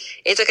 Right. But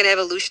it's like an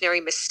evolutionary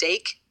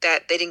mistake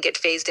that they didn't get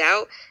phased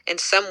out.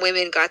 And some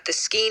women got the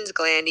Skene's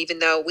gland, even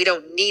though we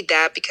don't need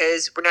that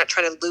because we're not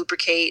trying to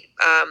lubricate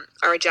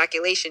our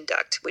ejaculation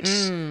duct, which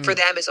for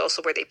them is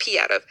also where they pee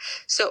out of.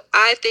 So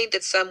I think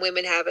that some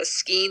women have a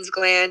Skene's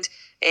gland,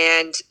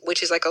 and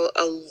which is like a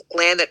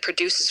gland that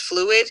produces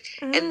fluid,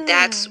 and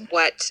that's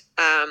what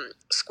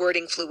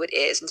squirting fluid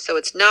is. And so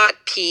it's not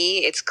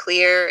pee, it's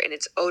clear and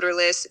it's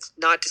odorless. It's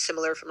not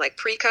dissimilar from like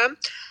pre-cum.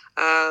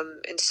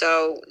 And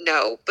so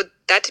no, but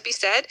that to be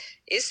said,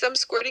 is some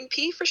squirting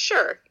pee for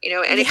sure, you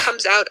know, and it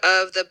comes out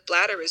of the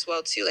bladder as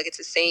well too. Like it's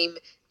the same,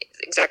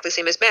 exactly the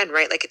same as men,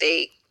 right? Like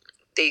they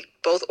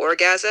both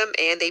orgasm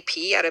and they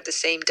pee out of the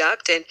same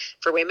duct. And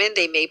for women,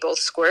 they may both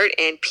squirt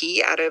and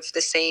pee out of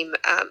the same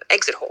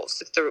exit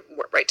holes, if the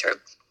right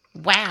term.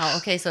 Wow.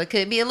 Okay, so it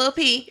could be a little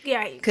pee.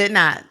 Yeah. Could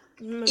not.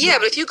 Yeah,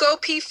 but if you go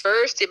pee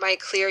first, it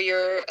might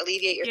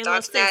alleviate your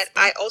thoughts on that.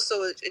 I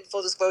also, in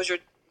full disclosure,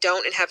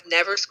 don't and have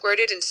never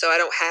squirted, and so I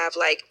don't have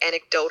like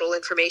anecdotal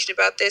information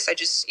about this. I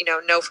just,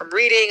 know from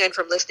reading and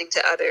from listening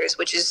to others,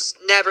 which is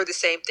never the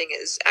same thing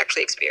as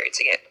actually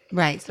experiencing it.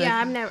 Right. So yeah,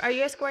 I've never. Are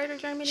you a squirter,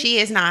 Germany? She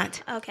is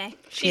not. Okay.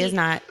 She is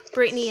not.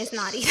 Brittany is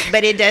not either.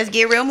 But it does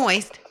get real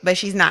moist, but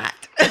she's not.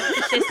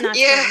 It's just not.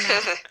 Yeah.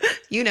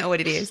 You know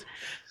what it is.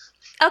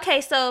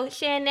 Okay, so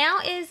Shan, now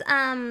is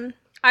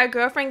our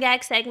girlfriend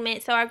gag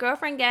segment. So our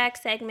girlfriend gag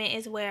segment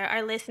is where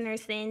our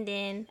listeners send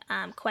in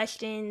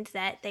questions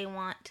that they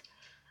want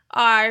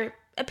our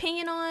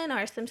opinion on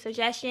or some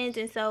suggestions,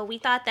 and so we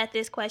thought that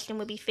this question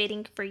would be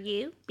fitting for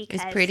you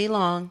because It's pretty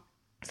long.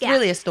 It's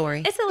really a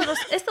story. It's a little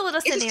It's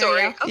scenario. a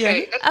story. Okay,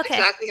 Yeah. that's Okay.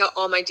 exactly how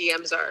all my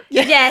DMs are.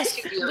 Yes,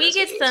 To be we honest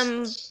get with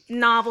some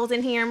novels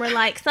in here, and we're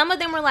like, some of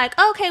them were like,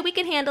 okay, we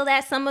can handle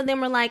that. Some of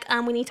them were like,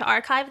 we need to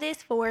archive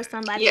this for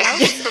somebody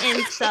else,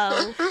 and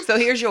so So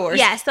here's yours.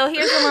 yeah. So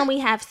here's the one we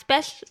have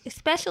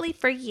especially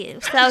for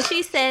you. So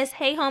she says,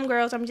 "Hey,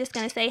 homegirls, I'm just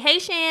gonna say, hey,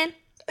 Shan,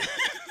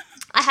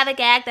 I have a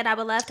gag that I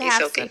would love to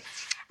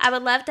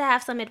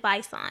have some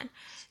advice on.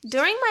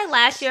 During my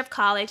last year of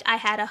college, I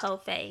had a hoe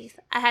phase.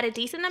 I had a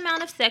decent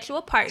amount of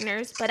sexual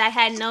partners, but I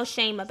had no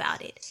shame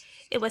about it.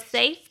 It was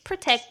safe,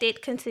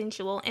 protected,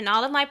 consensual, and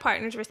all of my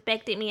partners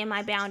respected me and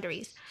my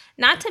boundaries.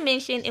 Not to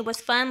mention, it was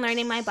fun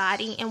learning my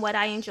body and what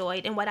I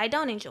enjoyed and what I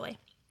don't enjoy.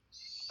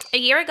 A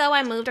year ago,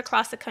 I moved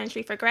across the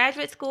country for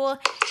graduate school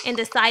and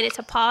decided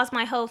to pause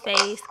my hoe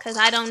phase because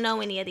I don't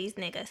know any of these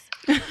niggas.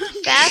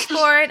 Fast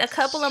forward a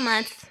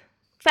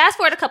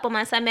couple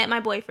months, I met my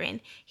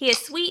boyfriend. He is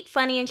sweet,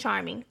 funny, and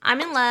charming.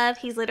 I'm in love.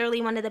 He's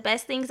literally one of the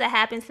best things that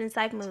happened since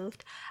I've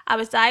moved. I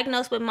was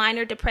diagnosed with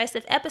minor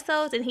depressive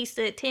episodes, and he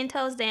stood 10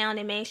 toes down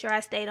and made sure I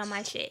stayed on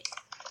my shit.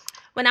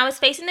 When I was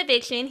facing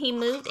eviction, he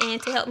moved in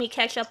to help me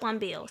catch up on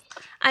bills.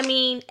 I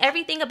mean,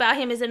 everything about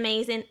him is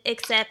amazing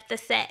except the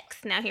sex.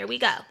 Now, here we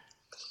go.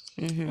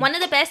 One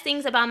of the best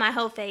things about my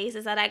hoe phase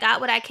is that I got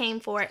what I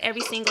came for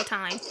every single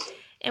time.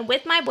 And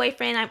with my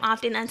boyfriend, I'm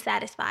often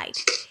unsatisfied.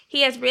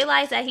 He has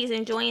realized that he's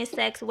enjoying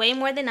sex way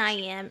more than I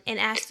am and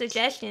asked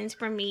suggestions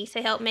from me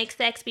to help make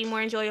sex be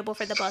more enjoyable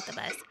for the both of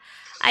us.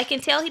 I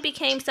can tell he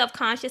became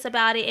self-conscious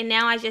about it, and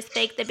now I just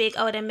fake the big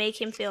O to make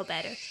him feel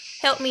better.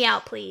 Help me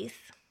out, please.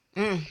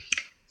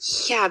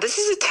 Yeah, this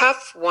is a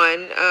tough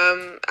one.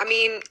 I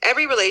mean,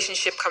 every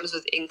relationship comes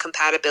with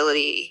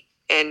incompatibility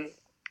and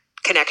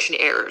connection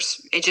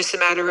errors. It's just a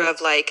matter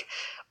of like,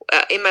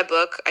 in my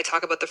book, I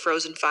talk about the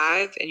Frozen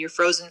 5, and your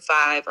Frozen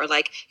 5 are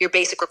like your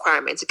basic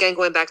requirements. Again,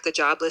 going back to the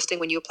job listing,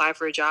 when you apply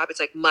for a job, it's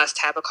like must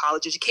have a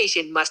college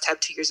education, must have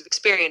 2 years of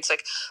experience,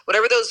 like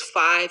whatever those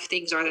 5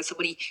 things are that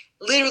somebody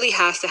literally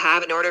has to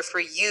have in order for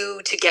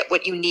you to get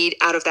what you need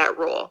out of that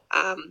role.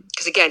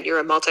 Because again, you're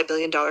a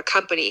multi-billion-dollar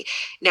company.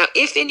 Now,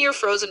 if in your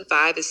Frozen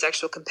 5 is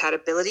sexual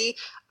compatibility,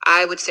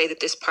 I would say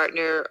that this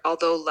partner,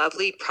 although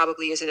lovely,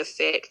 probably isn't a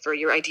fit for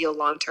your ideal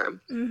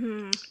long-term.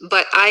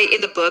 But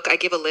in the book, I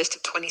give a list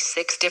of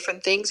 26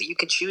 different things that you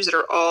can choose that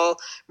are all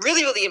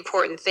really, really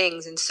important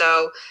things. And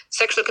so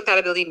sexual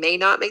compatibility may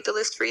not make the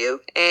list for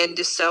you. And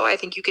if so, I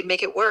think you can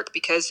make it work,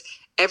 because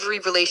every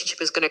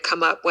relationship is going to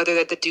come up, whether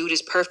that the dude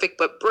is perfect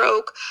but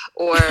broke,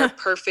 or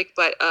perfect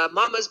but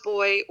mama's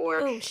boy,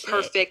 or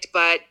perfect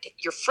but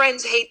your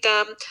friends hate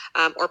them,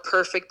 or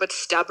perfect but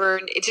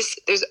stubborn.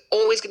 There's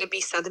always going to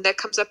be something that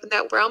comes up in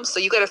that realm. So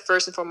you got to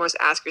first and foremost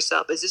ask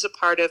yourself, is this a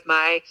part of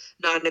my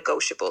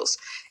non-negotiables?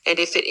 And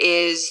if it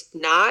is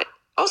not,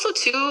 also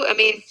too, I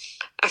mean,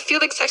 I feel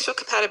like sexual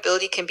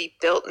compatibility can be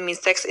built. I mean,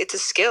 sex, it's a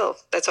skill.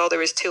 That's all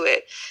there is to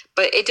it.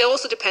 But it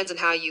also depends on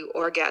how you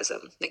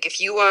orgasm. Like if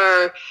you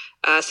are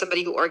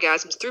somebody who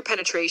orgasms through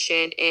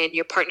penetration and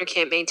your partner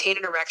can't maintain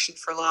an erection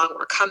for long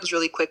or comes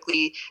really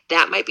quickly,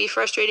 that might be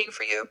frustrating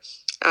for you.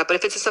 But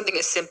if it's something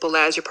as simple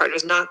as your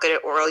partner's not good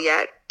at oral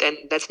yet, then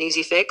that's an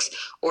easy fix.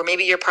 Or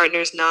maybe your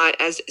partner's not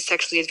as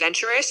sexually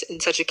adventurous. In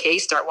such a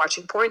case, start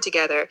watching porn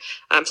together.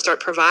 Start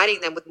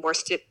providing them with more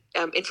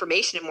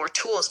information and more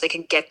tools so they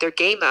can get their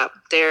game up.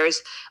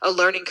 There's a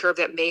learning curve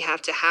that may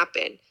have to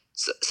happen.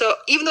 So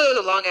even though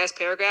there's a long-ass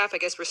paragraph, I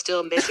guess we're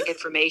still missing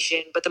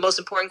information. But the most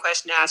important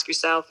question to ask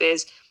yourself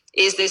is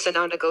this a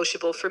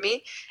non-negotiable for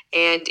me?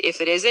 And if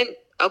it isn't,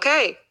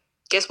 okay,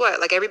 guess what?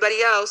 Like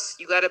everybody else,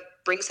 you got to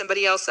bring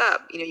somebody else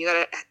up. You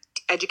got to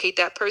educate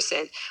that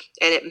person.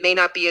 And it may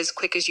not be as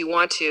quick as you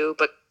want to,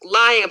 but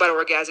lying about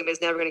orgasm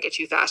is never going to get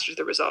you faster to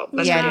the result.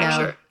 That's for damn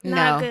sure.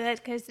 Not good,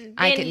 because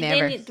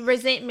then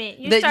resentment.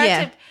 You start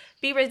to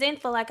be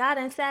resentful, like, I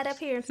done sat up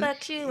here and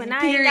fucked you, and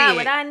I ain't got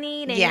what I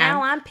need, and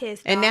now I'm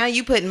pissed and off. now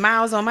you putting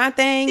miles on my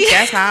thing.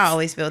 That's how I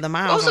always feel, the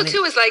miles also, on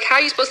too, is like, how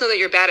are you supposed to know that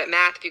you're bad at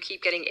math if you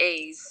keep getting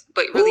A's,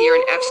 but really you're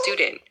an F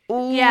student?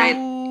 Ooh,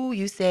 right?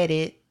 You said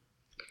it.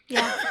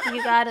 Yeah,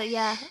 you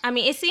gotta, I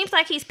mean, it seems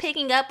like he's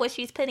picking up what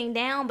she's putting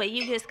down, but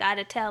you just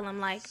gotta tell him,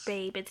 like,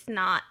 babe, it's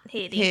not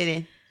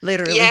hitting.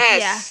 Literally.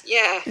 Yes,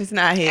 yeah. It's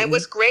not hitting. And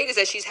what's great is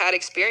that she's had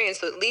experience,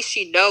 so at least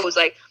she knows,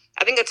 like,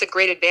 I think that's a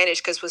great advantage,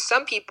 because with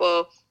some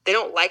people, they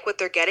don't like what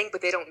they're getting,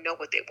 but they don't know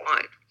what they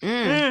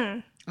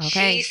want.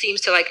 Okay. She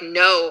seems to, like,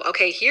 know,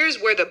 okay,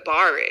 here's where the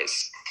bar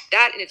is.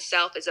 That in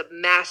itself is a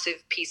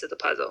massive piece of the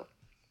puzzle.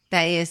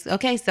 That is.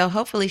 Okay, so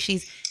hopefully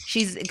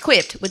she's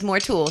equipped with more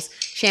tools.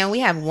 Shan, we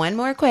have one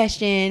more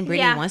question.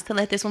 Brittany wants to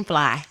let this one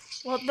fly.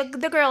 Well,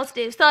 the girls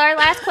do. So our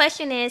last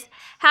question is,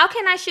 how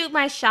can I shoot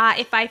my shot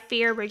if I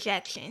fear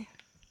rejection?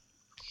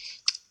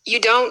 You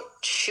don't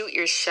shoot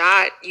your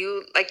shot.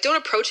 You, like, don't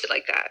approach it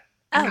like that.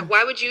 Oh.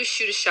 Why would you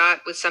shoot a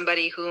shot with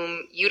somebody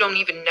whom you don't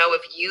even know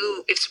if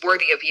it's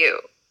worthy of you,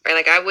 right?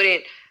 Like,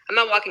 I'm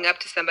not walking up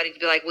to somebody to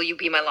be like, will you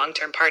be my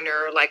long-term partner?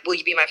 Or like, will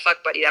you be my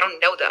fuck buddy? I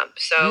don't know them.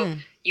 So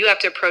you have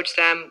to approach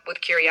them with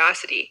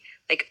curiosity.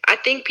 Like, I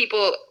think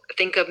people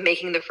think of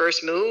making the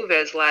first move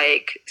as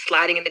like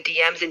sliding in the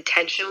DMs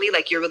intentionally,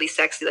 like, you're really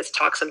sexy, let's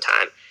talk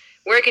sometime.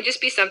 Where it can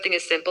just be something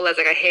as simple as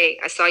like, hey,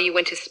 I saw you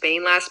went to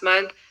Spain last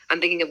month. I'm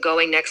thinking of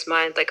going next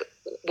month. Like,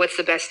 what's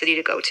the best city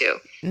to go to?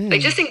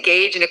 Like, just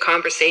engage in a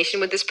conversation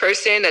with this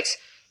person that's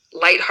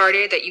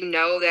lighthearted, that you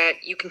know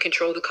that you can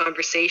control the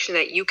conversation,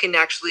 that you can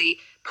actually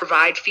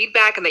provide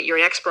feedback, and that you're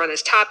an expert on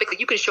this topic.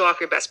 Like, you can show off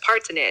your best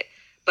parts in it,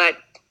 but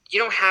you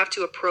don't have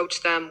to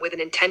approach them with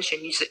an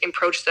intention. You just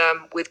approach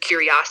them with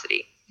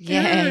curiosity.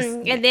 Yes.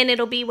 And then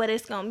it'll be what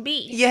it's going to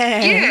be.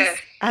 Yes. Yeah.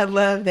 I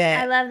love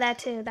that. I love that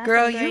too. That's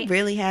girl, you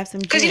really have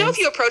some Because, if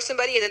you approach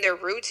somebody and then they're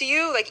rude to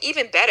you, like,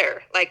 even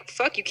better. Like,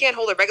 fuck, you can't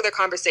hold a regular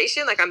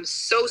conversation. Like, I'm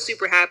so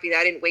super happy that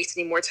I didn't waste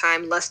any more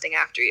time lusting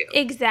after you.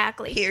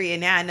 Exactly. Period.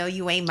 Now I know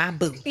you ain't my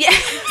boo. Yeah.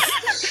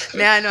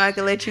 Now I know I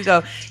can let you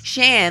go.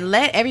 Shan,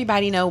 let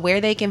everybody know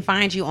where they can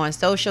find you on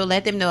social.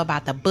 Let them know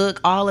about the book,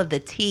 all of the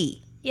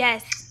tea.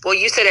 Yes. Well,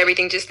 you said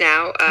everything just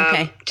now.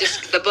 Okay.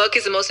 Just the book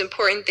is the most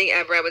important thing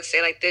ever. I would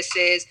say, like, this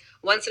is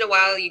once in a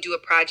while you do a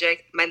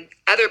project. My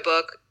other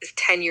book is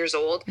 10 years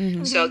old.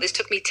 So this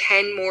took me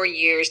 10 more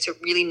years to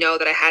really know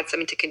that I had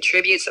something to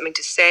contribute, something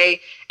to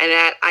say, and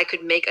that I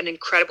could make an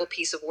incredible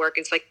piece of work.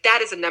 It's like, that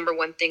is the number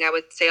one thing I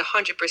would say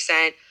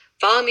 100%.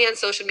 Follow me on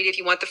social media if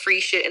you want the free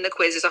shit and the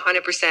quizzes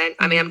 100%.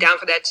 I mean, I'm down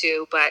for that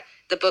too, but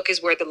the book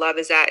is where the love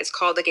is at. It's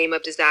called The Game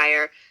of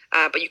Desire.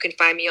 But you can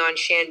find me on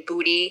Shan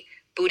Boody.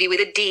 Booty with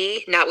a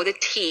D, not with a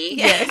T.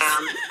 Yes.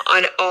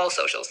 On all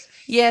socials.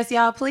 Yes,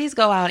 y'all, please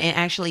go out and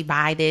actually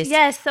buy this.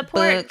 Yes,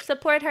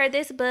 support her.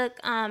 This book,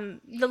 the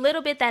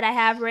little bit that I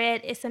have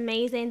read, it's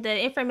amazing. The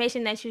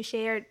information that you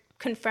shared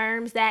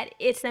confirms that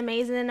it's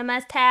amazing and a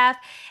must-have.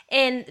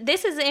 And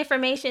this is the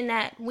information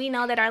that we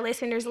know that our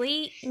listeners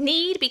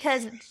need,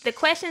 because the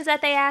questions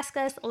that they ask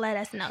us let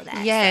us know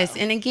that. Yes,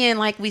 and again,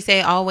 like we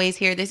say always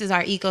here, this is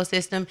our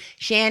ecosystem.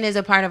 Shan is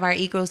a part of our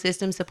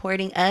ecosystem.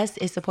 Supporting us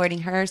is supporting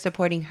her.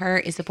 Supporting her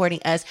is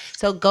supporting us.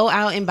 So go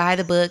out and buy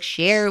the book.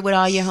 Share it with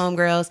all your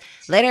homegirls.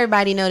 Let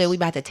everybody know that we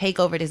about to take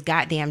over this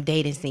goddamn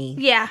dating scene.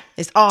 Yeah.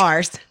 It's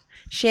ours.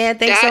 Shan,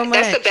 thanks so much.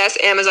 That's the best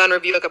Amazon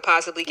review I could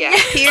possibly get.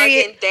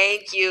 Period. Again,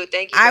 thank you.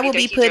 I will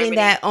be putting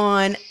that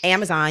on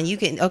Amazon.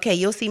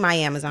 You'll see my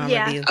Amazon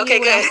review. Okay,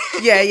 good.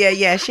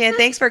 Yeah. Shan,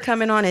 thanks for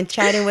coming on and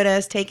chatting with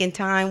us, taking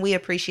time. We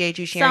appreciate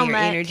you sharing your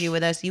energy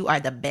with us. You are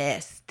the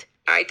best.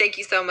 All right, thank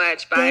you so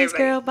much. Bye, thanks,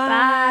 everybody. girl.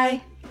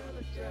 Bye.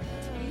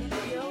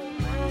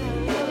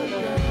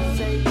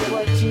 Say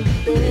what you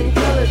think,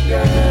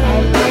 girl.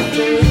 I like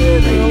to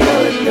hear